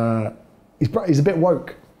 he's a bit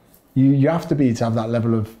woke. You have to be to have that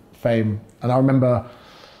level of fame. And I remember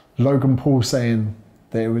Logan Paul saying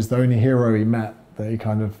that it was the only hero he met that he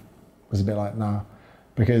kind of was a bit like, nah.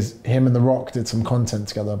 Because him and The Rock did some content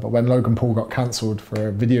together, but when Logan Paul got cancelled for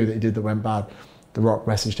a video that he did that went bad, The Rock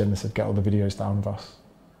messaged him and said, get all the videos down of us.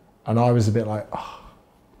 And I was a bit like, oh,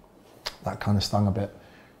 that kind of stung a bit.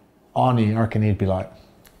 Arnie, I reckon he'd be like,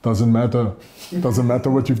 doesn't matter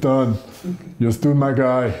what you've done, you're still my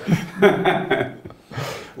guy.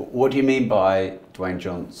 What do you mean by Dwayne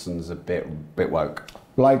Johnson's a bit woke?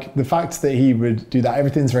 Like the fact that he would do that,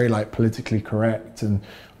 everything's very like politically correct and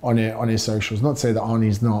on his socials. Not to say that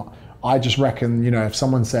Arnie's not. I just reckon, you know, if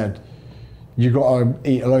someone said, you got to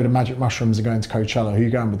eat a load of magic mushrooms and go into Coachella, who are you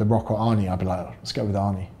going with, The Rock or Arnie? I'd be like, let's go with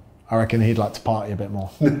Arnie. I reckon he'd like to party a bit more.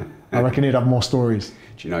 I reckon he'd have more stories.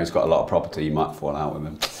 Do you know he's got a lot of property, you might fall out with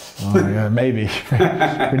him. Oh yeah, maybe.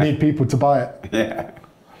 We need people to buy it. Yeah.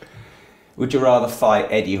 Would you rather fight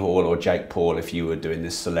Eddie Hall or Jake Paul if you were doing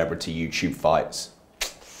this celebrity YouTube fights?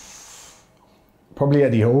 Probably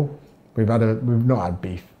Eddie Hall. We've not had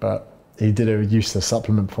beef, but he did a useless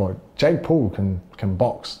supplement for it. Jake Paul can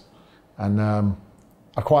box, and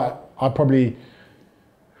I'd probably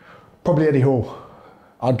Eddie Hall.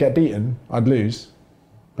 I'd get beaten, I'd lose,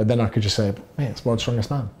 but then I could just say, hey, it's world's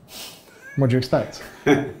strongest man. What do you expect?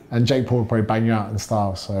 And Jake Paul would probably bang you out in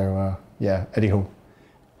style. So yeah, Eddie Hall.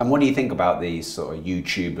 And what do you think about these sort of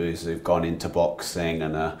YouTubers who've gone into boxing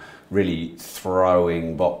and are really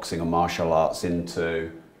throwing boxing and martial arts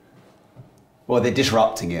into, well, they're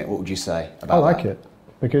disrupting it. What would you say about that? I like it,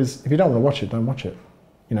 because if you don't want to watch it, don't watch it.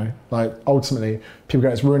 You know, like ultimately people go,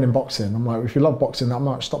 it's ruining boxing. I'm like, if you love boxing that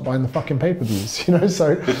much, stop buying the fucking pay-per-views, you know?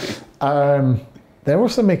 So they're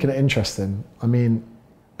also making it interesting. I mean,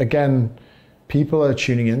 again, people are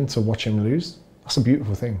tuning in to watch him lose. That's a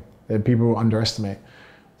beautiful thing. People underestimate.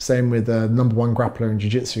 Same with the #1 grappler in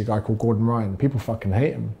jiu-jitsu, a guy called Gordon Ryan. People fucking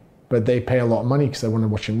hate him, but they pay a lot of money because they want to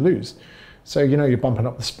watch him lose. So, you know, you're bumping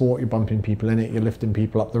up the sport, you're bumping people in it, you're lifting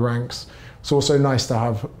people up the ranks. It's also nice to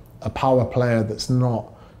have a power player that's not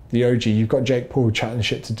the OG. You've got Jake Paul chatting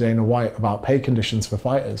shit to Dana White about pay conditions for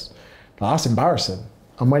fighters. That's embarrassing.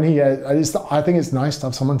 And when I think it's nice to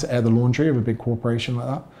have someone to air the laundry of a big corporation like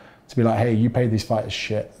that, to be like, hey, you pay these fighters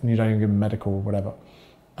shit and you don't even give them medical or whatever.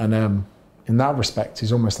 And in that respect,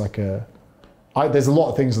 he's almost like there's a lot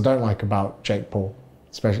of things I don't like about Jake Paul,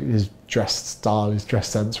 especially his dress style, his dress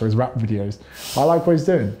sense, or his rap videos. I like what he's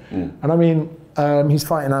doing. And I mean, he's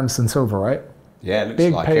fighting Anderson Silva, right? Yeah, it looks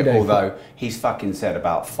Big like it, although he's fucking said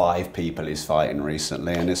about 5 people he's fighting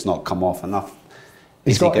recently and it's not come off enough.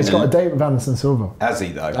 He's got a date with Anderson Silva. Has he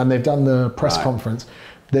though? And they've done the press conference.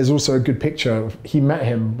 There's also a good picture. He met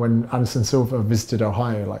him when Anderson Silva visited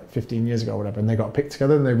Ohio like 15 years ago or whatever, and they got a pic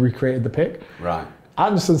together and they recreated the pic. Right.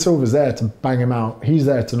 Anderson Silva's there to bang him out. He's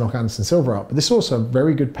there to knock Anderson Silva out. But this is also a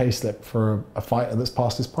very good pay slip for a fighter that's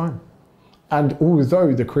past his prime. And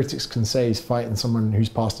although the critics can say he's fighting someone who's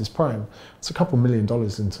past his prime, it's a couple $1 million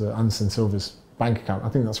into Anderson Silva's bank account. I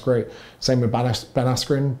think that's great. Same with Ben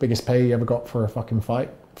Askren, biggest pay he ever got for a fucking fight.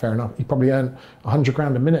 Fair enough. He probably earned 100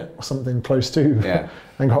 grand a minute or something close to,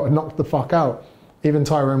 and got knocked the fuck out. Even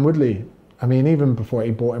Tyrone Woodley, I mean, even before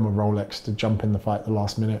he bought him a Rolex to jump in the fight at the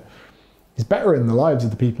last minute, he's better in the lives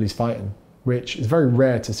of the people he's fighting, which is very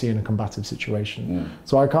rare to see in a combative situation.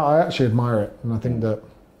 So I actually admire it, and I think that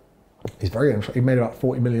he's very interesting. He made about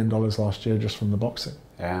 $40 million last year just from the boxing.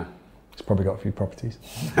 Yeah. He's probably got a few properties.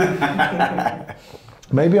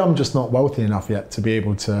 Maybe I'm just not wealthy enough yet to be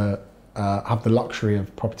able to have the luxury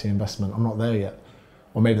of property investment. I'm not there yet.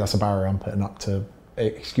 Or maybe that's a barrier I'm putting up to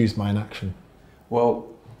excuse my inaction. Well,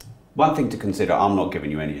 one thing to consider, I'm not giving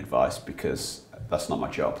you any advice because that's not my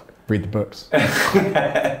job. Read the books.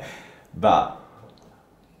 But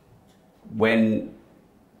when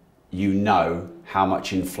you know how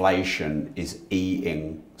much inflation is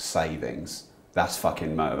eating savings, that's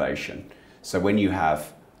fucking motivation. So when you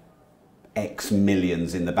have X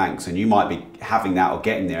millions in the banks and you might be having that or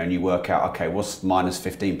getting there and you work out, okay, what's minus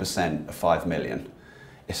 15% of 5 million?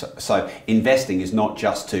 So investing is not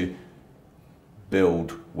just to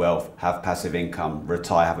build wealth, have passive income,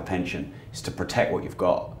 retire, have a pension. It's to protect what you've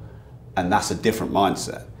got. And that's a different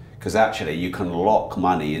mindset, because actually you can lock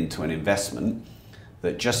money into an investment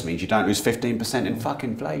that just means you don't lose 15% in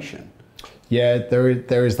fucking inflation. Yeah, there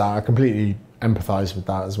is that. I completely empathise with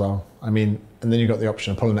that as well. I mean, and then you've got the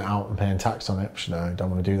option of pulling it out and paying tax on it, which no, I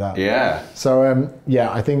don't want to do that. Yeah. So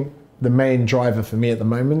yeah, I think the main driver for me at the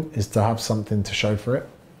moment is to have something to show for it.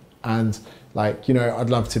 And like, you know, I'd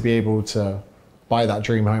love to be able to buy that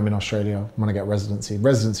dream home in Australia when I get residency.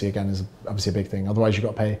 Residency again is obviously a big thing. Otherwise you've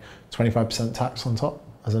got to pay 25% tax on top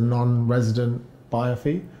as a non-resident buyer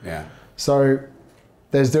fee. Yeah. So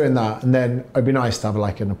there's doing that, and then it'd be nice to have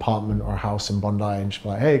like an apartment or a house in Bondi and just be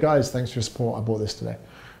like, hey guys, thanks for your support, I bought this today.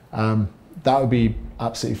 That would be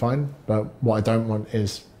absolutely fine, but what I don't want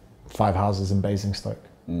is 5 houses in Basingstoke.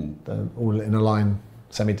 They're all in a line,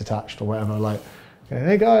 semi-detached or whatever, like,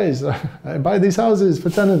 hey guys, I buy these houses for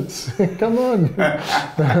tenants, come on,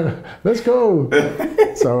 let's go.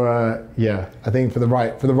 So yeah, I think for the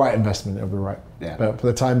right investment, it'll be right. Yeah. But for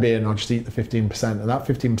the time being, I'll just eat the 15%, and that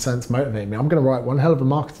 15%'s motivating me. I'm going to write one hell of a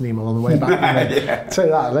marketing email on the way back. Yeah. Say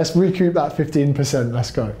that, let's recoup that 15%, let's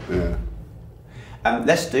go. Yeah.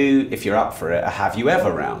 Let's do, if you're up for it, a have you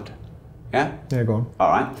ever round. Yeah? Yeah, go on. All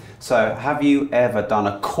right. So have you ever done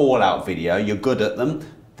a call out video, you're good at them,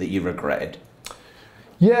 that you regretted?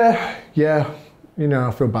 Yeah. You know,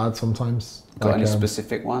 I feel bad sometimes. Got any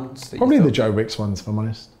specific ones? That probably the Joe Wicks ones, if I'm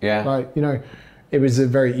honest. Yeah. Like, you know, it was a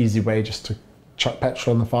very easy way just to chuck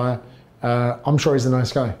petrol on the fire. I'm sure he's a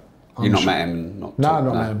nice guy. You've not met him? No,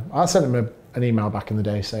 not met him. I sent him an email back in the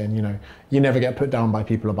day saying, you know, you never get put down by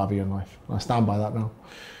people above you in life. And I stand by that now.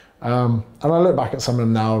 And I look back at some of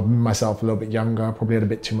them now, myself a little bit younger, probably had a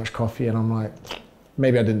bit too much coffee, and I'm like,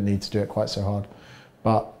 Maybe I didn't need to do it quite so hard,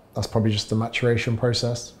 but that's probably just the maturation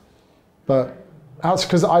process. But that's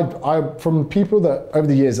because I from people that over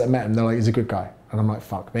the years that met him, they're like, he's a good guy. And I'm like,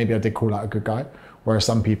 fuck, maybe I did call out a good guy. Whereas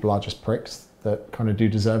some people are just pricks that kind of do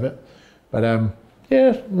deserve it. But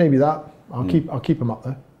yeah, maybe that. I'll keep them up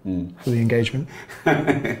there for the engagement.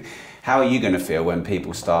 How are you going to feel when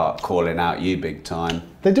people start calling out you big time?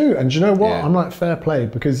 They do, and do you know what? Yeah. I'm like, fair play,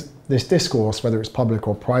 because this discourse, whether it's public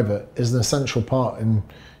or private, is an essential part in,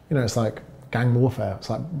 it's like gang warfare. It's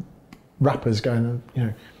like rappers going,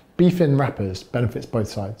 beefing rappers benefits both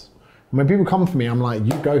sides. And when people come for me, I'm like,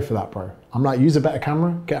 you go for that, bro. I'm like, use a better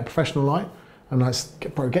camera, get a professional light, and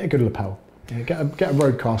like, bro, get a good lapel. Yeah, get a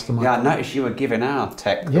roadcaster. Like, yeah, I noticed you were giving our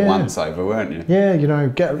tech the once over, weren't you? Yeah,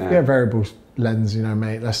 get a variable lens,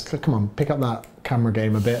 mate. Come on, pick up that camera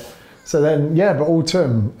game a bit. So then, yeah, but all to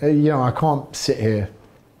him, I can't sit here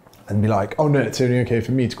and be like, oh no, it's only okay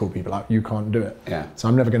for me to call people out. You can't do it. Yeah. So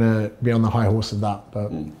I'm never gonna be on the high horse of that.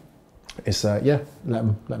 But it's let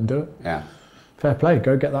them do it. Yeah. Fair play.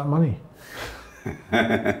 Go get that money.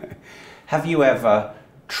 Have you ever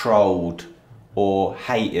trolled or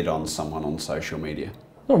hated on someone on social media?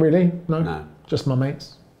 Not really. No. Just my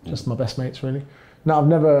mates. Just my best mates, really. No, I've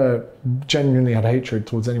never genuinely had hatred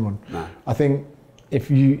towards anyone. No. I think if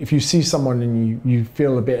you see someone and you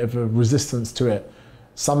feel a bit of a resistance to it,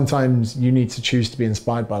 sometimes you need to choose to be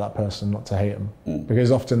inspired by that person, not to hate them. Because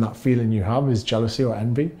often that feeling you have is jealousy or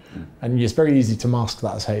envy. And it's very easy to mask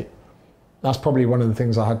that as hate. That's probably one of the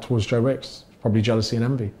things I had towards Joe Wicks, probably jealousy and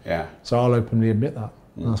envy. Yeah. So I'll openly admit that.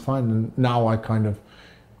 And that's fine. And now I kind of,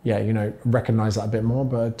 recognize that a bit more,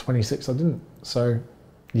 but at 26 I didn't. So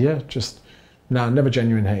yeah, never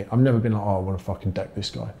genuine hate. I've never been like, oh, I want to fucking deck this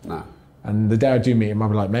guy. No. And the day I do meet him, I'll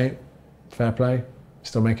be like, mate, fair play,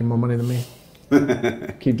 still making more money than me.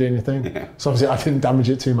 Keep doing your thing. Yeah. So obviously I didn't damage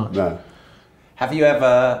it too much. No. Have you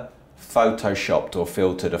ever photoshopped or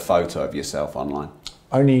filtered a photo of yourself online?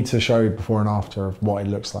 Only to show before and after of what it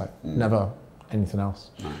looks like. Never anything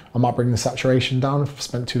else. No. I might bring the saturation down if I've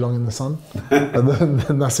spent too long in the sun. And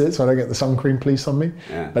then that's it, so I don't get the sun cream police on me.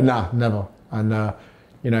 Yeah. But nah, never. And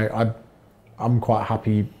I'm quite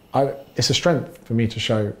happy. It's a strength for me to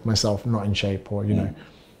show myself not in shape or, in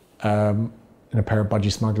a pair of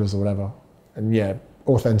budgie smugglers or whatever. And yeah,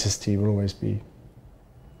 authenticity will always be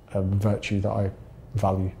a virtue that I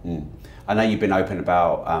value. I know you've been open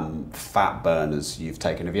about fat burners you've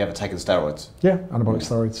taken. Have you ever taken steroids? Yeah, anabolic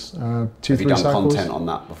steroids. Have you done content on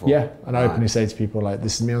that before? Yeah, and I openly say to people, like,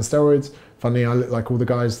 this is me on steroids. Funny, I look like all the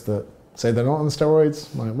guys that say they're not on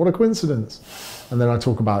steroids. I'm like, what a coincidence. And then I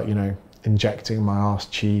talk about, injecting my arse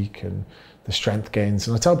cheek and the strength gains.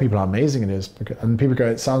 And I tell people how amazing it is. And people go,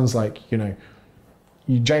 it sounds like,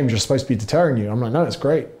 James, you're supposed to be deterring you. I'm like, no, it's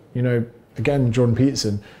great. Again, Jordan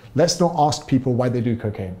Peterson, let's not ask people why they do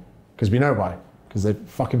cocaine. Because we know why. Because it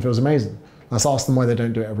fucking feels amazing. Let's ask them why they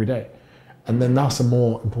don't do it every day. And then that's a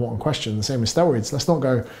more important question. The same with steroids. Let's not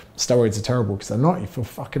go, steroids are terrible, because they're not. You feel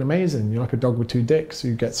fucking amazing. You're like a dog with two dicks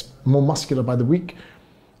who gets more muscular by the week.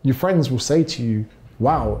 Your friends will say to you,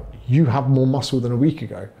 wow, you have more muscle than a week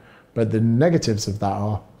ago. But the negatives of that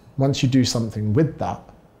are, once you do something with that,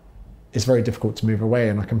 it's very difficult to move away.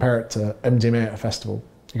 And I compare it to MDMA at a festival.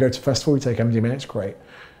 You go to a festival, you take MDMA, it's great.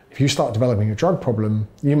 If you start developing a drug problem,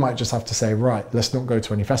 you might just have to say, right, let's not go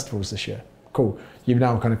to any festivals this year. Cool. You've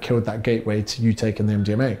now kind of killed that gateway to you taking the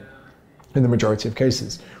MDMA in the majority of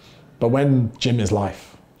cases. But when gym is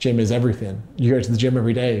life, gym is everything. You go to the gym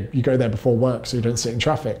every day, you go there before work so you don't sit in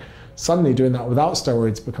traffic. Suddenly doing that without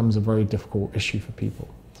steroids becomes a very difficult issue for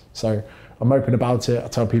people. So I'm open about it. I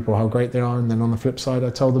tell people how great they are. And then on the flip side, I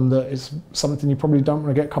tell them that it's something you probably don't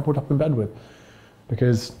want to get coupled up in bed with,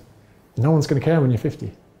 because no one's going to care when you're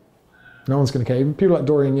 50. No one's going to care. Even people like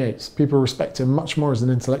Dorian Yates, people respect him much more as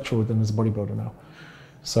an intellectual than as a bodybuilder now.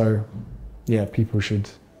 So yeah, people should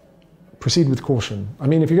proceed with caution. I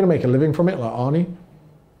mean, if you're going to make a living from it, like Arnie,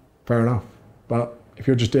 fair enough. But if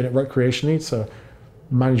you're just doing it recreationally to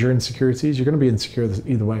manage your insecurities, you're going to be insecure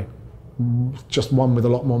either way. Just one with a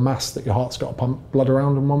lot more mass that your heart's got to pump blood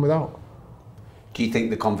around, and one without. Do you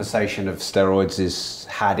think the conversation of steroids is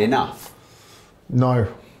had enough? No.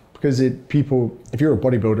 Because if you're a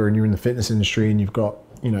bodybuilder and you're in the fitness industry and you've got,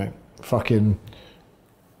 you've got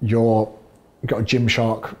a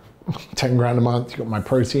Gymshark, 10 grand a month, you've got My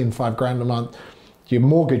Protein, 5 grand a month, your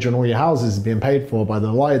mortgage on all your houses is being paid for by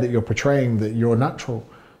the lie that you're portraying that you're natural.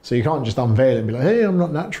 So you can't just unveil it and be like, hey, I'm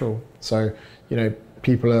not natural. So,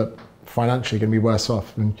 people are financially going to be worse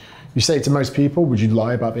off. And you say to most people, would you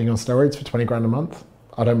lie about being on steroids for 20 grand a month?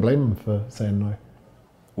 I don't blame them for saying no.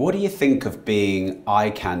 What do you think of being eye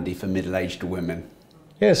candy for middle-aged women?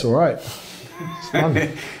 Yeah, it's all right. It's fun.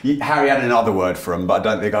 Harry had another word for them, but I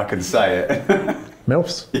don't think I can say it.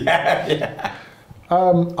 MILFs? Yeah. I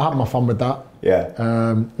had my fun with that.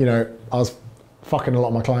 Yeah. You know, I was fucking a lot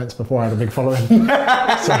of my clients before I had a big following. So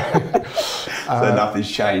nothing's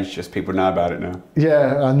changed, just people know about it now.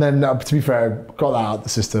 Yeah, and then to be fair, got that out of the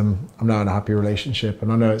system. I'm now in a happy relationship,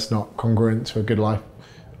 and I know it's not congruent to a good life.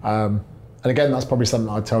 And again, that's probably something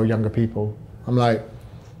I'd tell younger people. I'm like,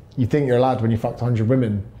 you think you're a lad when you fucked 100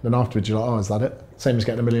 women, then afterwards you're like, oh, is that it? Same as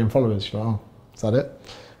getting 1 million followers. You're like, oh, is that it?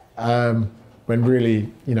 When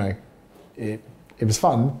really, you know, it was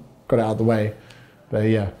fun, got it out of the way. But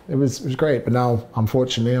yeah, it was great. But now,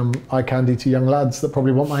 unfortunately, I'm eye candy to young lads that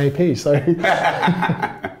probably want my AP. So,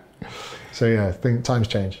 so yeah, I think times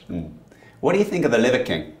change. What do you think of the Liver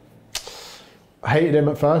King? I hated him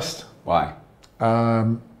at first. Why?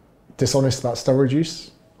 Dishonest about steroid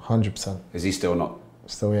use, 100%. Is he still not?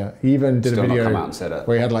 Still, yeah. He even did a video come out and said it.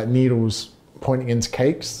 where he had like needles pointing into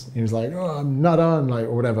cakes. He was like, oh, I'm not on, like,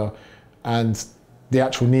 or whatever. And the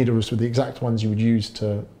actual needles were the exact ones you would use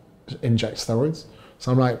to inject steroids.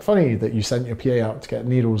 So I'm like, funny that you sent your PA out to get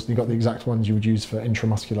needles and you got the exact ones you would use for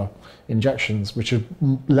intramuscular injections, which are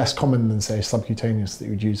less common than, say, subcutaneous that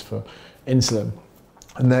you would use for insulin.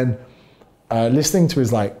 And then listening to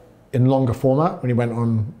his, like, in longer format, when he went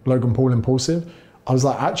on Logan Paul Impulsive, I was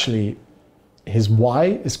like, actually, his why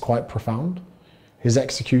is quite profound. His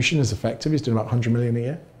execution is effective. He's doing about 100 million a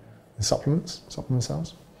year in supplement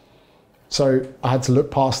sales. So I had to look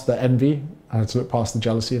past the envy. I had to look past the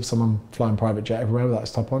jealousy of someone flying private jet everywhere without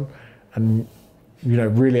his top on, and you know,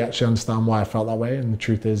 really actually understand why I felt that way. And the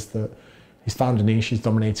truth is that he's found a niche. He's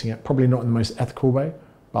dominating it. Probably not in the most ethical way,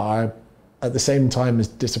 but at the same time as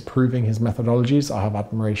disapproving his methodologies, I have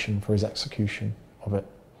admiration for his execution of it.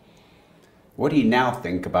 What do you now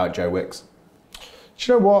think about Joe Wicks? Do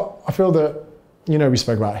you know what? I feel that, you know, we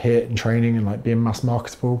spoke about HIIT and training and like being mass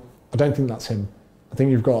marketable. I don't think that's him. I think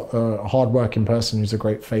you've got a hard-working person who's a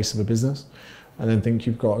great face of a business. I then think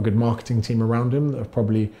you've got a good marketing team around him that have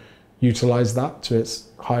probably utilised that to its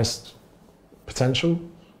highest potential.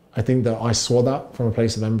 I think that I saw that from a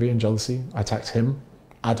place of envy and jealousy. I attacked him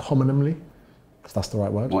ad hominemly, if that's the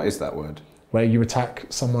right word. What is that word? Where you attack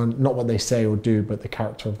someone, not what they say or do, but the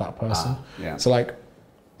character of that person. Yeah. So like,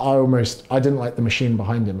 I didn't like the machine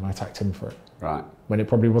behind him and I attacked him for it. Right. When it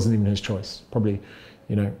probably wasn't even his choice. Probably,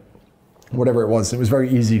 you know, whatever it was very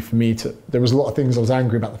easy for me to, there was a lot of things I was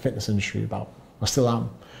angry about the fitness industry about. I still am.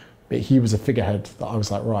 But he was a figurehead that I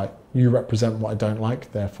was like, right, you represent what I don't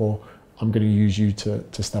like, therefore I'm going to use you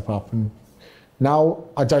to step up. And now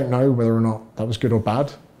I don't know whether or not that was good or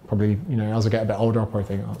bad. Probably, you know, as I get a bit older, I'll probably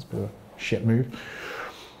think, oh, that's a bit of a shit move.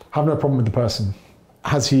 I have no problem with the person.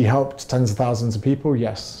 Has he helped tens of thousands of people?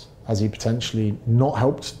 Yes. Has he potentially not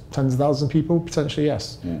helped tens of thousands of people? Potentially,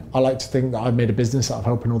 yes. Yeah. I like to think that I've made a business out of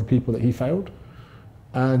helping all the people that he failed.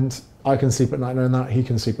 And I can sleep at night knowing that, he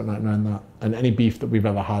can sleep at night knowing that. And any beef that we've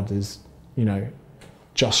ever had is, you know,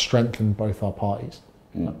 just strengthened both our parties.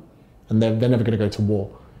 Yeah. And they're never going to go to war.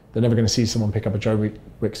 They're never going to see someone pick up a Joe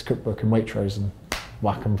Wicks cookbook in Waitrose and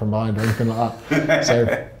whack them from behind or anything like that.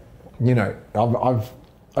 So, you know, I've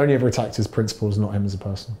only ever attacked his principles, not him as a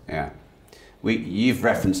person. Yeah. You've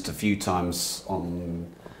referenced a few times on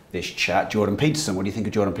this chat Jordan Peterson. What do you think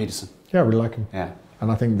of Jordan Peterson? Yeah, I really like him. Yeah.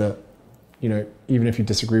 And I think that, you know, even if you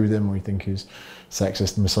disagree with him or you think he's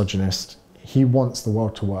sexist and misogynist, he wants the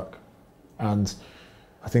world to work. And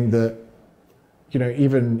I think that, you know,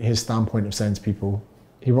 even his standpoint of saying to people,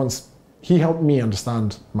 he helped me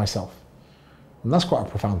understand myself. And that's quite a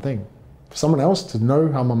profound thing. For someone else to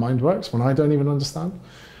know how my mind works when I don't even understand.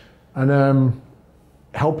 And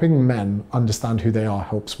helping men understand who they are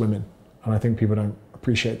helps women. And I think people don't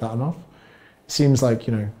appreciate that enough. It seems like,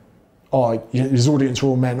 you know, oh, his audience are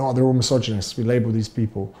all men, oh, they're all misogynists, we label these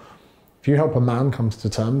people. If you help a man come to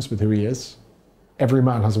terms with who he is, every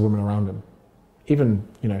man has a woman around him. Even,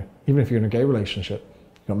 you know, even if you're in a gay relationship,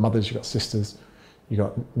 you've got mothers, you've got sisters, you've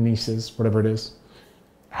got nieces, whatever it is.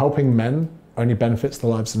 Helping men only benefits the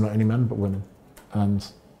lives of not only men, but women. And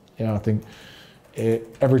yeah, I think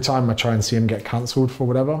every time I try and see him get cancelled for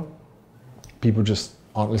whatever, people just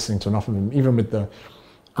aren't listening to enough of him. Even with the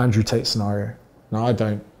Andrew Tate scenario. Now, I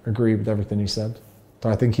don't agree with everything he said. Do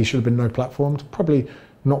I think he should have been no-platformed? Probably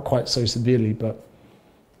not quite so severely, but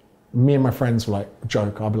me and my friends were like,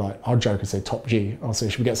 joke. I'll joke and say top G. I'll say,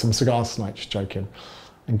 should we get some cigars tonight? Just joking.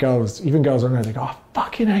 And girls, even girls on there, they go, I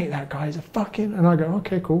fucking hate that guy. He's a fucking... And I go,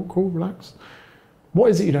 okay, cool, relax. What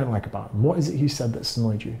is it you don't like about him? What is it he said that's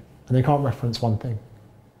annoyed you? And they can't reference one thing.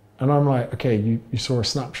 And I'm like, okay, you saw a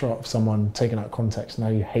snapshot of someone taken out of context, now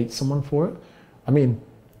you hate someone for it? I mean,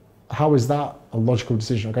 how is that a logical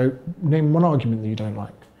decision? I go, name one argument that you don't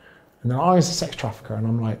like. And then, oh, he's a sex trafficker. And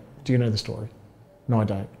I'm like, do you know the story? No, I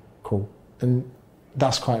don't. Cool. And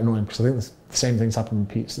that's quite annoying because I think the same things happen with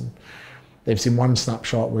Peterson. They've seen one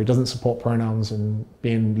snapshot where he doesn't support pronouns and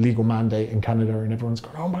being legal mandate in Canada, and everyone's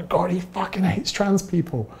going, oh my God, he fucking hates trans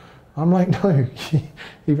people. I'm like, no,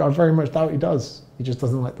 I very much doubt he does. He just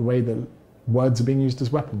doesn't like the way that words are being used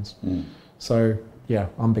as weapons. So yeah,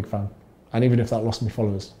 I'm a big fan. And even if that lost me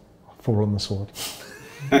followers, I'll fall on the sword.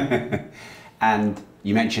 And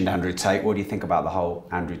you mentioned Andrew Tate. What do you think about the whole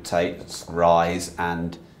Andrew Tate's rise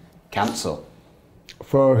and cancel?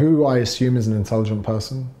 For who I assume is an intelligent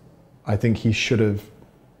person, I think he should have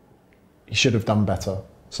done better.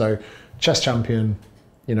 So, chess champion,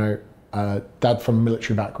 you know, dad from a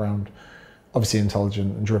military background, obviously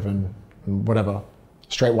intelligent and driven and whatever,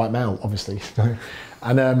 straight white male, obviously.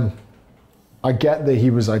 And I get that he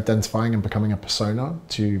was identifying and becoming a persona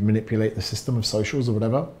to manipulate the system of socials or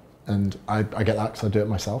whatever. And I get that because I do it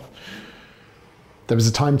myself. There was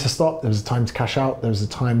a time to stop, there was a time to cash out, there was a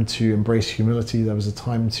time to embrace humility, there was a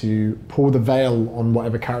time to pull the veil on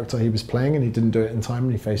whatever character he was playing, and he didn't do it in time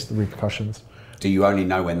and he faced the repercussions. Do you only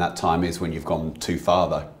know when that time is, when you've gone too far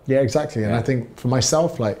though? Yeah, exactly. And I think for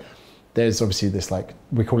myself, like, there's obviously this, like,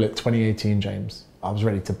 we call it 2018 James. I was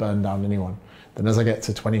ready to burn down anyone. Then as I get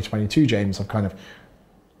to 2022 James, I've kind of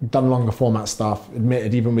done longer format stuff,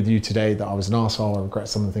 admitted even with you today that I was an arsehole, I regret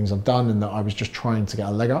some of the things I've done, and that I was just trying to get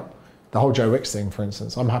a leg up. The whole Joe Wicks thing, for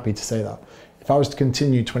instance, I'm happy to say that. If I was to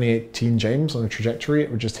continue 2018 James on a trajectory,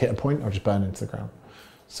 it would just hit a point, I'd just burn into the ground.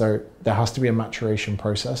 So there has to be a maturation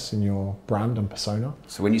process in your brand and persona.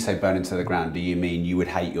 So when you say burn into the ground, do you mean you would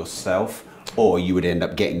hate yourself, or you would end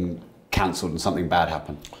up getting cancelled and something bad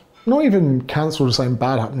happen? Not even cancelled or something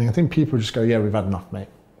bad happening. I think people just go, yeah, we've had enough, mate.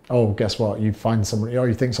 Oh, guess what? You find someone, oh,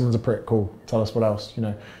 you think someone's a prick, cool. Tell us what else, you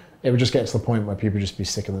know. It would just get to the point where people just be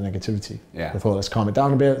sick of the negativity. Yeah. They thought, let's calm it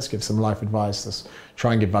down a bit, let's give some life advice, let's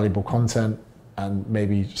try and give valuable content, and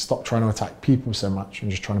maybe stop trying to attack people so much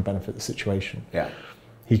and just trying to benefit the situation. Yeah.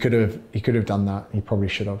 He could have done that. He probably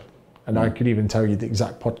should have. And I could even tell you the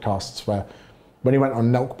exact podcasts where, when he went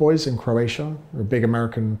on Nelk Boys in Croatia, a big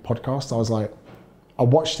American podcast, I was like, I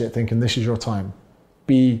watched it thinking, this is your time.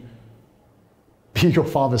 Be your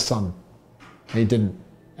father's son. And he didn't.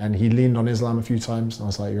 And he leaned on Islam a few times, and I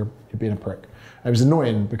was like, you're being a prick. And it was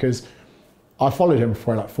annoying because I followed him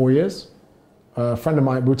for like 4 years. A friend of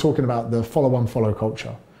mine, we were talking about the follow-unfollow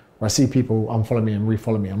culture, where I see people unfollow me and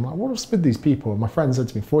refollow me. I'm like, what's with these people? And my friend said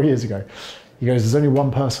to me 4 years ago, he goes, there's only one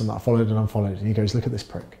person that I followed and unfollowed. And he goes, look at this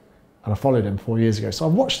prick. And I followed him 4 years ago. So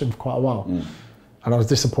I've watched him for quite a while. And I was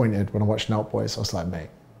disappointed when I watched Nelk Boys. I was like, mate,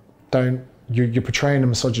 you're portraying a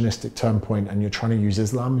misogynistic turn point, and you're trying to use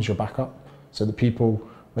Islam as your backup, so that people,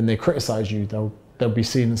 when they criticize you, they'll be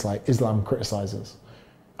seen as like Islam criticizers.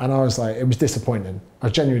 And I was like, it was disappointing. I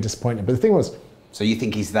was genuinely disappointed. But the thing was... So you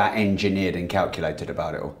think he's that engineered and calculated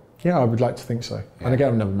about it all? Yeah, I would like to think so. Yeah. And again,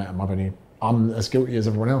 I've never met him. I'm as guilty as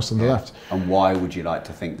everyone else on the left. And why would you like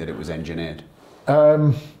to think that it was engineered?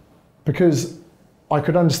 Because I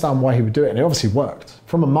could understand why he would do it, and it obviously worked.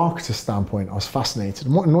 From a marketer standpoint, I was fascinated.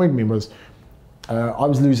 And what annoyed me was I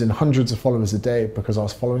was losing hundreds of followers a day because I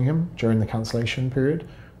was following him during the cancellation period.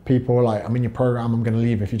 People were like, I'm in your program, I'm going to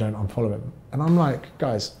leave if you don't unfollow him. And I'm like,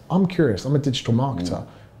 guys, I'm curious. I'm a digital marketer.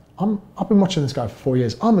 I've been watching this guy for 4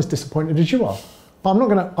 years. I'm as disappointed as you are. But I'm not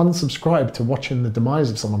going to unsubscribe to watching the demise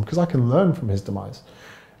of someone, because I can learn from his demise.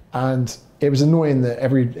 And it was annoying that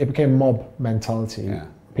it became mob mentality. Yeah.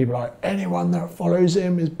 People are like, anyone that follows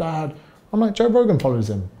him is bad. I'm like, Joe Rogan follows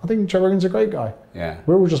him. I think Joe Rogan's a great guy. Yeah.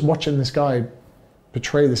 We're all just watching this guy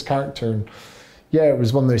portray this character. And yeah, it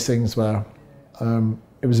was one of those things where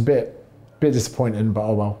it was a bit disappointing, but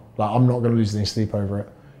oh well. Like, I'm not going to lose any sleep over it.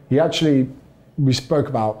 We spoke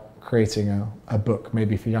about creating a book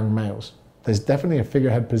maybe for young males. There's definitely a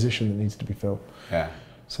figurehead position that needs to be filled. Yeah.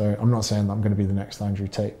 So I'm not saying that I'm going to be the next Andrew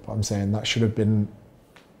Tate, but I'm saying that should have been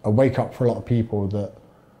a wake up for a lot of people that,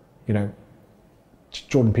 you know,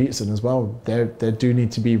 Jordan Peterson as well, there do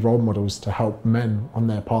need to be role models to help men on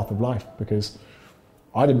their path of life, because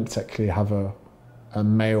I didn't particularly have a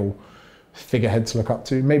male figurehead to look up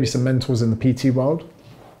to. Maybe some mentors in the PT world,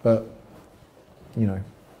 but you know,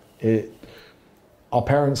 our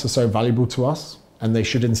parents are so valuable to us, and they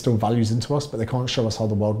should instill values into us, but they can't show us how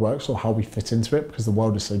the world works or how we fit into it, because the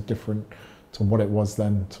world is so different to what it was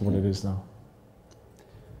then to what it is now.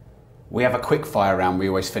 We have a quick fire round we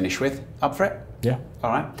always finish with. Up for it? Yeah.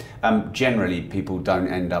 All right. Generally, people don't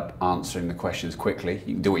end up answering the questions quickly.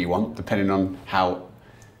 You can do what you want, depending on how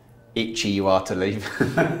itchy you are to leave.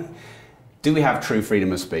 Do we have true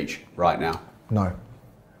freedom of speech right now? No.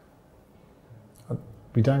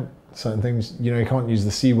 We don't. Certain things, you know, you can't use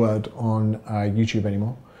the C word on YouTube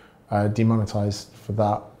anymore. Demonetized for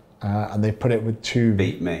that. And they put it with two...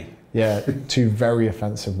 Beat me. Yeah, two very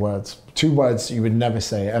offensive words. Two words you would never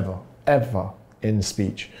say ever in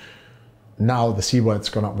speech. Now the C word's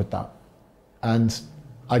gone up with that. And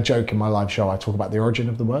I joke in my live show, I talk about the origin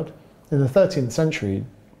of the word. In the 13th century,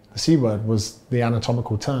 the C word was the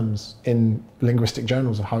anatomical terms in linguistic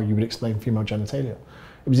journals of how you would explain female genitalia.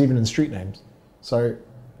 It was even in street names. So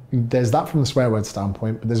there's that from the swear word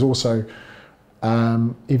standpoint, but there's also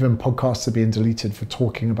even podcasts are being deleted for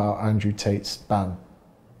talking about Andrew Tate's ban.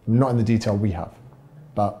 Not in the detail we have,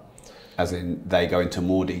 but... As in, they go into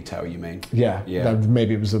more detail, you mean? Yeah.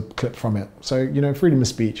 Maybe it was a clip from it. So, you know, freedom of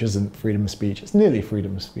speech isn't freedom of speech. It's nearly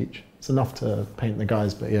freedom of speech. It's enough to paint the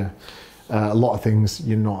guys, but yeah. A lot of things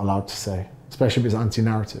you're not allowed to say, especially if it's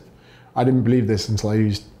anti-narrative. I didn't believe this until I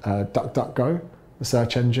used DuckDuckGo, the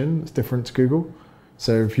search engine. It's different to Google.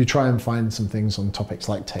 So if you try and find some things on topics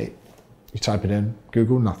like Tate, you type it in,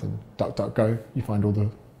 Google, nothing. DuckDuckGo, you find all the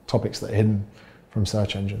topics that are hidden from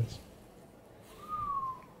search engines.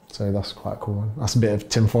 So that's quite a cool one. That's a bit of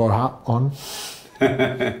tinfoil hat on.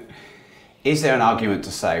 Is there an argument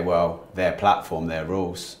to say, well, their platform, their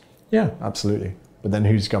rules? Yeah, absolutely. But then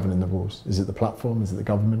who's governing the rules? Is it the platform? Is it the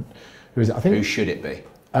government? Who is it? I think. Who should it be?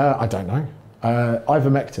 I don't know.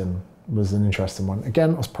 Ivermectin was an interesting one.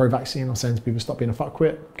 Again, I was pro-vaccine. I was saying to people, stop being a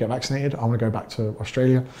fuckwit, get vaccinated. I want to go back to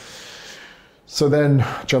Australia. So then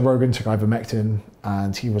Joe Rogan took ivermectin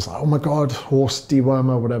and he was like, oh my God, horse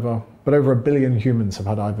dewormer, whatever. But over 1 billion humans have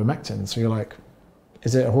had ivermectin. So you're like,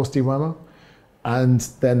 is it a horse dewormer? And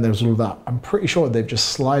then there was all that. I'm pretty sure they've just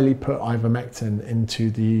slyly put ivermectin into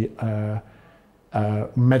the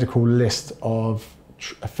medical list of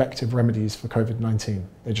effective remedies for COVID-19.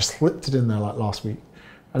 They just slipped it in there like last week.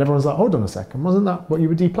 And everyone's like, hold on a second, wasn't that what you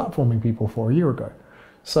were deplatforming people for a year ago?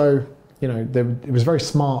 So, you know, it was very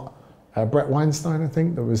smart. Brett Weinstein, I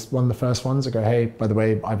think, that was one of the first ones to go, hey, by the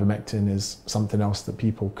way, ivermectin is something else that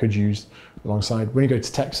people could use alongside. When you go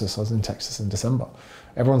to Texas, I was in Texas in December,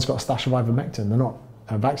 everyone's got a stash of ivermectin. They're not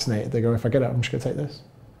vaccinated. They go, if I get it, I'm just going to take this.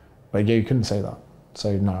 But yeah, you couldn't say that.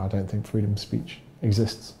 So no, I don't think freedom of speech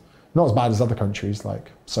exists. Not as bad as other countries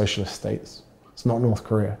like socialist states. It's not North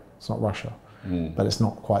Korea, it's not Russia, but it's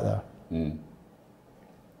not quite there.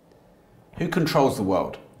 Who controls the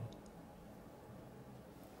world?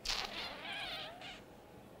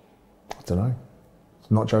 I don't know.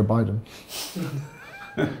 It's not Joe Biden.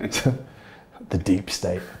 The deep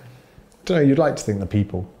state. I don't know, you'd like to think the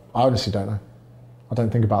people. I honestly don't know. I don't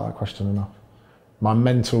think about that question enough. My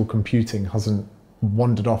mental computing hasn't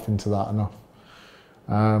wandered off into that enough.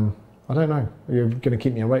 I don't know. You're going to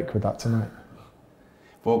keep me awake with that tonight.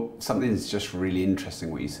 Well, something that's just really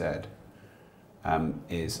interesting what you said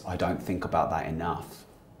is I don't think about that enough.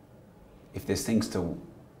 If there's things to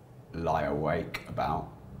lie awake about,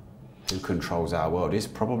 who controls our world is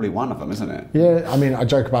probably one of them, isn't it? Yeah, I mean, I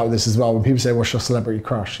joke about this as well. When people say, what's your celebrity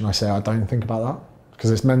crush? And I say, I don't think about that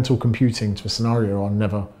because it's mental computing to a scenario I'll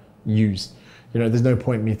never use. You know, there's no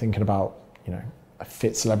point in me thinking about, you know, a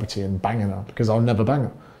fit celebrity and banging her because I'll never bang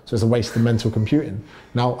her. So it's a waste of mental computing.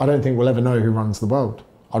 Now, I don't think we'll ever know who runs the world.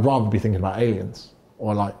 I'd rather be thinking about aliens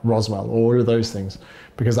or like Roswell or all of those things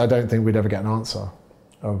because I don't think we'd ever get an answer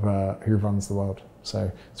of who runs the world.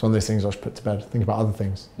 So it's one of those things I should put to bed. Think about other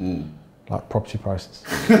things, like property prices.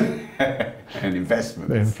 And investments.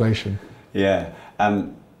 The inflation. Yeah.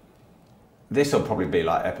 This will probably be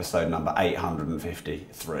like episode number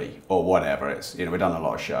 853 or whatever. It's, you know, we've done a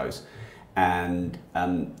lot of shows. And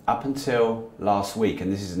up until last week,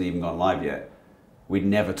 and this isn't even gone live yet, we'd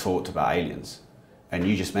never talked about aliens. And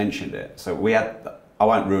you just mentioned it. So we had, I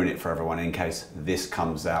won't ruin it for everyone in case this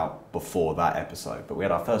comes out before that episode, but we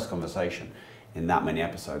had our first conversation in that many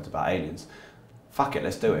episodes about aliens. Fuck it,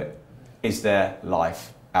 let's do it. Is there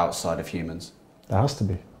life outside of humans? There has to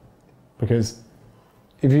be. Because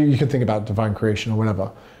if you can think about divine creation or whatever,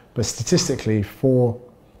 but statistically for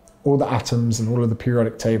all the atoms and all of the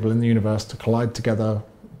periodic table in the universe to collide together,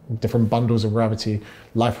 different bundles of gravity,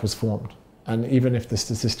 life was formed. And even if the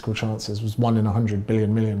statistical chances was 1 in 100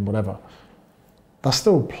 billion million, whatever, that's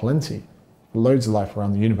still plenty. Loads of life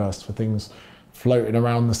around the universe for things floating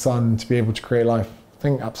around the sun to be able to create life. I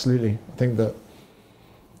think absolutely. I think that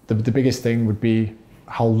the biggest thing would be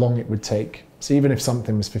how long it would take. So even if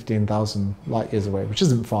something was 15,000 light years away, which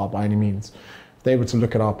isn't far by any means, if they were to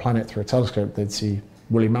look at our planet through a telescope, they'd see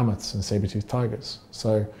woolly mammoths and saber-toothed tigers.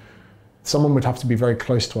 So someone would have to be very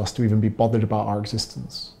close to us to even be bothered about our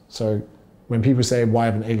existence. So when people say, why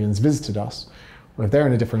haven't aliens visited us? Well, if they're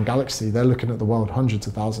in a different galaxy, they're looking at the world hundreds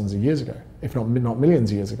of thousands of years ago, if not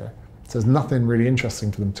millions of years ago. So there's nothing really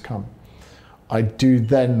interesting for them to come. I do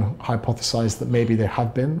then hypothesize that maybe they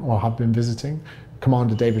have been or have been visiting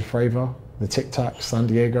Commander David Fravor, the Tic Tac, San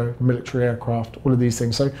Diego, military aircraft, all of these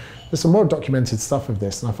things. So there's some more documented stuff of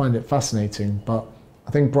this, and I find it fascinating. But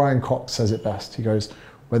I think Brian Cox says it best. He goes,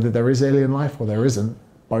 whether there is alien life or there isn't,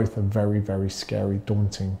 both are very, very scary,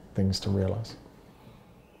 daunting things to realize.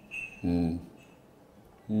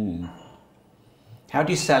 How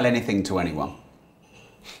do you sell anything to anyone?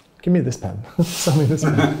 Give me this pen. Sell me this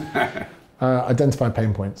pen. Identify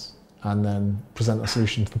pain points and then present a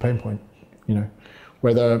solution to the pain point. You know,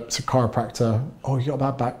 whether it's a chiropractor, oh, you got a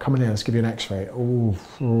bad back, come in here, let's give you an x-ray.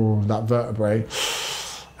 Oh, that vertebrae,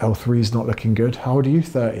 L3 is not looking good. How old are you?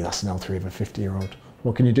 30. That's an L3 of a 50-year-old.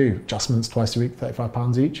 What can you do? Adjustments twice a week,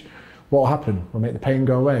 £35 each. What will happen? We'll make the pain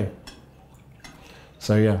go away.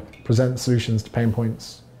 So yeah, present solutions to pain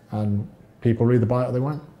points and people will either buy it or they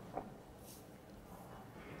won't.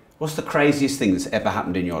 What's the craziest thing that's ever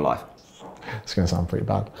happened in your life? It's going to sound pretty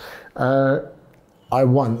bad. I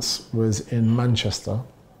once was in Manchester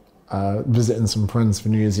visiting some friends for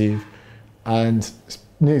New Year's Eve, and it's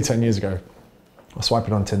nearly 10 years ago. I was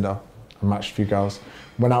swiping on Tinder and matched a few girls.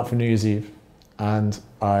 Went out for New Year's Eve and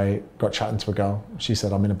I got chatting to a girl. She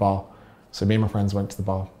said, I'm in a bar. So me and my friends went to the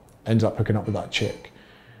bar, ended up hooking up with that chick.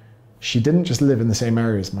 She didn't just live in the same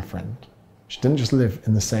area as my friend. She didn't just live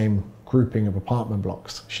in the same grouping of apartment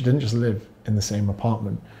blocks. She didn't just live in the same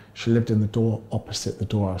apartment. She lived in the door opposite the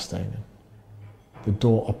door I was staying in. The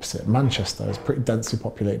door opposite. Manchester is a pretty densely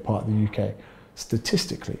populated part of the UK.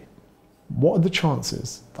 Statistically, what are the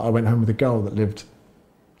chances that I went home with a girl that lived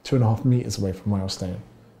 2.5 meters away from where I was staying?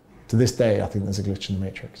 To this day, I think there's a glitch in the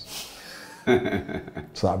matrix.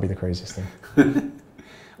 So that'd be the craziest thing.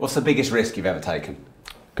 What's the biggest risk you've ever taken?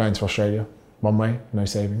 Going to Australia, one way, no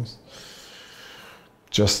savings.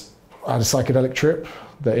 I had a psychedelic trip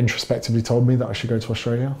that introspectively told me that I should go to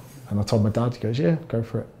Australia. And I told my dad, he goes, yeah, go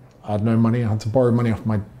for it. I had no money. I had to borrow money off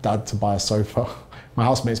my dad to buy a sofa. My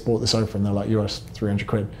housemates bought the sofa and they're like US 300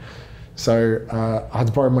 quid. So I had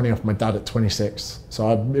to borrow money off my dad at 26. So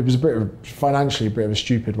it was financially a bit of a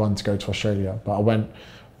stupid one to go to Australia, but I went,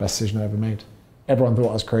 best decision I ever made. Everyone thought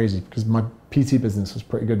I was crazy because my PT business was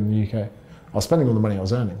pretty good in the UK. I was spending all the money I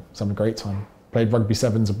was earning. I was having a great time. Played rugby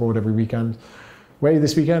sevens abroad every weekend. Where are you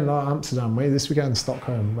this weekend? Oh, Amsterdam. Where are you this weekend?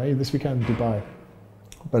 Stockholm. Where are you this weekend? Dubai.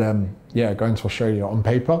 But yeah, going to Australia on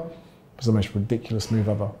paper was the most ridiculous move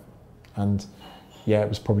ever. And yeah, it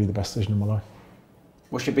was probably the best decision of my life.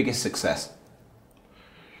 What's your biggest success?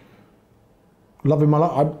 Loving my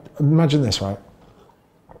life. Imagine this, right?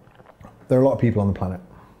 There are a lot of people on the planet.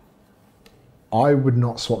 I would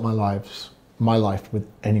not swap my life with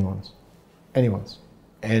anyone's. Even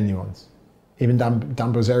Dan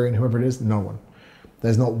Bilzerian, whoever it is, no one.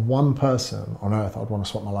 There's not one person on earth I'd want to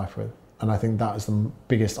swap my life with. And I think that is the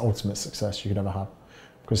biggest ultimate success you could ever have.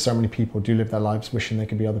 Because so many people do live their lives wishing they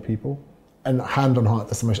could be other people. And hand on heart,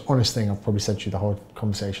 that's the most honest thing I've probably said to you the whole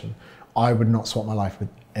conversation. I would not swap my life with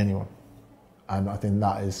anyone. And I think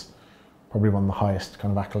that is probably one of the highest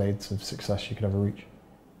kind of accolades of success you could ever reach.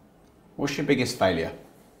 What's your biggest failure?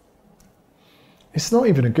 It's not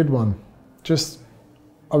even a good one.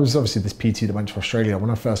 I was obviously this PT that went to Australia. When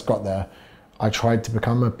I first got there, I tried to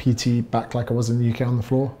become a PT back like I was in the UK on the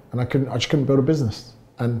floor, and I just couldn't build a business.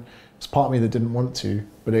 And it was part of me that didn't want to,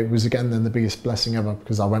 but it was again then the biggest blessing ever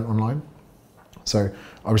because I went online. So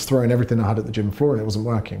I was throwing everything I had at the gym floor and it wasn't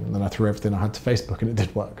working. And then I threw everything I had to Facebook and it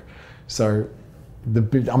did work. So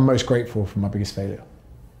I'm most grateful for my biggest failure.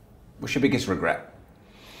 What's your biggest regret?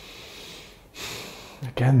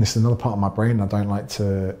 Again, this is another part of my brain. I don't like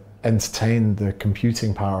to entertain the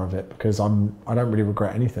computing power of it because I don't really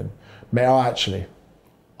regret anything.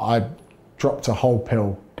 I dropped a whole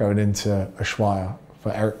pill going into Ushuaia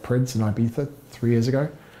for Eric Prydz in Ibiza 3 years ago.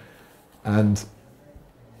 And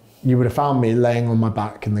you would have found me laying on my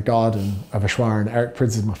back in the garden of Ushuaia, and Eric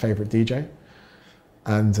Prydz is my favorite DJ.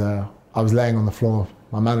 And I was laying on the floor,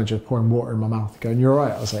 my manager pouring water in my mouth, going, "You all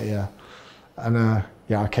right?" I was like, "Yeah." And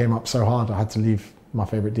yeah, I came up so hard I had to leave my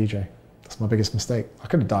favorite DJ. That's my biggest mistake. I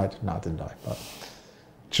could have died. No, I didn't die. But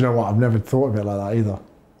do you know what? I've never thought of it like that either.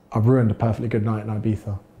 I've ruined a perfectly good night in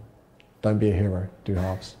Ibiza. Don't be a hero, do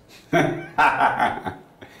halves.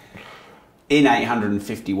 In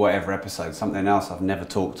 850 whatever episodes, something else I've never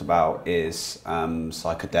talked about is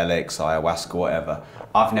psychedelics, ayahuasca, whatever.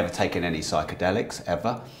 I've never taken any psychedelics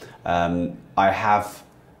ever. I have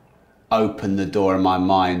opened the door in my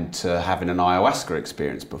mind to having an ayahuasca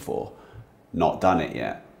experience before. Not done it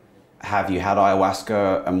yet. Have you had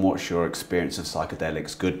ayahuasca, and what's your experience of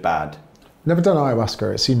psychedelics? Good, bad? Never done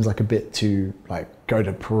ayahuasca. It seems like a bit too, like, go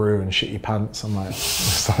to Peru and shit your pants. I'm like,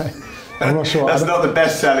 it's like I'm not sure. That's not the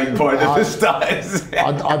best selling point of the start.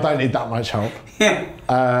 I don't need that much help.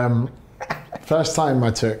 First time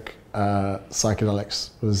I took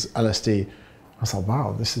psychedelics was LSD. I was like,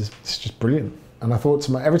 wow, this is just brilliant. And I thought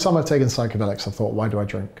to every time I've taken psychedelics, I thought, why do I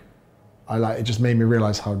drink? It just made me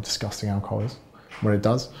realize how disgusting alcohol is, what it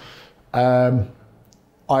does. I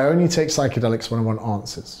only take psychedelics when I want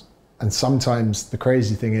answers. And sometimes the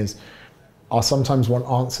crazy thing is, I'll sometimes want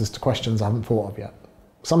answers to questions I haven't thought of yet.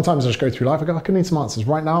 Sometimes I just go through life, I go, I can need some answers.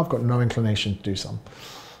 Right now, I've got no inclination to do some.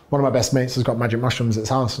 One of my best mates has got magic mushrooms at his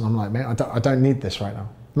house, and I'm like, mate, I don't need this right now.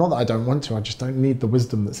 Not that I don't want to, I just don't need the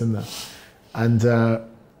wisdom that's in there. And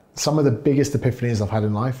some of the biggest epiphanies I've had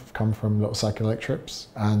in life have come from little psychedelic trips.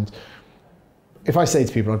 And if I say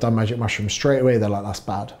to people I've done magic mushrooms, straight away they're like, that's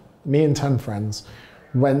bad. Me and 10 friends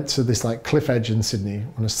went to this like cliff edge in Sydney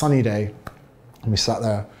on a sunny day, and we sat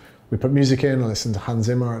there. We put music in, I listened to Hans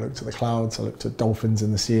Zimmer, I looked at the clouds, I looked at dolphins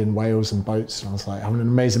in the sea and whales and boats, and I was like having an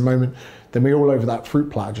amazing moment. Then we all over that fruit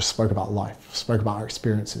platter just spoke about life, spoke about our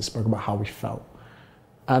experiences, spoke about how we felt.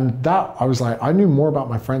 And that, I was like, I knew more about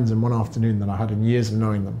my friends in one afternoon than I had in years of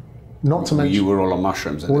knowing them. Not to mention— You were all on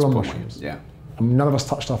mushrooms at this point. All on mushrooms. Yeah. And none of us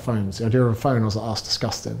touched our phones. The idea of a phone, I was like, oh, that's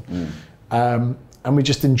disgusting. And we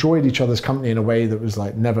just enjoyed each other's company in a way that was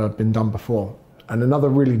like never been done before. And another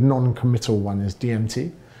really non-committal one is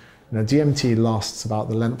DMT. Now, DMT lasts about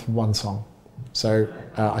the length of one song. So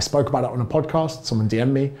I spoke about it on a podcast, someone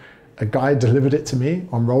DM'd me. A guy delivered it to me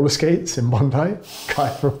on roller skates in Bondi,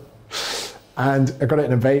 and I got it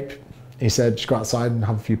in a vape. He said, just go outside and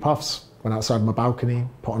have a few puffs. Went outside my balcony,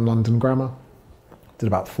 put on London Grammar, did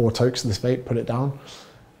about 4 tokes of this vape, put it down,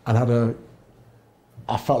 and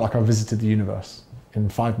I felt like I visited the universe in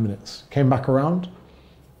 5 minutes. Came back around,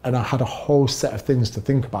 and I had a whole set of things to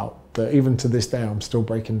think about that even to this day I'm still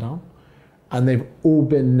breaking down. And they've all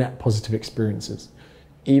been net positive experiences.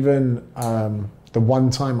 Even the one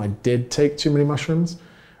time I did take too many mushrooms,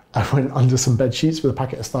 I went under some bed sheets with a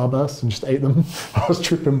packet of Starbursts and just ate them. I was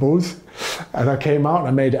tripping balls. And I came out and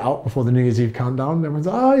I made it out before the New Year's Eve countdown. And everyone's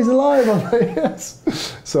like, oh, he's alive. I'm like,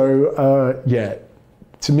 yes. So yeah,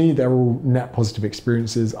 to me, they're all net positive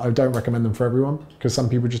experiences. I don't recommend them for everyone because some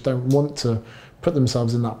people just don't want to put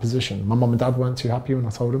themselves in that position. My mum and dad weren't too happy when I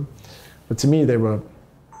told them. But to me, they were,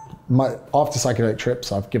 after psychedelic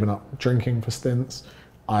trips, I've given up drinking for stints.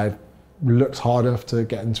 I've looked harder to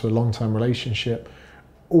get into a long-term relationship.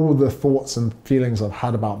 All the thoughts and feelings I've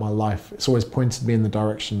had about my life, it's always pointed me in the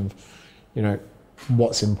direction of,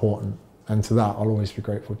 what's important. And to that, I'll always be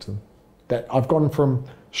grateful to them. That I've gone from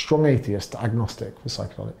strong atheist to agnostic with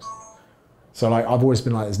psychedelics. So like, I've always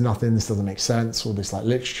been like, there's nothing, this doesn't make sense, all this like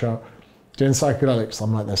literature. Doing psychedelics,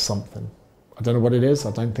 I'm like, there's something. I don't know what it is,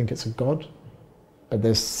 I don't think it's a God, but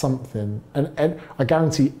there's something. And I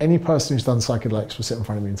guarantee any person who's done psychedelics will sit in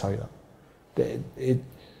front of me and tell you that.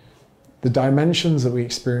 The dimensions that we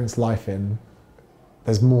experience life in,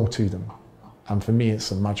 there's more to them. And for me,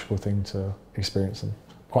 it's a magical thing to experience them.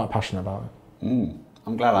 Quite passionate about it.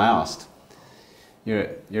 I'm glad I asked. You're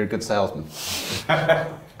a good salesman.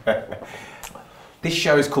 This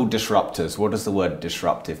show is called Disruptors. What does the word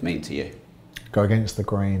disruptive mean to you? Go against the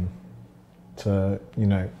grain, to,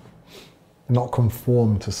 not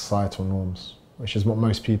conform to societal norms, which is what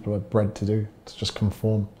most people are bred to do, to just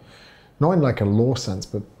conform. Not in like a law sense,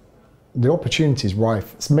 but the opportunity is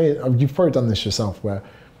rife. You've probably done this yourself, where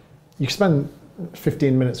you spend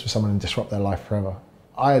 15 minutes with someone and disrupt their life forever.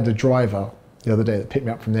 I had a driver the other day that picked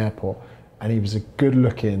me up from the airport, and he was a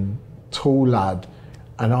good-looking, tall lad.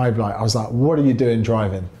 And I was like, what are you doing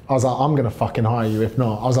driving? I was like, I'm gonna fucking hire you if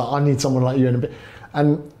not. I was like, I need someone like you in a bit.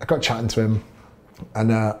 And I got chatting to him,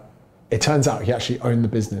 and it turns out he actually owned the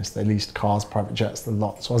business. They leased cars, private jets, the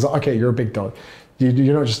lot. So I was like, okay, you're a big dog.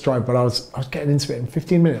 You're not just driving, but I was getting into it in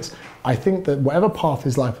 15 minutes. I think that whatever path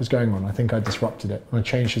his life was going on, I think I disrupted it and I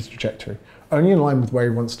changed his trajectory, only in line with where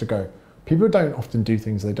he wants to go. People don't often do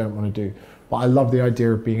things they don't want to do, but I love the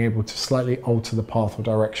idea of being able to slightly alter the path or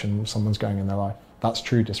direction someone's going in their life. That's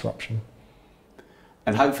true disruption.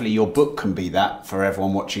 And hopefully your book can be that for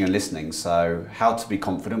everyone watching and listening. So how to be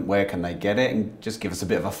confident, where can they get it? And just give us a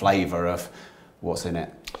bit of a flavour of what's in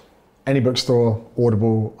it. Any bookstore,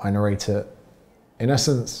 Audible, I narrate it. In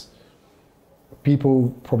essence,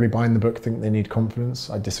 people probably buying the book think they need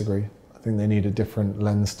confidence. I disagree. I think they need a different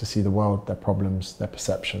lens to see the world, their problems, their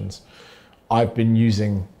perceptions. I've been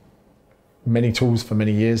using many tools for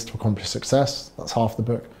many years to accomplish success. That's half the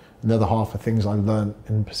book. And the other half are things I learned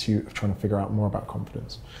in pursuit of trying to figure out more about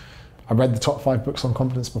confidence. I read the top 5 books on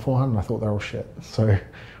confidence beforehand and I thought they're all shit. So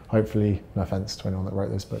hopefully, no offense to anyone that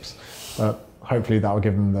wrote those books, but hopefully that will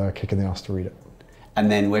give them the kick in the ass to read it.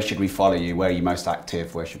 And then where should we follow you? Where are you most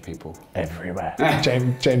active? Where should people? Everywhere.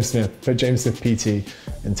 James Smith. Put James Smith PT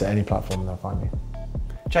into any platform and they'll find me.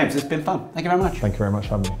 James, it's been fun. Thank you very much. Thank you very much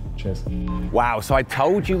for having me. Cheers. Wow, so I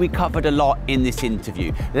told you we covered a lot in this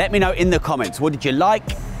interview. Let me know in the comments, what did you like,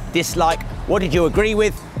 dislike, what did you agree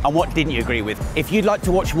with, and what didn't you agree with? If you'd like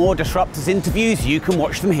to watch more Disruptors interviews, you can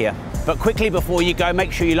watch them here. But quickly before you go,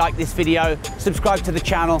 make sure you like this video, subscribe to the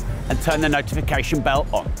channel, and turn the notification bell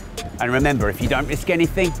on. And remember, if you don't risk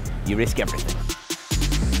anything, you risk everything.